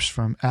youth groups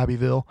from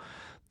Abbeville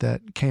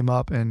that came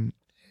up, and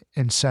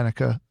in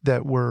Seneca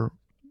that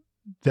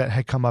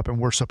had come up and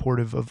were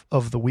supportive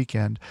of the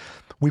weekend.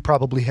 We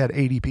probably had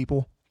 80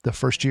 people the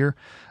first year.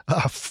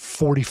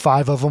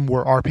 45 of them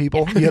were our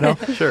people,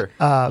 Sure.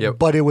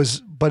 But it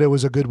was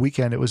a good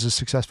weekend. It was a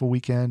successful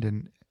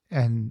weekend,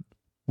 and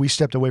we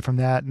stepped away from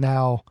that.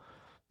 Now,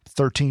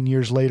 13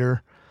 years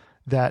later,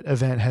 that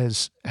event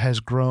has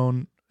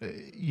grown.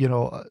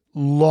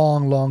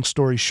 Long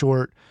story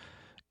short,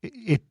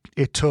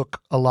 it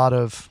took a lot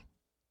of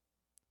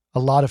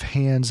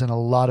hands and a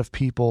lot of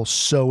people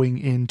sewing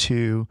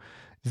into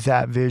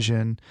that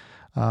vision,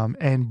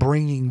 and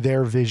bringing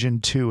their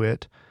vision to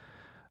it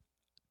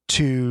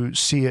to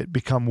see it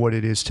become what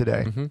it is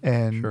today.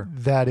 And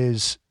that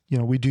is,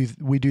 we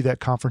do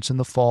that conference in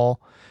the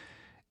fall,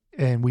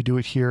 and we do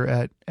it here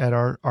at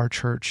our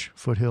church,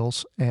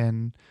 Foothills.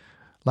 And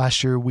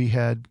last year we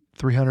had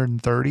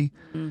 330,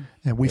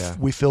 and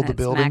we filled the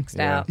building. Maxed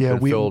out. Yeah,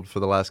 we filled for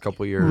the last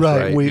couple of years.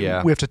 Right. We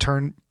yeah. have to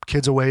turn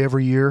kids away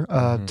every year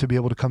to be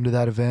able to come to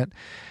that event.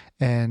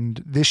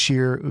 And this past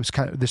year it was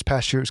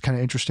kind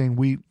of interesting.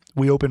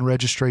 We opened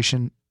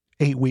registration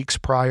 8 weeks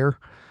prior,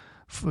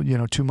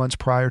 2 months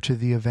prior to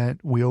the event.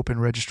 We opened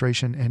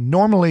registration, and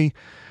normally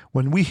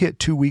when we hit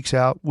 2 weeks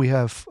out, we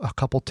have a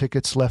couple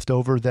tickets left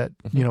over that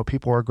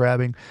people are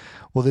grabbing.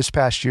 Well, this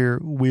past year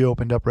we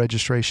opened up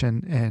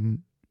registration,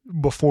 and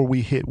before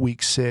we hit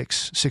week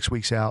 6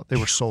 weeks out, they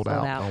were sold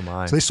out. Oh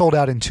my! So they sold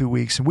out in 2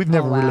 weeks, and we've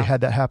never really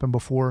had that happen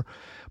before.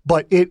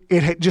 But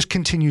it just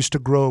continues to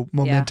grow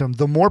momentum.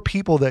 The more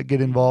people that get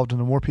involved, and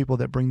the more people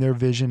that bring their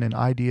vision and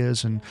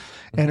ideas and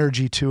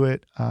energy to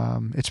it,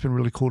 it's been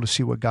really cool to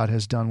see what God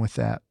has done with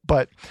that.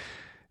 But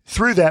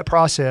through that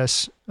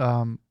process,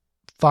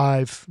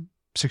 5-6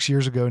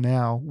 years ago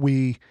now,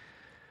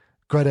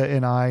 Greta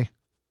and I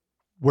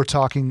were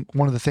talking.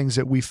 One of the things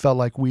that we felt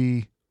like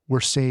we were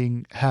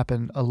seeing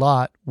happen a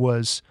lot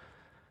was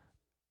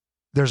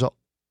there's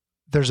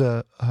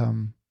a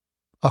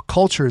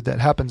culture that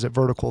happens at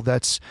Vertical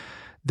that's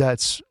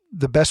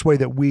the best way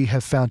that we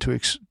have found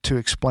to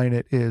explain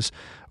it is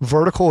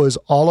Vertical is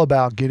all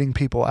about getting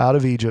people out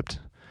of Egypt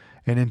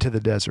and into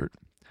the desert.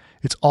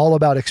 It's all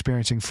about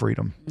experiencing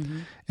freedom.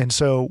 And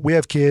so we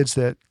have kids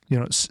that,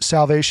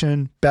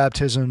 salvation,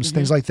 baptisms,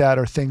 things like that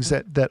are things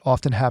that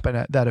often happen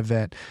at that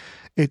event.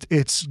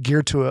 It's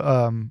geared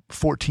to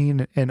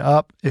 14 and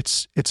up.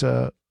 It's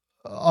a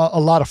a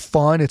lot of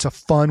fun. It's a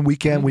fun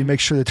weekend. We make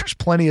sure that there's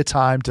plenty of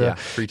time to,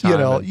 free time to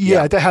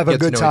have a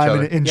good time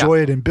and enjoy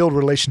Yeah. it and build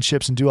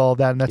relationships and do all of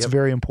that. And that's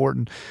very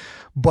important.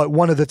 But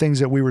one of the things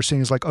that we were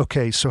seeing is like,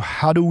 okay, so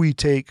how do we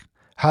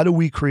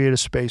create a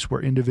space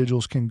where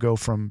individuals can go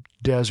from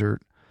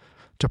desert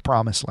to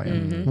promised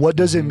land? What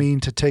does it mean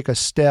to take a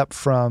step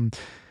from,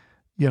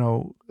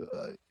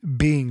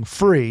 being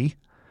free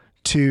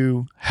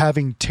to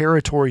having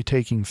territory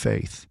taking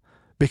faith?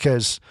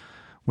 Because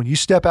when you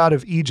step out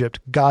of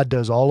Egypt, God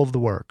does all of the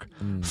work.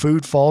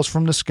 Food falls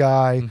from the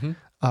sky,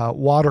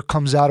 water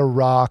comes out of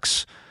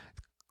rocks,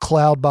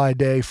 cloud by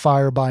day,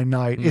 fire by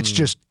night. It's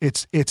just,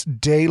 it's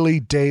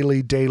daily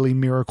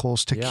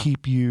miracles to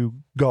keep you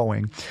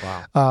going.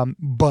 Wow.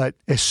 But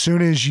as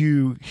soon as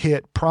you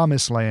hit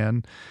promised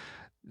land,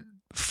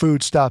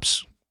 food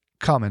stops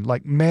coming.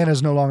 Like manna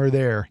is no longer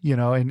there,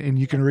 and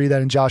you can read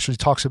that in Joshua. He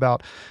talks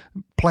about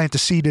plant the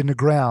seed in the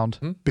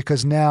ground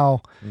because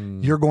now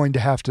you're going to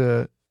have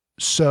to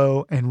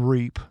sow and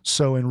reap.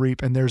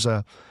 And there's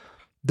a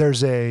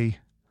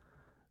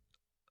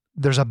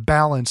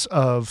balance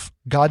of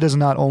God does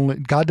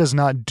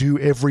not do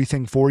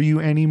everything for you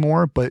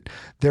anymore, but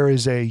there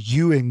is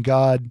you and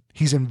God.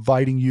 He's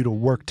inviting you to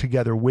work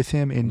together with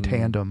him in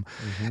tandem.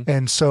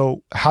 And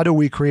so how do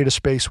we create a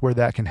space where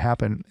that can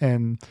happen?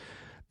 And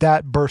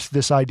that birthed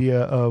this idea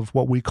of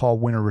what we call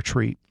winter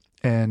retreat.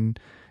 And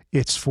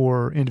it's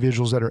for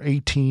individuals that are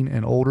 18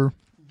 and older,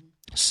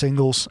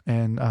 singles,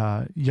 and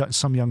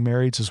some young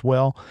marrieds as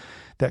well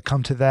that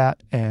come to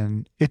that.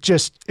 And it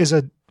just is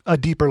a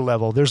deeper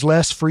level. There's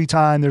less free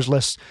time. There's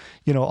less,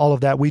 all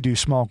of that. We do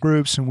small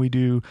groups and we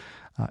do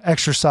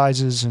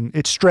exercises, and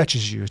it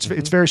stretches you.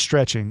 It's very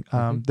stretching.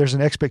 There's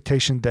an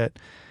expectation that,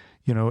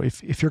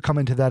 if you're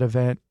coming to that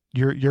event,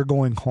 you're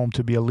going home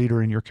to be a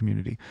leader in your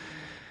community.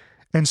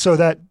 And so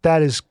that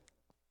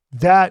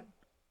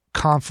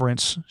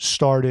conference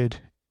started.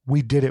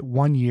 We did it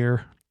 1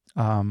 year.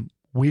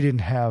 We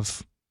didn't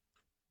have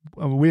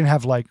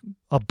like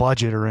a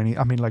budget or any.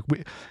 I mean, like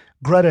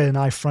Greta and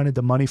I fronted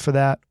the money for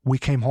that. We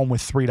came home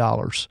with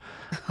 $3.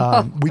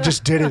 We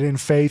just did it in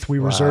faith. We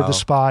reserved the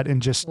spot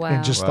and just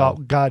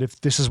thought, God,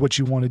 if this is what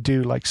you want to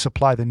do, like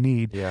supply the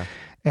need. Yeah.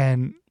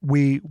 And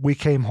we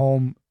came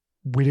home.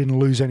 We didn't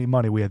lose any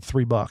money. We had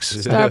 $3.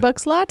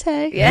 Starbucks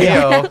latte.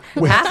 Yeah.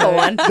 Half a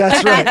one.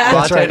 That's right.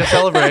 That's Latte right. to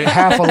celebrate.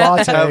 Half a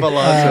latte. Have a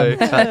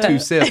latte. 2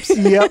 sips.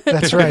 Yep,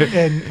 that's right.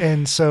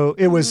 And so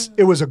it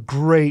was a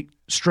great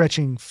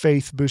stretching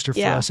faith booster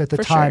for us. At the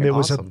time, it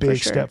was a big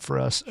step for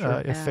us,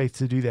 faith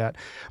to do that.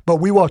 But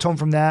we walked home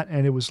from that,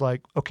 and it was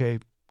like, okay,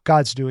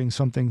 God's doing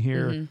something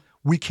here.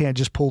 We can't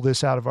just pull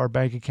this out of our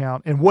bank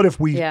account. And what if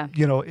we,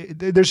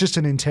 there's just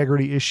an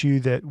integrity issue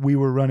that we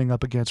were running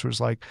up against, was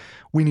like,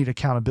 we need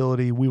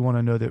accountability. We want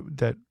to know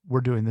that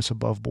we're doing this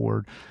above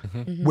board,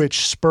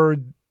 which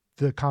spurred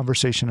the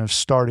conversation of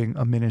starting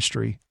a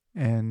ministry,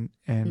 and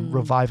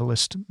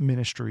Revivalist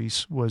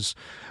Ministries was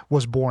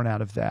born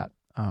out of that.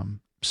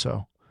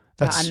 So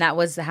that's and that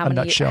was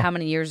how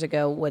many years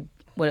ago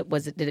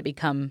did it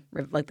become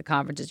like the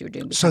conferences you were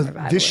doing? So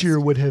this year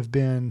would have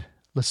been,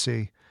 let's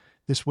see,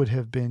 this would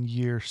have been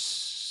year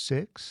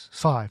 5.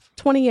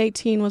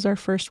 2018 was our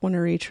first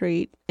winter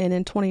retreat, and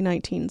in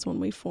 2019 is when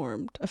we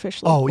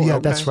officially. Oh, formed. yeah,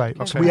 that's right.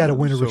 Okay. So we had a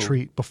winter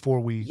retreat before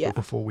we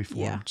formed.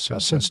 Yeah. So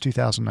since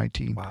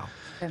 2019. Wow.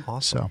 Okay.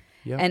 Awesome. So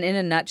Yeah. And in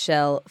a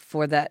nutshell,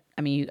 for that,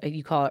 I mean,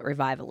 you call it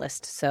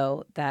revivalist.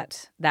 So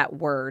that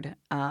word,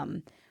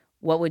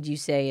 what would you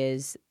say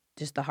is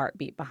just the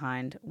heartbeat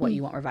behind what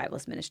you want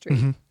revivalist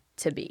ministry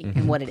to be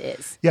and what it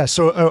is? Yeah.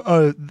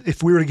 So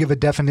if we were to give a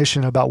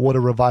definition about what a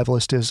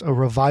revivalist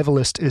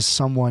is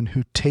someone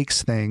who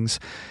takes things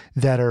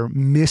that are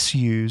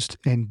misused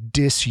and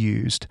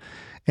disused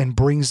and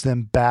brings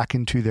them back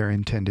into their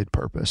intended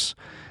purpose.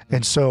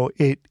 And so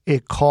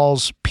it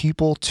calls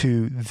people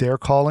to their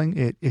calling.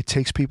 It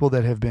takes people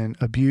that have been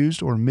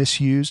abused or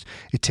misused.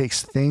 It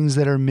takes things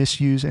that are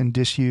misused and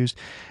disused,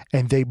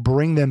 and they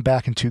bring them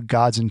back into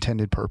God's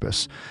intended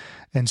purpose.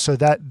 And so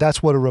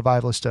that's what a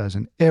revivalist does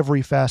in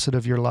every facet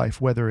of your life,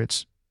 whether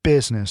it's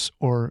business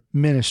or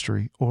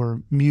ministry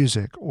or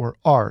music or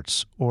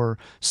arts or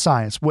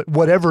science,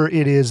 whatever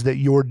it is that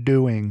you're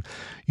doing,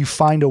 you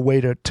find a way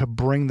to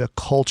bring the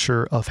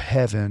culture of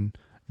heaven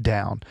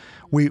down.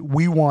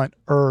 We want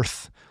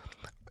earth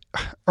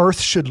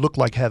should look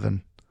like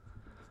heaven.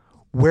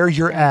 Where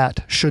you're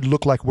at should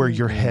look like where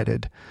you're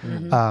headed.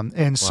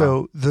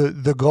 So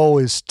the goal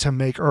is to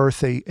make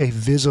earth a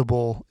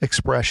visible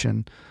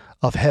expression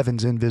of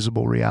heaven's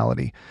invisible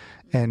reality.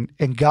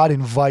 And God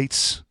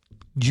invites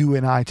you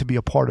and I to be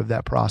a part of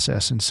that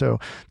process. And so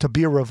to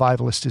be a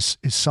revivalist is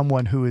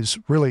someone who is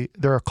really,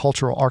 they're a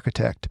cultural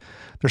architect.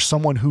 They're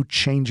someone who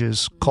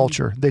changes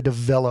culture. They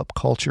develop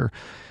culture.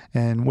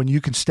 And when you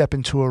can step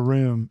into a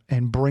room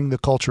and bring the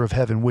culture of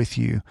heaven with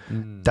you,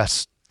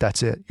 that's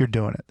it. You're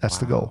doing it. That's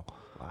the goal.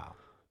 Wow.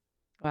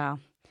 Wow.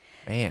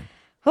 Man.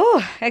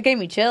 Oh, that gave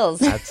me chills.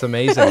 That's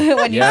amazing.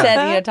 When you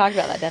said, talked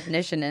about that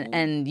definition,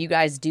 and you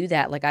guys do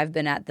that. Like I've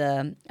been at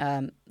the,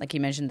 like you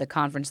mentioned, the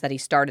conference that he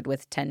started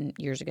with 10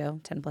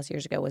 plus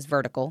years ago was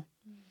Vertical.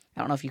 I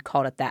don't know if you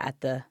called it that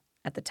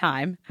at the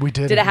time. We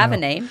did. Did it have a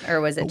name, or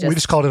was it just? We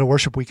just called it a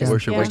worship weekend.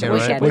 Worship weekend,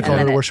 right? We called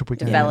And it a then worship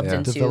weekend.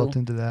 Developed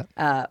into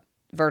that.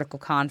 Vertical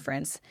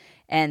conference,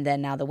 and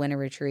then now the winter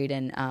retreat,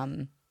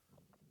 and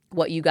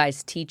what you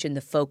guys teach and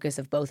the focus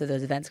of both of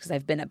those events, because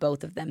I've been at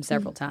both of them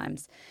several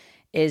times,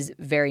 is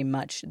very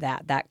much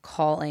that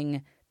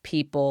calling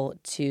people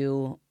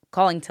to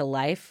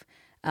life,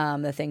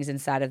 the things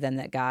inside of them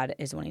that God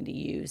is wanting to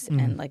use,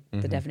 and like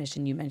the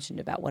definition you mentioned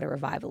about what a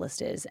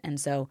revivalist is, and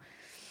so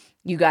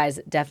you guys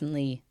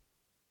definitely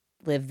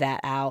live that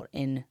out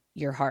in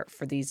your heart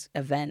for these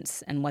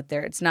events and what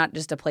they're. It's not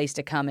just a place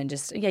to come and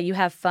just you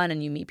have fun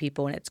and you meet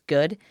people and it's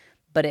good,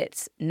 but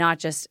it's not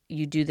just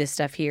you do this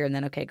stuff here and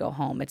then okay go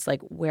home. It's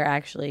like we're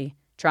actually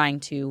trying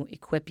to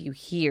equip you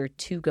here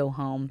to go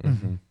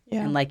home.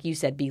 And like you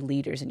said, be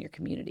leaders in your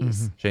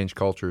communities. Change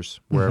cultures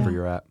wherever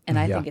you're at. And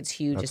I think it's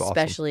huge, That's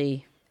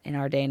especially in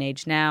our day and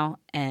age now,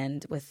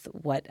 and with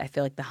what I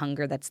feel like the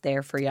hunger that's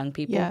there for young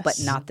people, but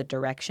not the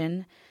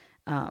direction.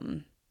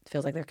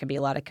 Feels like there can be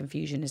a lot of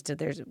confusion as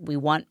to we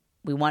want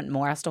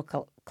more. I still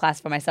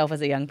classify myself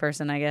as a young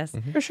person, I guess.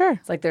 For sure.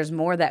 It's like there's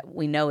more that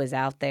we know is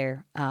out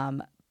there,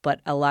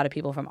 but a lot of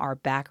people from our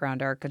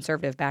background, our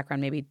conservative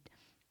background, maybe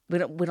we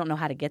don't know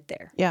how to get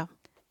there. Yeah.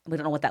 We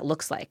don't know what that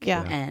looks like.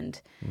 Yeah.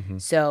 And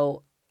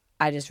so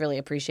I just really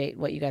appreciate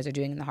what you guys are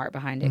doing in the heart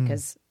behind it,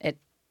 because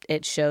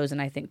it shows,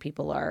 and I think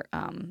people are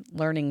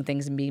learning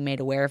things and being made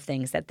aware of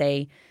things that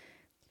they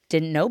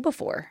didn't know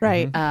before.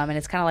 Right. And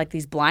it's kind of like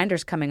these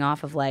blinders coming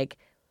off of like,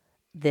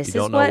 this You is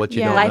don't know what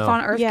you don't life know.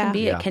 on earth can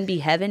be. Yeah. It can be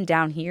heaven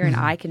down here, and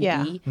I can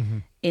be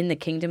in the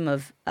kingdom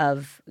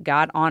of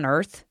God on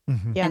earth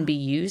and be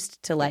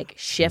used to like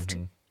shift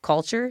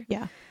culture.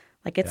 Yeah.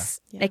 Like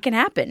it can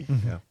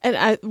happen.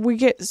 And we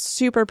get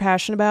super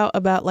passionate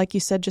about, like you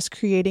said, just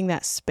creating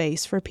that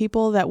space for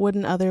people that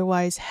wouldn't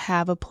otherwise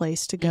have a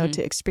place to go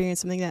to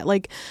experience something that,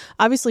 like,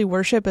 obviously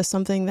worship is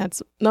something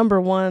that's number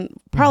one,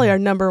 probably our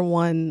number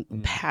one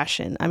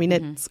passion. I mean,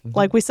 it's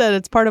like we said,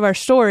 it's part of our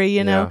story,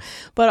 you know,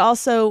 but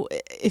also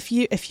if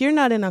you're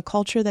not in a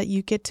culture that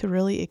you get to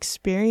really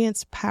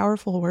experience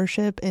powerful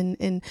worship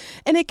and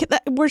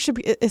worship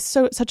is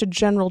such a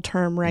general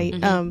term, right?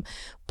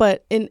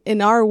 But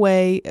in our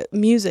way,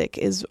 music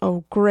is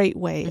a great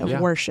way of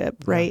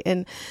worship, right?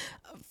 And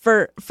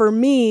for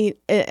me,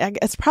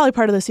 it's probably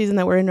part of the season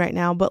that we're in right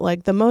now, but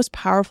like the most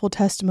powerful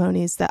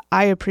testimonies that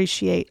I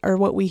appreciate are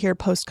what we hear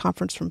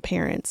post-conference from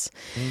parents.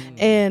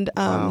 And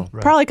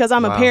probably because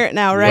I'm a parent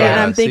now, right? And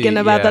I'm thinking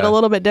about that a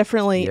little bit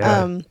differently.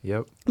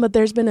 But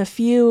there's been a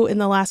few in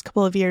the last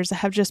couple of years that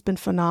have just been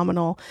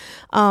phenomenal.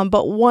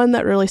 But one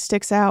that really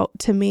sticks out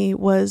to me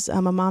was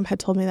a mom had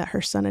told me that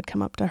her son had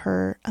come up to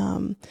her,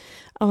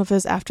 I don't know if it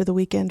was after the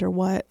weekend or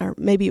what, or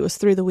maybe it was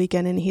through the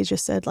weekend, and he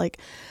just said, like,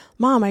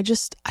 Mom, I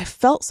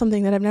felt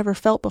something that I've never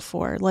felt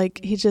before. Like,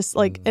 he just,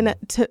 like, and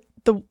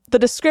the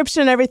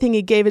description and everything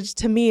he gave, it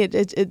to me,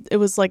 it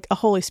was like a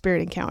Holy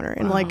Spirit encounter.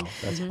 And like,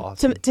 that's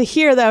awesome. to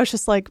hear that, I was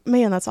just like,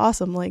 man, that's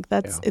awesome. Like,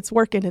 it's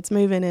working, it's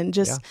moving. And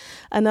just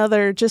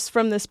another, just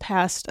from this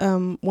past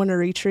winter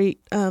retreat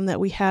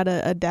that we had,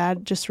 a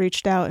dad just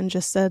reached out and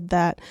just said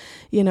that,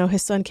 you know,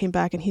 his son came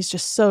back and he's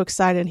just so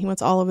excited. He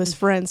wants all of his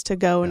friends to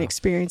go and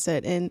experience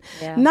it. And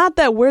not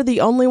that we're the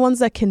only ones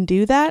that can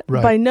do that,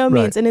 by no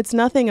means. And it's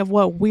nothing of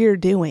what we're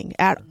doing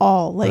at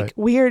all. Like,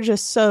 we are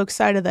just so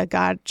excited that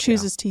God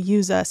chooses to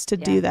use us to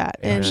do that.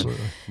 And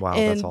absolutely. Wow,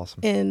 that's awesome.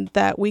 And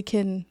that we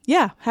can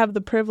have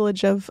the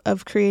privilege of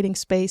creating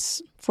space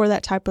for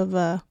that type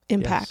of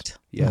impact.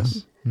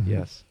 Yes.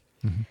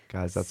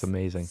 Guys, that's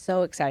amazing.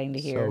 So exciting to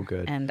hear. So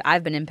good. And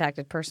I've been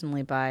impacted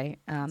personally by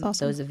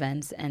those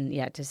events, and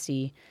to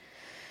see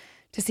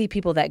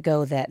people that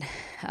go that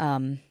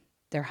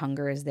their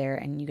hunger is there,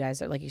 and you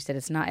guys are, like you said,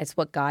 it's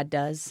what God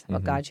does,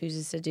 what God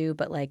chooses to do,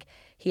 but like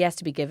he has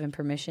to be given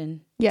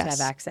permission to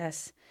have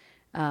access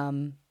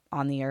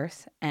on the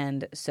earth.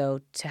 And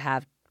so to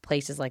have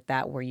places like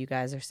that where you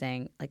guys are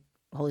saying, like,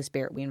 Holy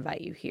Spirit, we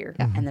invite you here.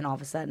 And then all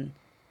of a sudden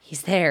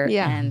he's there.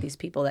 And these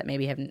people that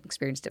maybe haven't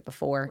experienced it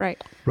before. Right.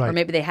 Or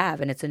maybe they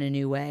have, and it's in a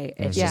new way.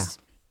 It's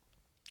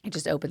it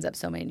just opens up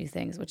so many new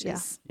things, which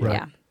is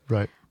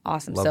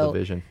awesome. Love the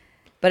vision.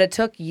 But it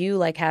took you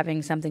like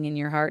having something in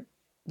your heart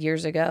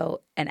years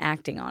ago and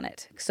acting on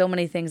it. So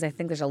many things. I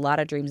think there's a lot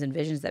of dreams and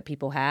visions that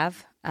people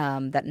have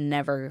that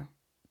never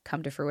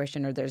come to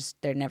fruition, or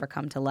they never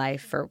come to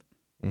life for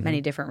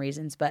many different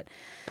reasons. But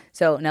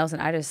so Nelson,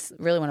 I just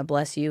really want to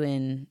bless you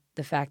in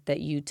the fact that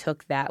you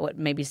took that, what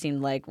maybe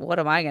seemed like, what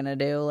am I going to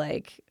do?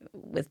 Like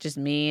with just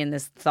me and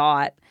this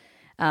thought,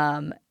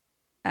 I'll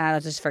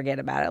just forget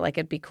about it. Like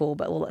it'd be cool,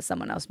 but we'll let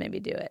someone else maybe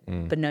do it.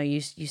 But no,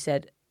 you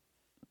said,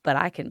 but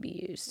I can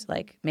be used.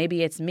 Like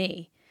maybe it's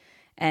me.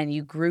 And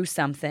you grew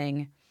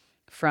something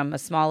from a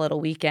small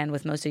little weekend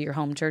with most of your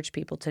home church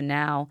people to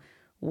now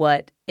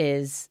what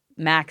is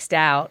maxed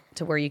out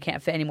to where you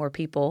can't fit any more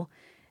people,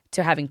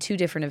 to having 2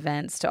 different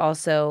events, to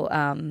also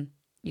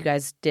you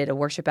guys did a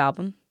worship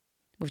album,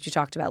 which you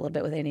talked about a little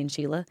bit with Andy and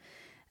Sheila.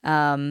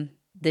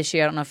 This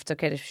year, I don't know if it's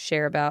okay to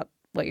share about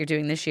what you're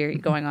doing this year. You're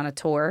going on a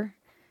tour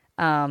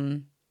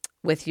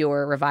with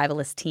your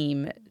revivalist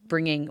team,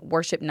 bringing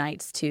worship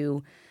nights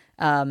to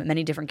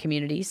many different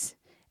communities,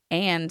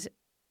 and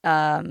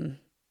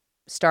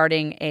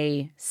starting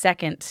a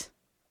second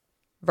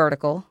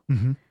vertical.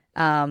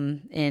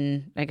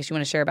 In, I guess you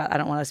want to share about, I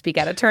don't want to speak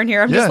out of turn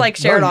here. I'm just like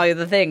sharing all of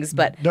the things,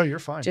 but no, you're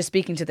fine. Just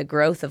speaking to the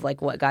growth of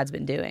like what God's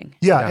been doing.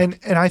 Yeah. And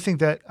I think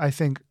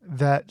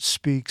that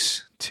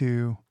speaks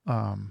to,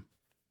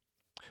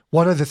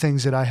 one of the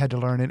things that I had to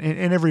learn,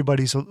 and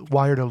everybody's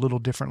wired a little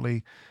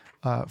differently.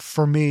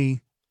 For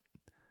me,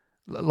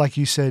 like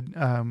you said,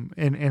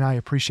 and I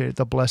appreciate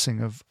the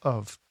blessing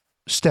of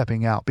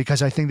stepping out,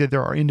 because I think that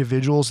there are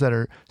individuals that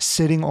are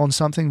sitting on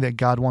something that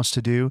God wants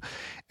to do,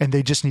 and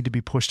they just need to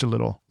be pushed a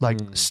little. Like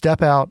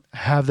step out,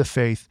 have the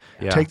faith,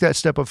 take that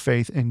step of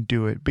faith and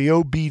do it. Be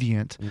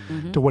obedient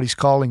to what He's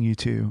calling you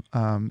to.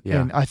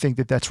 And I think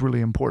that that's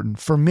really important.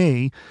 For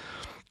me,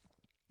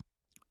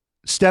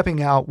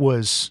 stepping out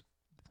was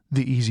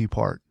the easy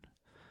part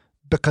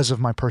because of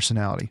my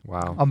personality.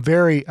 Wow. I'm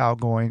very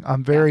outgoing.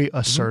 I'm very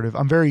assertive.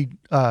 I'm very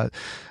on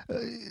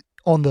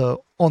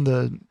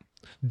the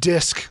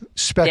disc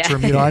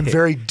spectrum, I'm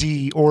very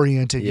D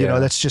oriented,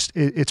 that's just,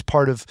 it's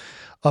part of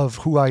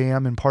who I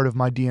am and part of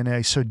my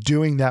DNA. So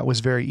doing that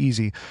was very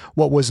easy.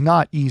 What was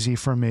not easy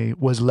for me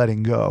was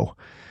letting go.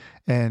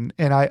 And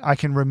I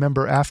can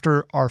remember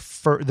after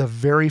the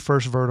very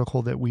first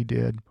vertical that we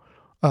did,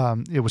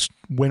 it was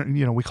when,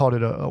 we called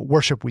it a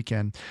worship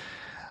weekend.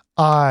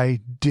 I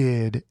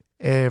did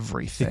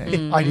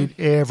everything. I did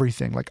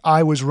everything. Like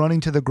I was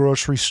running to the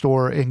grocery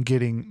store and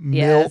getting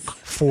milk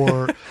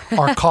for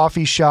our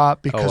coffee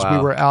shop because we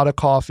were out of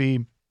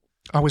coffee.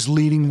 I was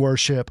leading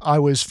worship. I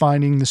was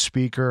finding the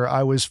speaker.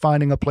 I was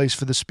finding a place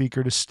for the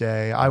speaker to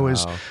stay. I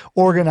was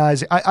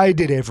organizing. I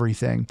did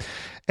everything.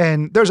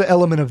 And there's an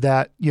element of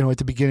that, at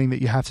the beginning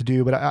that you have to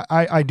do. But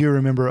I do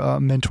remember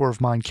a mentor of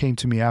mine came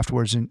to me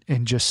afterwards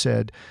and just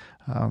said,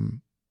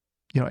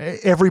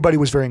 everybody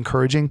was very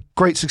encouraging.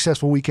 Great,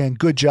 successful weekend.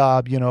 Good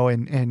job,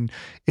 and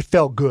it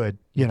felt good,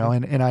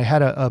 and I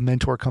had a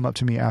mentor come up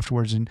to me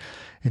afterwards and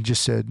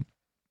just said,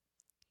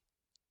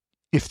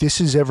 if this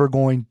is ever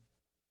going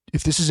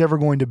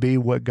to be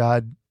what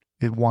God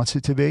wants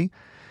it to be,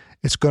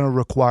 it's going to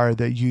require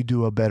that you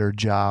do a better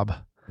job.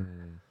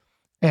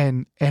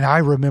 And I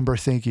remember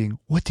thinking,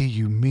 what do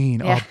you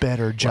mean a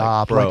better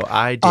job? Like, bro,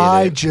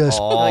 I just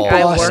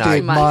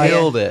busted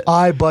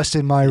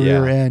my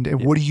rear end.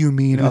 And what do you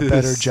mean a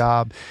better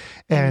job?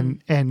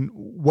 And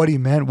what he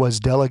meant was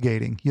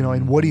delegating,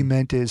 and what he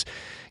meant is,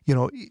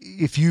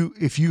 if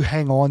you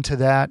hang on to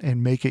that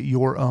and make it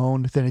your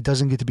own, then it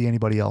doesn't get to be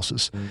anybody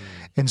else's.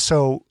 And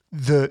so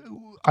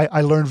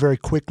I learned very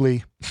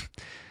quickly,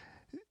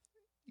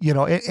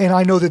 and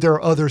I know that there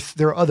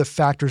are other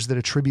factors that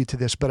attribute to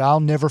this, but I'll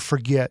never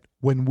forget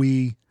when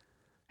we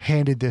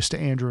handed this to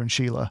Andrew and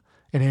Sheila,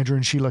 and Andrew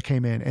and Sheila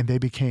came in and they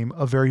became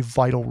a very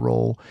vital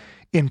role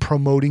in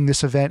promoting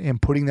this event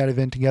and putting that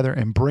event together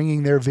and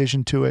bringing their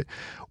vision to it.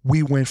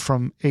 We went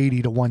from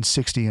 80 to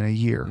 160 in a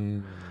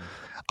year.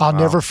 I'll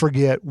never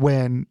forget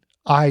when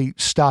I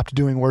stopped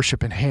doing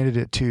worship and handed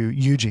it to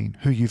Eugene,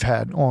 who you've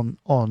had on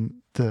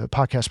the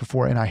podcast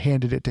before, and I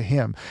handed it to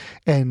him.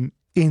 And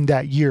in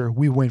that year,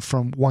 we went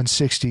from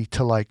 160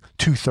 to like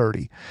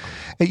 230,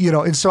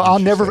 and so I'll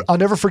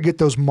never forget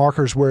those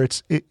markers where it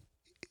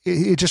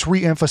just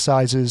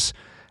reemphasizes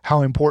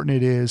how important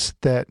it is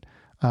that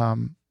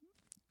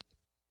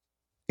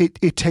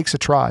it takes a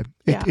tribe.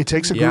 It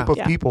takes a group of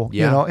people,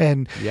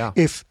 and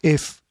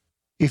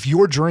if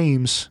your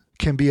dreams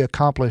can be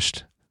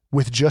accomplished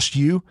with just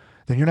you,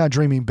 then you're not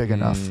dreaming big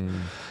enough.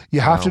 You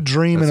have to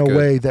dream in a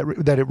way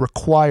that it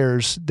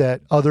requires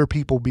that other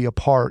people be a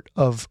part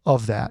of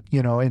that,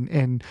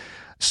 and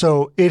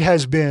so it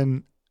has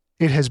been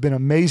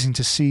amazing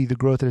to see the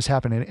growth that has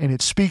happened. And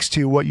it speaks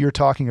to what you're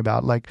talking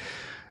about. Like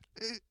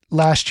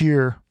last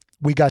year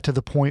we got to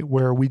the point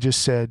where we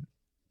just said,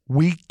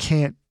 we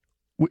can't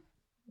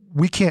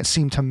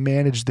seem to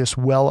manage this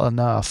well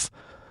enough.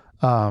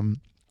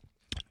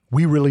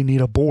 We really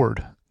need a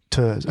board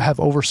to have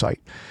oversight.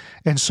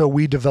 And so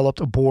we developed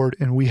a board,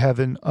 and we have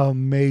an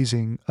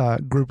amazing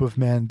group of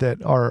men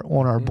that are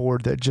on our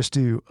board that just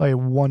do a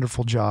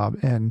wonderful job.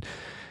 And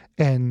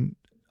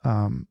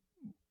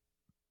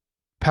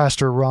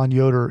Pastor Ron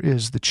Yoder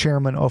is the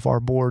chairman of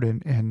our board,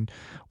 and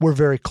we're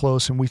very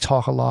close, and we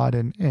talk a lot,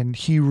 and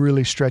he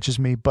really stretches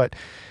me. But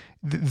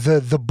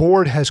the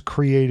board has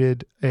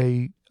created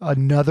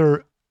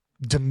another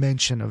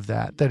dimension of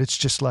that it's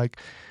just like,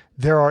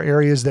 there are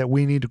areas that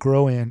we need to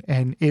grow in,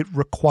 and it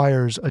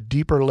requires a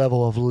deeper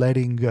level of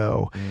letting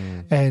go.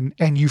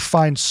 And you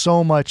find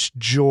so much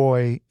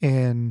joy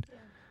and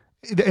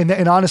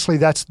honestly,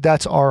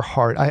 that's our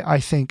heart. I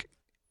think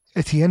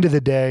at the end of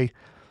the day,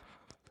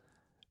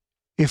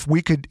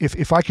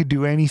 if I could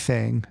do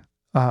anything,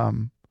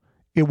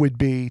 it would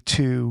be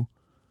to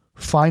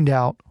find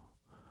out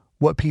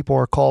what people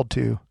are called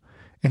to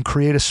and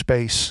create a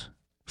space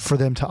for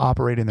them to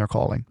operate in their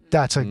calling.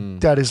 That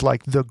is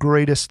like the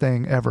greatest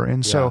thing ever.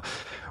 And so,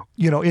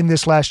 in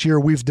this last year,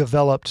 we've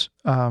developed,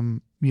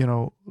 we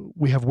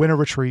have winter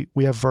retreat,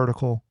 we have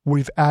vertical,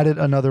 we've added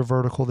another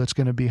vertical that's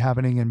going to be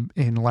happening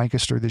in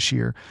Lancaster this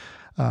year.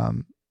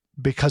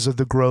 Because of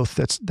the growth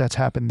that's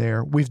happened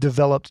there, we've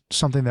developed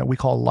something that we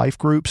call life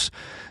groups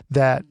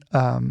that,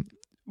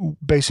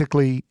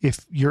 basically,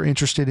 if you're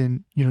interested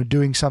in,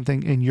 doing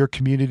something in your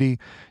community,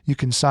 you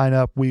can sign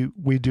up. We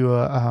do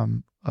a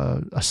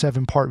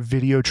 7-part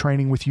video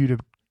training with you to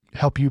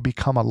help you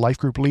become a life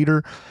group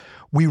leader.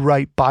 We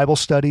write Bible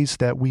studies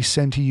that we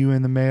send to you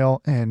in the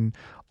mail, and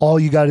all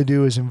you got to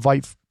do is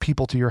invite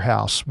people to your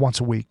house once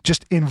a week.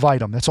 Just invite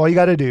them. That's all you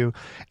got to do.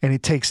 And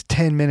it takes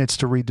 10 minutes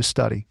to read the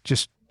study,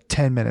 just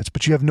 10 minutes,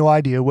 but you have no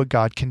idea what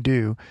God can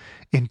do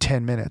in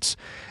 10 minutes.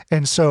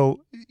 And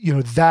so,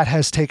 that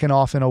has taken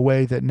off in a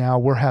way that now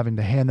we're having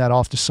to hand that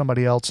off to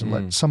somebody else and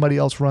let somebody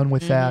else run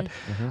with that.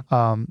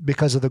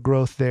 Because of the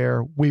growth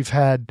there, we've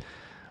had,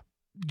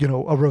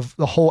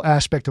 the whole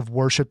aspect of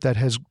worship that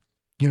has,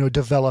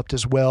 developed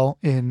as well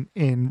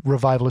in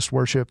revivalist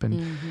worship.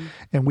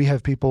 And we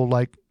have people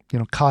like,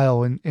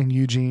 Kyle and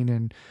Eugene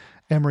and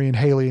Emery and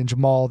Haley and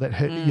Jamal that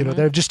that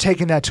have just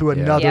taken that to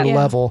another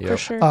level. For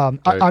sure.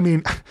 I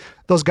mean,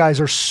 those guys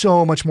are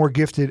so much more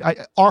gifted.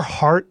 Our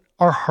heart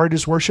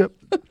is worship,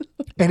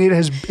 and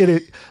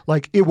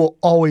it will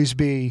always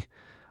be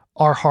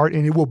our heart,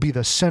 and it will be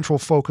the central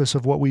focus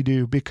of what we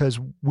do because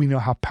we know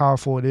how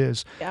powerful it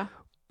is. Yeah.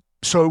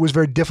 So it was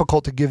very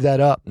difficult to give that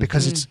up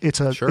because it's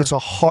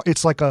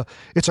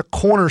a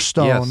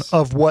cornerstone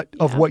of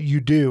what you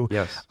do.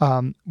 Yes.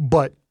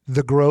 But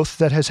the growth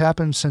that has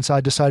happened since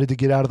I decided to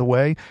get out of the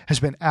way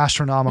has been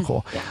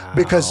astronomical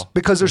because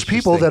there's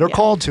people that are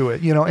called to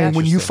it, and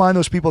when you find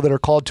those people that are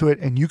called to it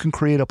and you can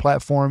create a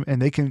platform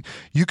and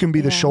you can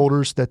be the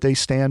shoulders that they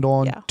stand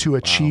on to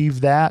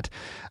achieve that,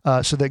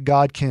 so that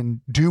God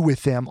can do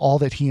with them all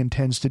that he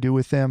intends to do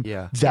with them.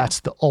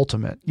 That's the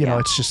ultimate,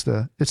 it's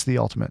the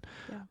ultimate.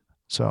 Yeah.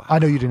 So I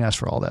know you didn't ask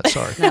for all that.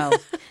 Sorry. No,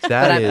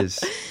 that is...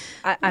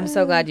 I'm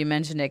so glad you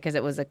mentioned it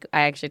because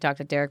I actually talked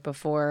to Derek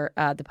before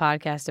the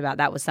podcast about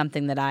that was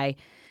something that I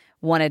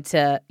wanted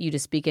you to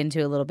speak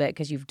into a little bit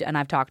because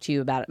I've talked to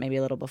you about it maybe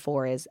a little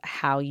before is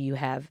how you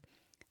how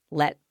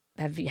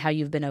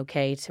you've been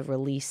okay to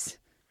release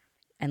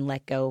and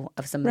let go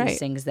of some of these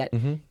things that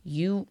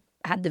you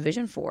had the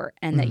vision for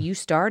and that you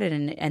started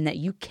and that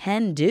you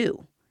can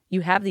do.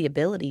 You have the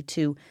ability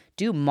to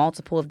do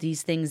multiple of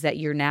these things that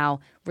you're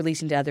now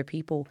releasing to other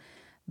people,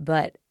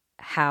 but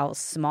how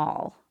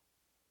small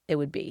it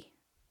would be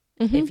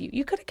if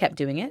you could have kept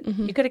doing it.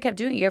 You could have kept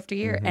doing it year after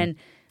year and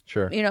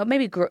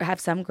maybe have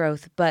some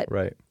growth, but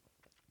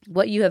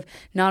what you have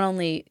not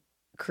only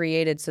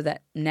created so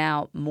that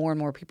now more and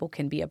more people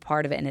can be a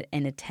part of it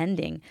and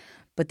attending,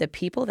 but the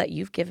people that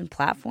you've given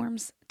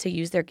platforms to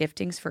use their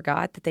giftings for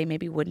God that they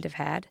maybe wouldn't have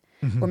had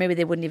or maybe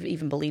they wouldn't have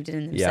even believed it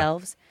in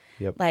themselves.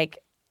 Like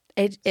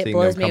it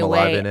blows me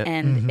away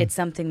and it's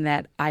something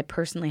that I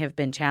personally have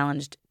been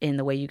challenged in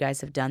the way you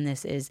guys have done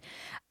this is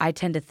I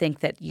tend to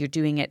think that you're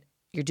doing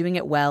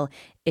it well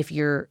if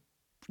you're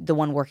the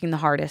one working the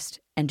hardest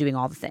and doing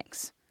all the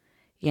things.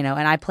 And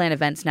I plan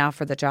events now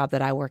for the job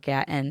that I work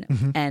at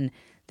and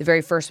the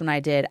very first one I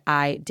did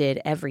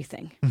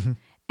everything.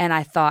 And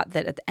I thought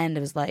that at the end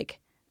it was like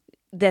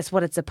that's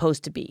what it's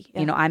supposed to be.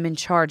 I'm in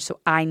charge so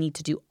I need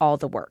to do all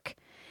the work.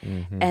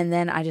 And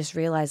then I just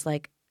realized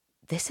like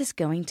this is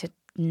going to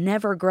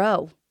never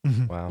grow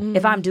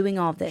if I'm doing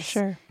all this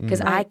because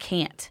I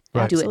can't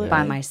do it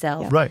by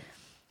myself. Right.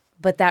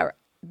 But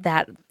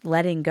that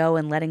letting go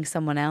and letting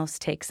someone else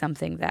take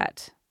something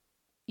that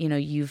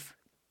you've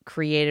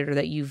created or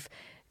that you've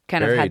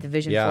kind of had the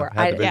vision for.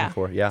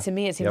 To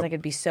me, it seems like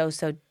it'd be so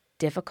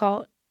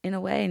difficult in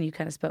a way, and you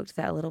kind of spoke to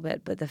that a little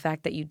bit. But the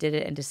fact that you did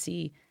it and to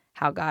see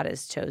how God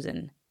has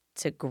chosen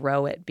to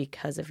grow it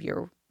because of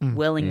your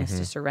willingness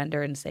to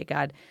surrender and say,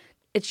 God,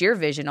 it's your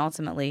vision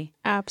ultimately.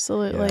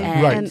 Absolutely.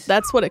 Yeah. And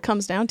that's what it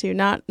comes down to.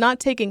 Not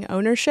taking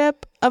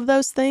ownership of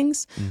those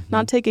things,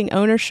 not taking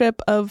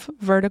ownership of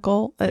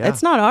vertical.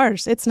 It's not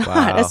ours. It's not.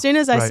 Wow. As soon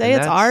as I say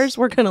it's ours,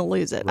 we're going to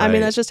lose it. I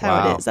mean, that's just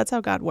how it is. That's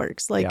how God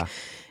works.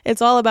 It's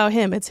all about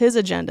him. It's his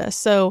agenda.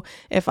 So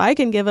if I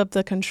can give up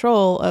the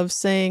control of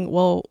saying,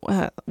 well,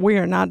 we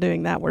are not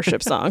doing that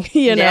worship song,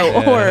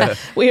 or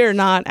we are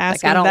not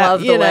asking I don't that,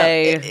 love the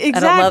way. Exactly.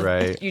 I don't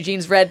love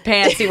Eugene's red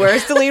pants he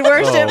wears to lead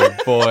worship.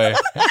 Oh, boy.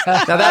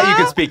 Now that you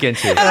could speak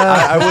into.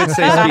 I would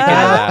say speak into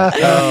that.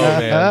 Oh,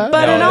 man.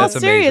 But in all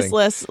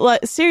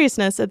that's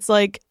seriousness, it's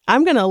like,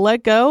 I'm going to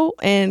let go,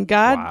 and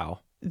God,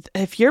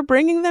 if you're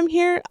bringing them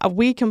here,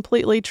 we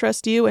completely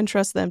trust you and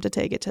trust them to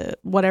take it to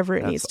whatever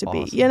it needs to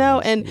be,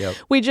 and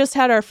we just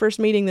had our first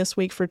meeting this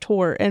week for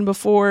tour. And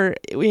before,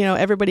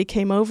 everybody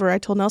came over, I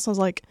told Nelson, I was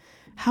like,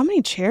 how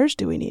many chairs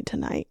do we need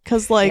tonight?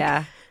 Cause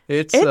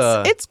it's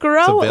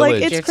grow,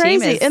 it's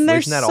crazy. And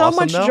there's so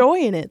much joy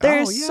in it.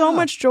 There's so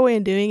much joy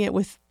in doing it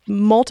with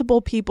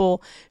multiple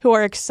people who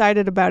are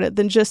excited about it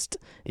than just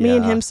me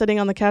and him sitting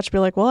on the couch be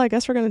like, well, I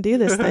guess we're going to do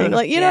this thing.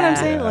 Like, you know what I'm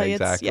saying? Yeah, Like,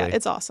 exactly.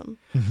 it's awesome.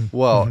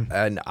 Well,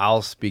 and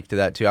I'll speak to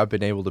that too. I've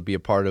been able to be a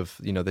part of,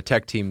 the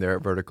tech team there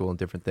at Vertical and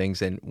different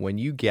things. And when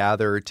you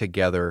gather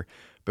together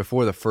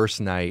before the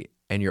first night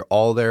and you're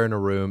all there in a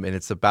room and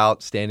it's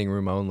about standing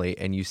room only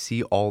and you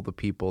see all the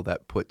people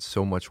that put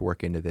so much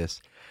work into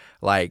this,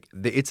 like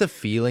it's a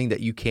feeling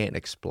that you can't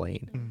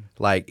explain.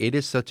 Like it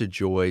is such a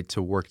joy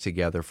to work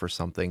together for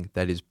something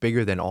that is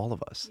bigger than all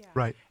of us. Yeah.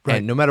 Right.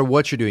 And no matter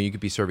what you're doing, you could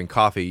be serving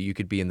coffee, you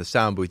could be in the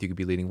sound booth, you could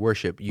be leading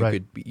worship, you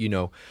could be,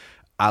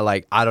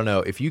 I don't know,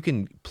 if you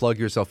can plug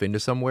yourself into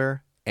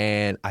somewhere.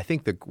 And I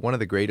think one of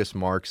the greatest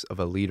marks of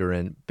a leader,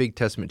 and big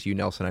testament to you,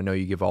 Nelson, I know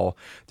you give all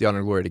the honor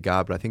and glory to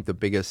God, but I think the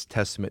biggest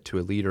testament to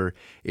a leader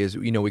is,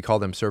 we call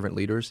them servant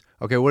leaders.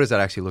 Okay, what does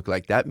that actually look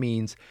like? That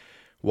means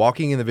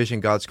walking in the vision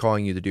God's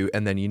calling you to do,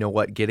 and then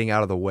getting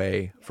out of the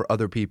way for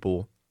other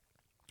people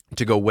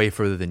to go way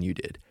further than you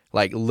did.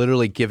 Like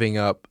literally giving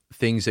up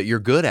things that you're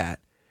good at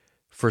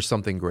for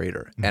something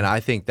greater. And I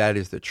think that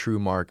is the true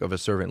mark of a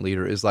servant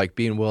leader, is like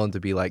being willing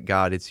to be like,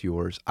 God, it's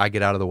yours. I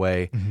get out of the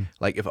way.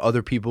 Like if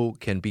other people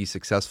can be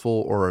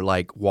successful or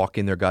like walk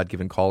in their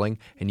God-given calling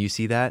and you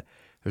see that,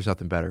 there's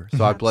nothing better.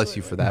 So I bless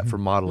you for that, for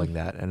modeling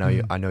that. And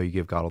I know you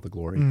give God all the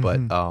glory, but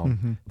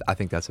I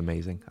think that's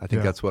amazing. I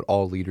think that's what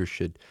all leaders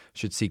should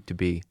seek to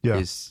be,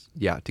 is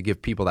to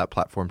give people that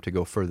platform to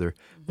go further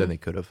than they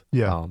could have.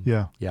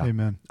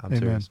 Amen. I'm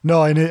serious.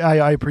 No, and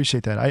I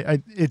appreciate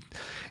that.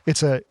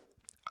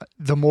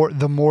 The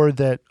more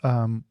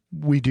that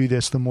we do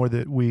this, the more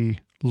that we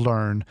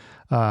learn.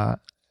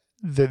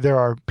 That there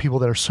are people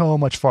that are so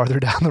much farther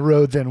down the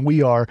road than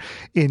we are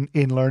in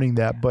learning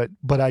that.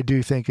 But I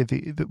do think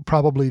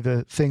probably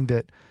the thing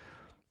that,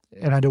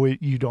 and I know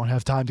you don't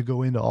have time to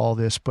go into all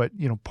this, but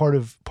part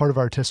of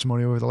our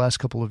testimony over the last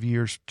couple of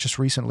years, just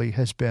recently,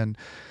 has been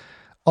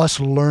us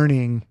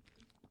learning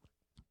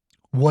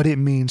what it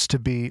means to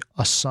be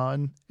a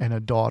son and a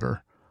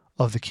daughter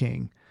of the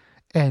King,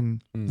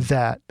 and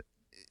that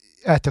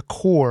at the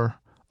core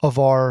of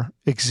our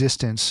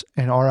existence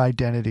and our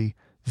identity,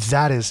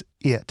 that is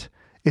it.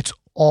 It's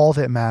all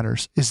that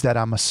matters, is that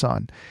I'm a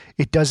son.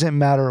 It doesn't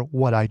matter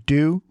what I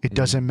do. It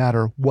doesn't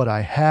matter what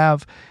I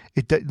have.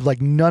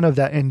 None of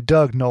that. And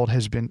Doug Nolt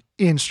has been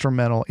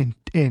instrumental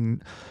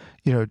in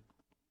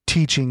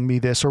teaching me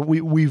this, or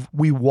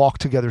we walk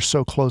together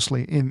so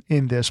closely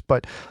in this,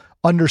 but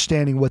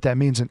understanding what that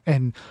means.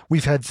 And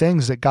we've had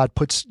things that God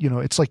puts,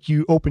 it's like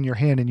you open your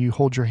hand and you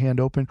hold your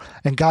hand open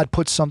and God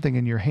puts something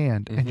in your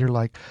hand and you're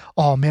like,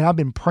 oh man, I've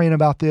been praying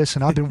about this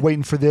and I've been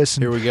waiting for this.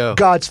 And here we go.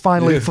 God's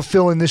finally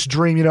fulfilling this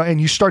dream,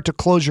 and you start to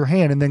close your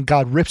hand and then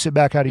God rips it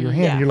back out of your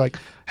hand and you're like,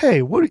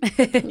 hey, what are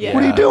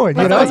you doing?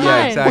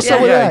 Exactly. What's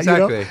up with that?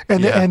 Exactly.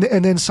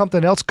 And then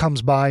something else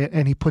comes by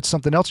and he puts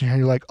something else in your hand.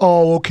 You're like,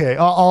 oh, okay.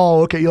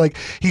 Oh, okay. You're like,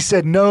 he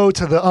said no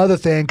to the other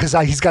thing because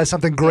he's got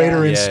something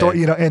greater in store,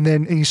 and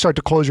then you start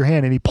to close your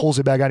hand and he pulls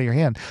it back out of your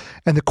hand.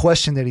 And the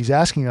question that he's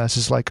asking us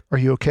is like, are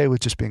you okay with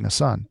just being a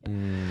son?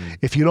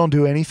 If you don't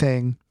do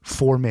anything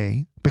for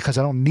me, because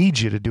I don't need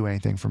you to do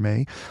anything for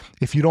me,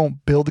 if you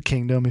don't build the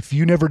kingdom, if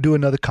you never do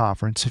another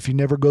conference, if you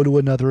never go to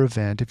another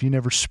event, if you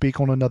never speak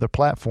on another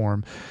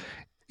platform,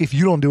 if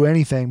you don't do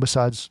anything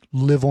besides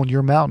live on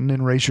your mountain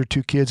and raise your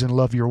 2 kids and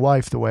love your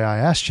wife the way I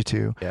asked you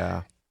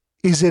to,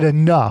 is it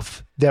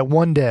enough that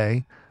one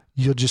day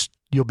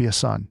you'll be a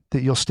son,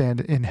 that you'll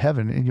stand in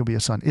heaven and you'll be a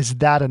son? Is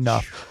that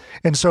enough?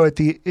 And so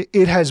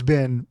it has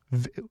been,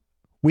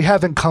 we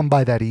haven't come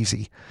by that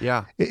easy.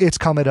 Yeah. It's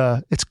come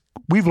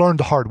we've learned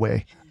the hard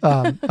way.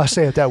 I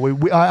say it that way.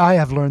 I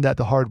have learned that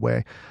the hard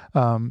way,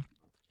 in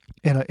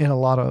a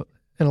lot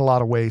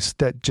of ways,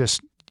 that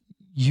just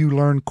you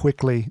learn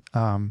quickly,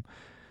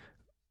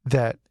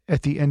 that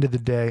at the end of the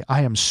day,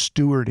 I am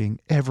stewarding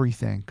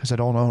everything because I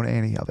don't own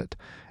any of it.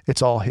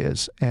 It's all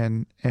his.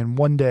 And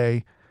one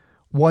day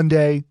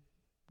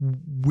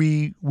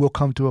we will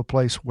come to a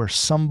place where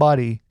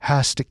somebody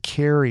has to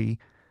carry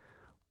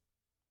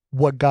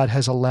what God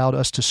has allowed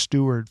us to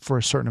steward for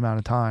a certain amount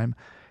of time.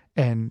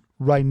 And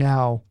right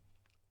now,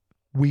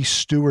 we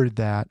steward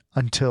that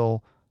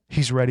until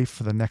he's ready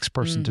for the next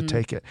person to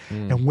take it.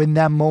 And when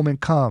that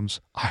moment comes,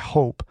 I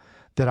hope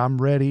that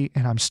I'm ready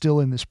and I'm still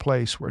in this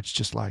place where it's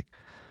just like,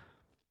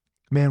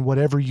 man,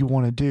 whatever you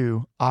want to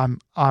do, I'm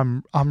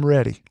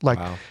ready. Like,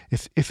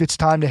 if it's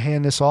time to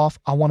hand this off,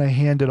 I want to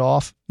hand it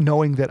off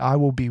knowing that I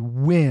will be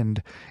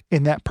wind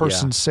in that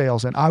person's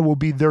sails and I will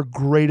be their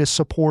greatest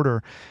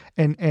supporter.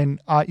 And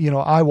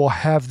I will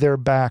have their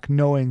back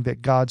knowing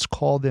that God's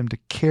called them to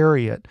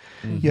carry it,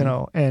 it's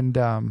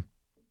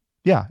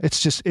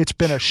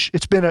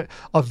been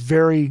a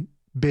very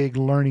big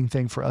learning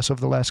thing for us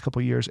over the last couple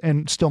of years,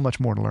 and still much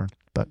more to learn.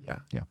 But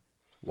yeah.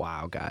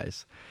 Wow,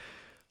 guys.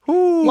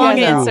 Long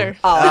Yeah, no. answer.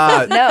 Oh,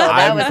 no, that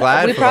I'm was.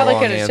 glad We for the probably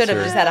long should have answer.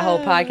 just had a whole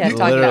podcast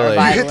talking Literally.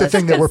 about You hit the revivalists.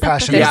 thing that we're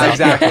passionate Yeah,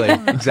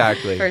 about.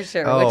 exactly. For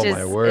sure, Oh, which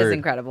my is word.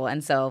 incredible.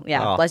 And so,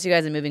 yeah, Oh. bless you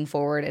guys in moving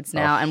forward. It's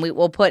now, and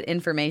we'll put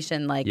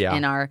information Yeah.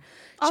 in our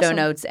show Awesome.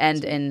 notes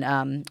and in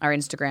our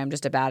Instagram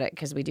just about it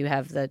because we do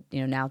have the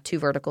now 2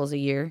 verticals a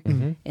year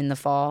in the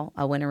fall,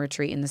 a winter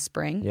retreat in the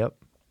spring. Yep.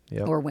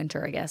 Or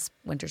winter, I guess.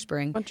 Winter,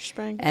 spring. Winter,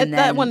 spring. And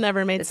that then one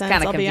never made it's sense,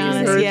 kinda I'll be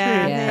confusing. honest.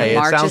 Yeah. Yeah. Hey,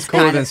 March it sounds is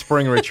cooler kinda- than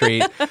spring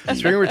retreat.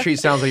 Spring retreat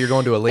sounds like you're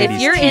going to a ladies'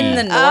 If you're tea. in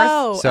the north,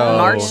 Oh, So-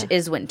 March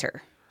is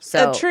winter.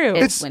 So true.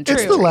 It's It's winter.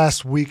 the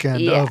last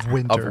weekend Yeah. of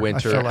winter. Of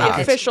winter. I feel like.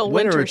 Yeah. Official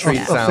winter winter retreat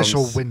season. sounds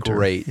Official winter,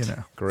 great. you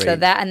know. Great. So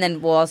that, and then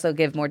we'll also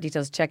give more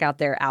details. Check out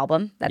their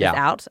album that is Yeah.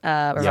 out,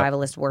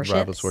 Revivalist Worship.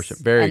 Revivalist Worship.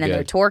 Very And then their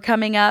good. tour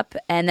coming up,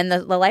 and then the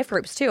life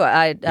groups too.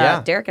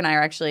 Yeah. Derek and I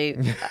are actually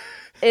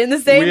in the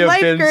same we have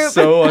life been group.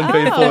 so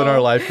unfaithful in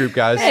our life group,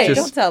 guys. Hey, just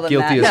don't tell them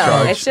guilty that. as No,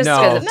 charged. it's just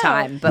no. because of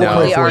time, but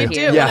No. we are We do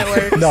here. it Yeah. when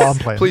it works. No, I'm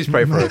playing. Please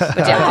pray for us.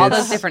 But yeah, all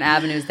those different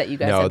avenues that you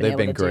guys No, have they've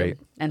been able been to great.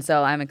 do. And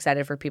so I'm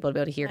excited for people to be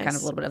able to hear kind of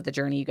Nice. a little bit of the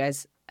journey you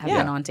guys have Yeah,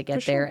 been on to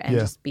get for there sure. and Yeah.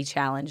 just be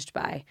challenged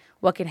by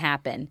what can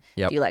happen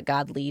Yep. if you let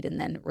God lead and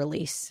then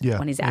release Yeah,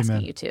 when He's asking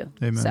amen. you to.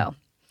 Amen. So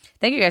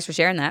thank you guys for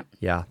sharing that.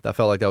 Yeah, that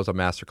felt like that was a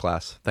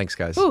masterclass. Thanks,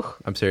 guys. Whew.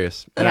 I'm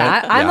serious. And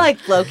Yeah, I'm like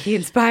low key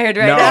inspired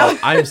right no, now.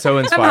 I'm so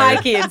inspired.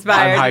 high-key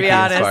inspired, I'm to be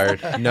high-key honest.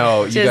 inspired.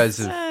 No, you Just-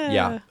 guys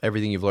have,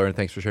 everything you've learned.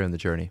 Thanks for sharing the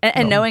journey.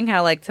 And knowing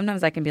how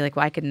sometimes I can be like,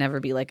 well, I could never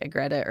be like a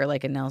Greta or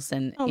like a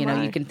Nelson. Oh, you know,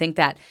 my. you can think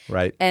that.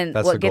 Right. And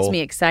That's what the gets goal. me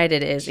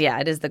excited is,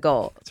 it is the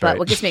goal. But right.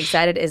 what gets me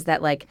excited is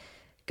that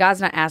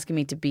God's not asking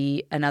me to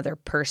be another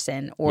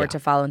person or Yeah. to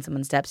follow in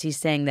someone's steps. He's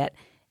saying that,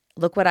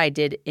 look what I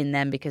did in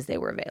them because they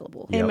were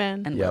available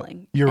Amen. and Yep.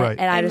 willing. You're And- right.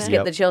 And I just Amen. get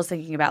Yep. the chills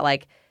thinking about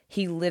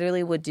he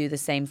literally would do the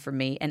same for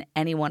me and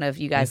any one of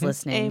you guys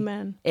listening.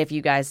 Amen. If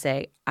you guys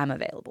say, I'm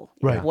available.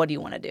 Right. What do you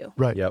want to do?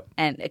 Right. Yep.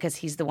 And because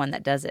He's the one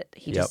that does it.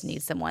 He just Yep.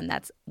 needs someone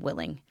that's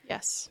willing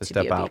Yes. To to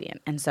step be out.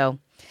 obedient. And so,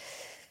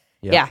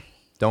 Yep. yeah.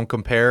 Don't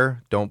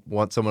compare. Don't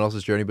want someone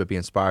else's journey, but be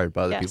inspired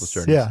by other Yes. people's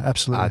journeys. Yeah,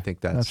 absolutely. I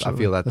think I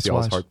Absolutely. feel that's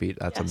y'all's wise. heartbeat.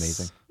 That's Yes.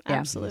 amazing. Yeah.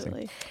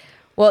 Absolutely.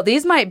 Well,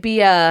 these might be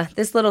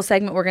this little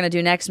segment we're going to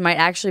do next might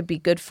actually be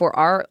good for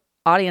our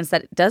audience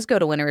that does go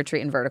to Winter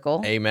Retreat and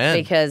Vertical. Amen.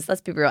 Because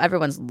let's be real,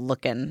 everyone's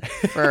looking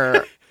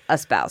for a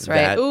spouse, right?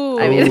 That- Ooh.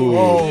 I mean,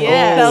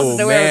 Yes. That's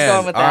the way I was man.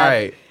 going with that. All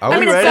right. Are I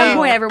we mean, ready? at some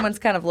point, everyone's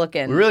kind of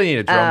looking. We really need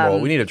a drum roll.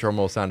 We need a drum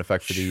roll sound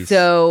effect for these.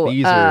 So,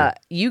 these are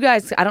you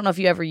guys, I don't know if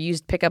you ever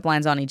used pickup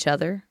lines on each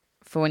other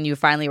for when you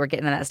finally were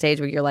getting to that stage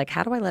where you're like,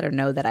 how do I let her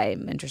know that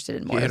I'm interested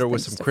in more? you hit her than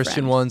with just some a Christian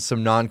friend? ones,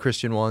 some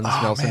non-Christian ones. Oh,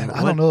 Nelson, man,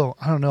 I what?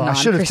 don't know. I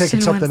should have Non-Christian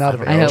taken something ones? out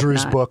of I hope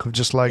Andrew's not. book of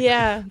just like,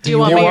 Yeah. Do you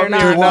want me or Do you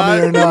not?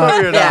 want me or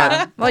not? Or Yeah.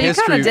 not? Well, you kind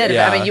History- of did.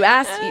 yeah. I mean, you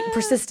asked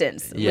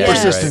persistence. Yeah,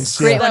 Persistence.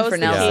 Great Yeah. That one for was the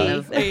Nelson. key.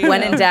 Of, There you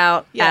when go. in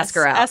doubt, Yes. ask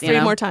her out. Ask you 3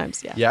 know? more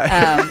times. Yeah.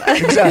 Yeah.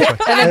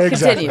 Exactly. And then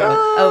Exactly. continue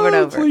over and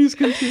over. Please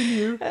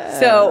continue.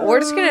 So we're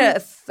just gonna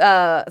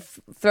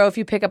throw a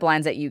few pickup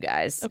lines at you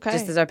guys, Okay.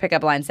 just as our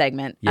pickup line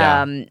segment.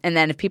 Yeah. And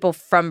then if people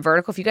from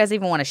Vertical, if you guys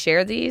even want to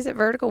share these at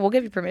Vertical, we'll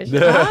give you permission.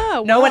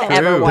 Oh, No one wow.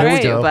 ever True. wants There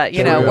we to, go. but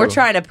There we we're go.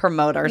 trying to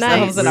promote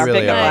ourselves Nice. in We our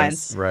really pickup are.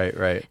 lines. Right,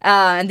 right.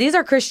 And these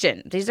are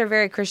Christian. These are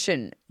very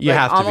Christian. You like,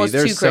 have to be. almost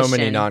There's too so many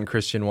Christian.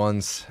 non-Christian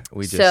ones.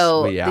 We just,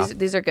 So yeah.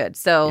 these are good.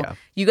 So Yeah.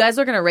 you guys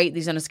are going to rate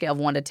these on a scale of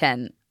 1 to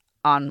 10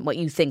 on what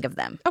you think of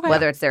them, Okay.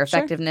 whether it's their Sure.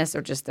 effectiveness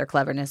or just their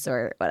cleverness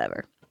or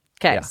whatever.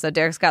 Okay, Yeah. so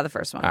Derek's got the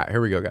first one. All right,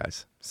 here we go,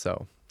 guys.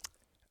 So,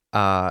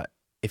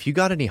 if you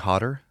got any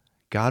hotter,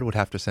 God would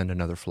have to send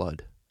another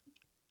flood.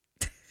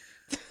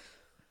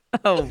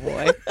 Oh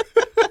boy.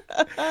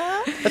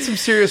 That's some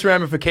serious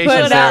ramifications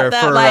Put out there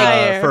that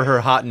fire. for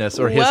her hotness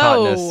or his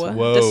Whoa. hotness.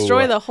 Whoa.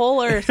 Destroy the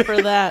whole earth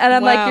for that. And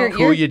I'm like, Wow. you're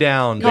Cool you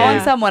down, calling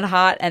babe. someone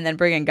hot and then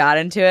bringing God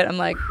into it. I'm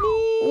like,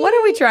 what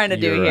are we trying to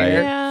do You're right.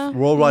 here? Yeah.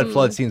 Worldwide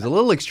flood seems a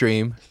little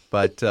extreme,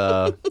 but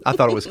I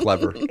thought it was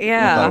clever.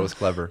 Yeah. I thought it was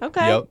clever.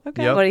 Okay, Yep.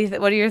 okay. Yep.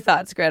 What are your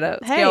thoughts, Greta?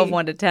 Hey. Scale of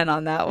 1 to 10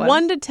 on that one.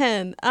 1 to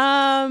 10.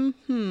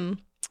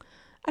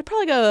 I'd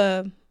probably go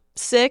a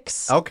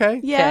 6.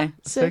 Okay. Yeah. Okay.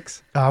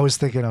 6. I was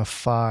thinking of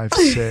 5,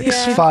 6,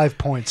 Yeah.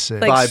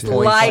 5.6. Like 5.6.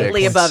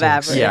 slightly above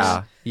average.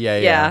 Yeah. Yeah.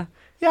 Yeah.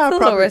 Yeah. It's a little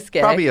Probably, risque.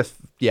 Probably a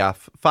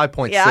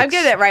 5.6. Yeah, I'm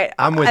getting it right.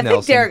 I'm with I think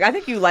Nelson. Derek, I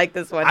think you like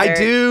this one. I Derek.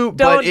 do, Don't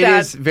but it doubt-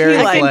 is very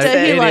he likes eclectic.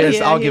 it. He likes- It is.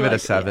 yeah, I'll he give it a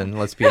likes it. 7.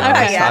 Let's be honest.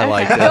 Okay, I yeah.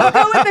 like Go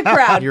it. with the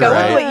crowd. You're go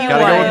right. with what you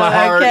Gotta want. go with my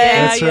heart. Okay.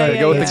 That's right.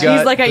 Go with the She's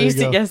gut. like I There you used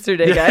to go.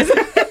 yesterday, guys.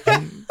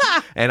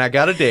 And I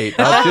got a date.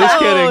 I'm just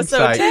kidding. so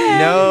Psych. 10.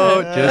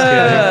 No, just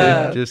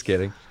kidding. Just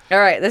kidding. All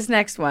right, this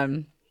next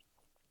one,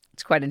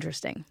 it's quite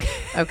interesting.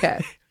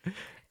 Okay.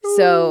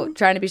 So,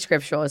 trying to be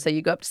scriptural. So,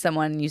 you go up to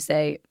someone and you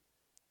say,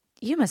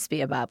 you must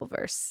be a Bible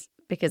verse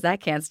because I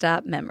can't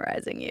stop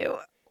memorizing you.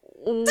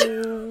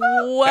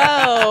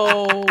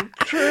 Whoa.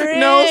 Cringe.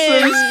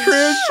 Nelson's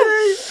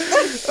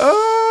cringe.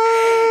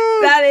 Oh.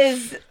 That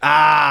is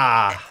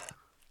Ah.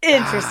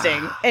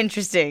 interesting.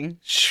 Interesting.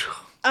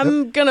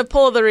 I'm gonna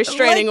pull the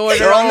restraining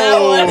order on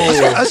that one.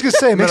 I was gonna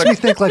say, it makes me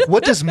think like,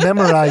 what does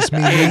memorize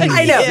mean?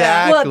 I know.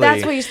 Exactly. Well,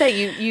 that's what you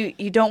say.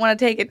 You don't want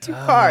to take it too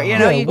far. You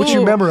know. Yeah, what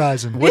you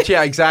memorizing?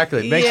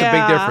 Exactly. It makes a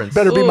big difference.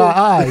 Better be my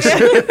eyes.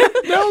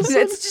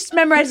 It's just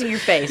memorizing your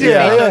face. Your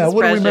Yeah, facial yeah.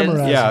 What are we expressions.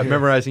 memorizing? Yeah, here?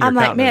 memorizing your I'm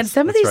like, man, countenance.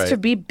 some of That's these right. to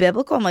be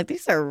biblical. I'm like,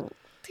 these are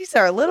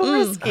a little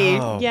risky.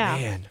 Oh, Yeah.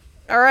 man.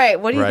 All right,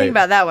 what do you Right. think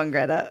about that one,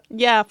 Greta?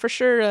 Yeah, for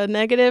sure. A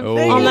negative Oh,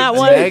 on that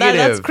one. negative.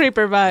 That's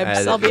creeper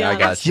vibes. I'll be I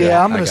got honest. you.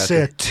 Yeah, I'm I going to got say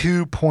you.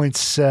 a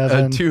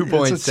 2.7. A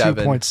 2.7. It's a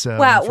 2.7.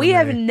 Wow, for we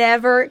have me.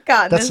 never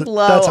gotten That's this a-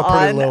 low that's a pretty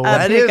on low a one.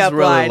 That is pickup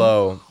really line.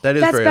 low. That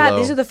is That's very bad. low.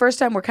 These are the first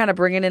time we're kind of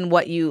bringing in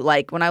what you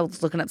like. When I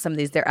was looking up some of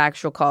these, they're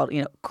actual called,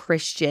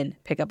 Christian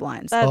pickup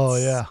lines, Oh,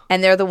 yeah.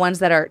 and they're the ones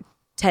that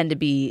tend to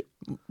be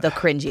the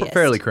cringiest.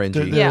 fairly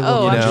cringy. Yeah,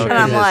 oh, I'm sure. And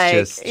I'm like,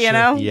 just, you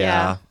know?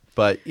 Yeah.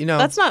 But,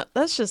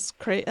 That's just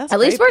crazy. At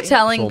least we're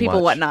telling So people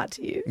much. what not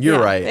to use. You're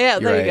right. Yeah,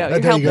 You're there you right. go. There You're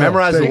you helping. go.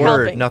 Memorize the There you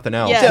word, helping. nothing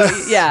else.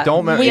 Yes. Yeah,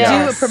 Don't we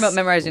yes. do promote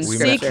memorizing We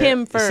scripture. Seek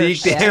him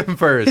first. Seek him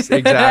first.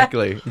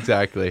 Exactly.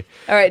 Exactly.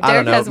 All right, I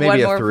Derek don't know. has Maybe one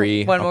a more.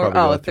 3. One I'll more. probably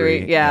go Oh, with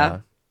 3. Yeah.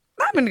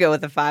 I'm gonna go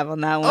with a 5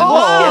 on that one.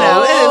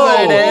 Oh, It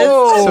is what it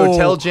is. So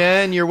tell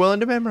Jen you're willing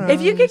to memorize.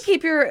 If you could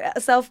keep your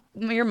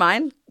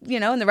mind, in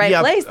the right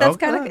Yeah, place, that's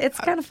okay. it's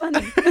kind of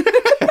funny.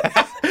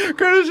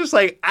 Greta's just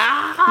like,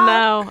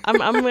 No, I'm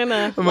gonna.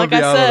 gonna Like be I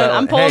out on said, that I'm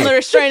one. pulling Hey, the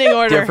restraining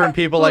order. different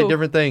people like Ooh.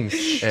 different things.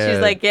 She's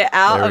like, get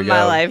out of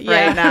my life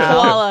Yeah, right now.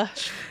 koala.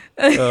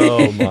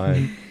 Oh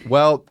my.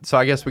 Well, so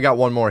I guess we got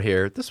one more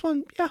here. This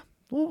one, yeah.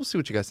 We'll see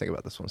what you guys think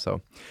about this one.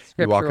 So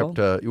you walk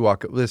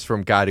up. This is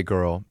from guy to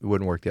girl. It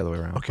wouldn't work the other way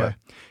around. Okay. But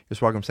you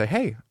just walk up and say,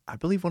 "Hey, I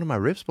believe one of my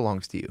ribs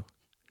belongs to you."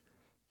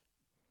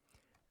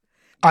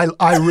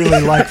 I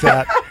really like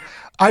that.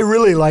 I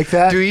really like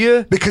that. Do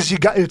you? Because you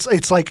got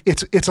it's like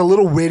it's a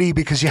little witty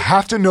because you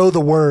have to know the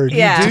word.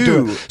 Yeah. to do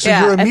Do. it. So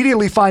Yeah. you're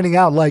immediately finding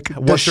out like does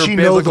What's your she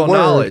know the biblical word?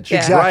 knowledge?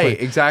 Exactly.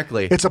 Right.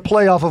 Exactly. It's a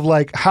play off of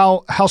like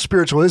how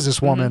spiritual is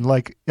this woman?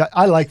 Like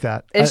I like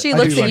that. And I- she I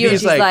looks do at like you that.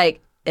 and she's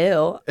like,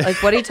 "Ew,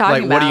 like what are you talking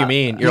like, about?" what do you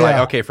mean? You're Yeah.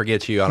 like, okay,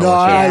 forget you. I don't No,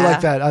 want you. I Yeah.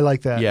 like that. I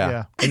like that. Yeah.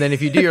 Yeah. And then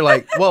if you do, you're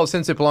like, well,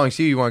 since it belongs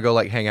to you, you want to go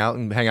like hang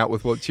out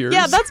with what's yours?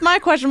 Yeah, that's my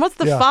question. What's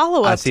the Yeah.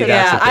 follow I up see. to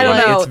That's that? the I thing.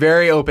 don't know. It's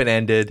very open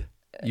ended.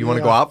 You want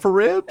to go out for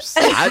ribs?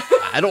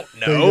 I don't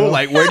you know. go.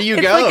 Like, where do you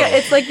It's go?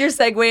 it's like your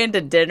segue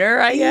into dinner,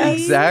 I guess.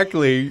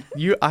 Exactly.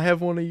 I have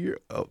one of your.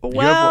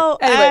 Well,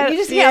 Anyway, you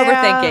just can't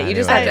overthink it. You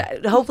just Anyway.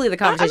 have to. Hopefully, the I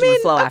conversation mean,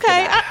 will flow after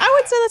okay, that. I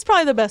would say that's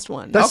probably the best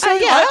one. That's Okay.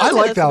 Yeah, I would say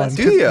like that's that the one. best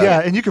Do ya?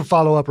 Yeah, and you can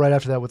follow up right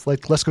after that with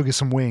like, let's go get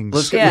some wings.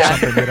 Let's or get- Yeah.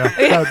 something.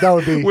 That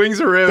would be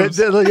wings or ribs.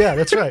 Yeah,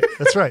 that's right.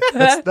 That's right.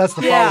 That's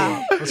the follow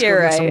Yeah, up. Let's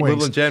you're go get some right. wings.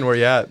 Little Jen, where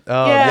you at?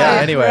 Oh, Yeah,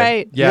 yeah. Anyway.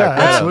 right. Yeah. Yeah,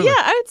 Greta. absolutely. Yeah,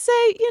 I would say,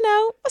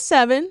 a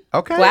 7.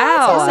 Okay. Wow.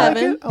 that's all right.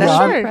 7. That's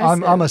Yeah, sure.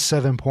 I'm a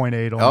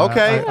 7.8 on that.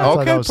 Okay. I thought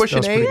Okay. that was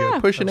Pushing pretty 8.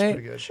 good. Pushing That was 8.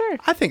 pretty good. Sure.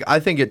 I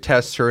think it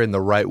tests her in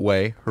the right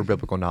way, her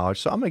biblical knowledge.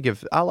 So I'm gonna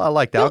give. I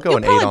like that. I'll go You'll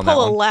an 8 probably on that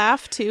pull a one.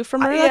 laugh too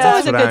from her. Yeah. That's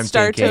always That's a what good I'm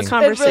start to a thinking.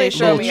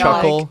 conversation. Little me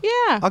chuckle. like-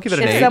 Yeah. I'll give it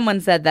an If 8.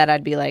 someone said that,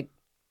 I'd be like,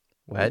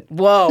 What?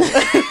 "Whoa."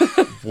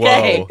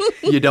 Whoa.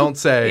 You don't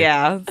say.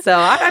 Yeah. So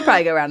I'd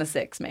probably go around a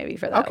 6 maybe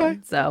for that Okay.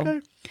 one. So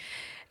Okay.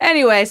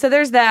 anyway, so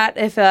there's that.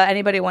 If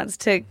anybody wants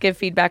to give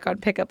feedback on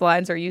pickup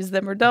lines or use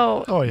them or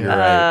don't, Oh yeah. You're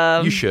right.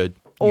 Um, You should.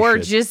 You or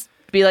should. just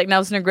be like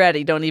Nelson or Greta,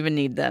 you don't even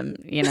need them.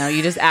 You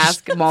just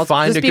ask multiple.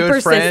 find just a be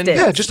good friend.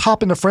 persistent. Yeah, just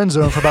hop in the friend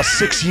zone for about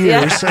 6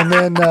 years, and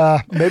then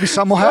maybe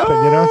something will happen.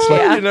 It's like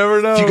Yeah. You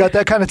never know. if you got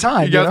that kind of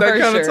time. You got that For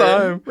kind of sure.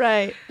 time.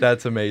 Right.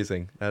 That's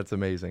amazing. That's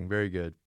amazing. Very good.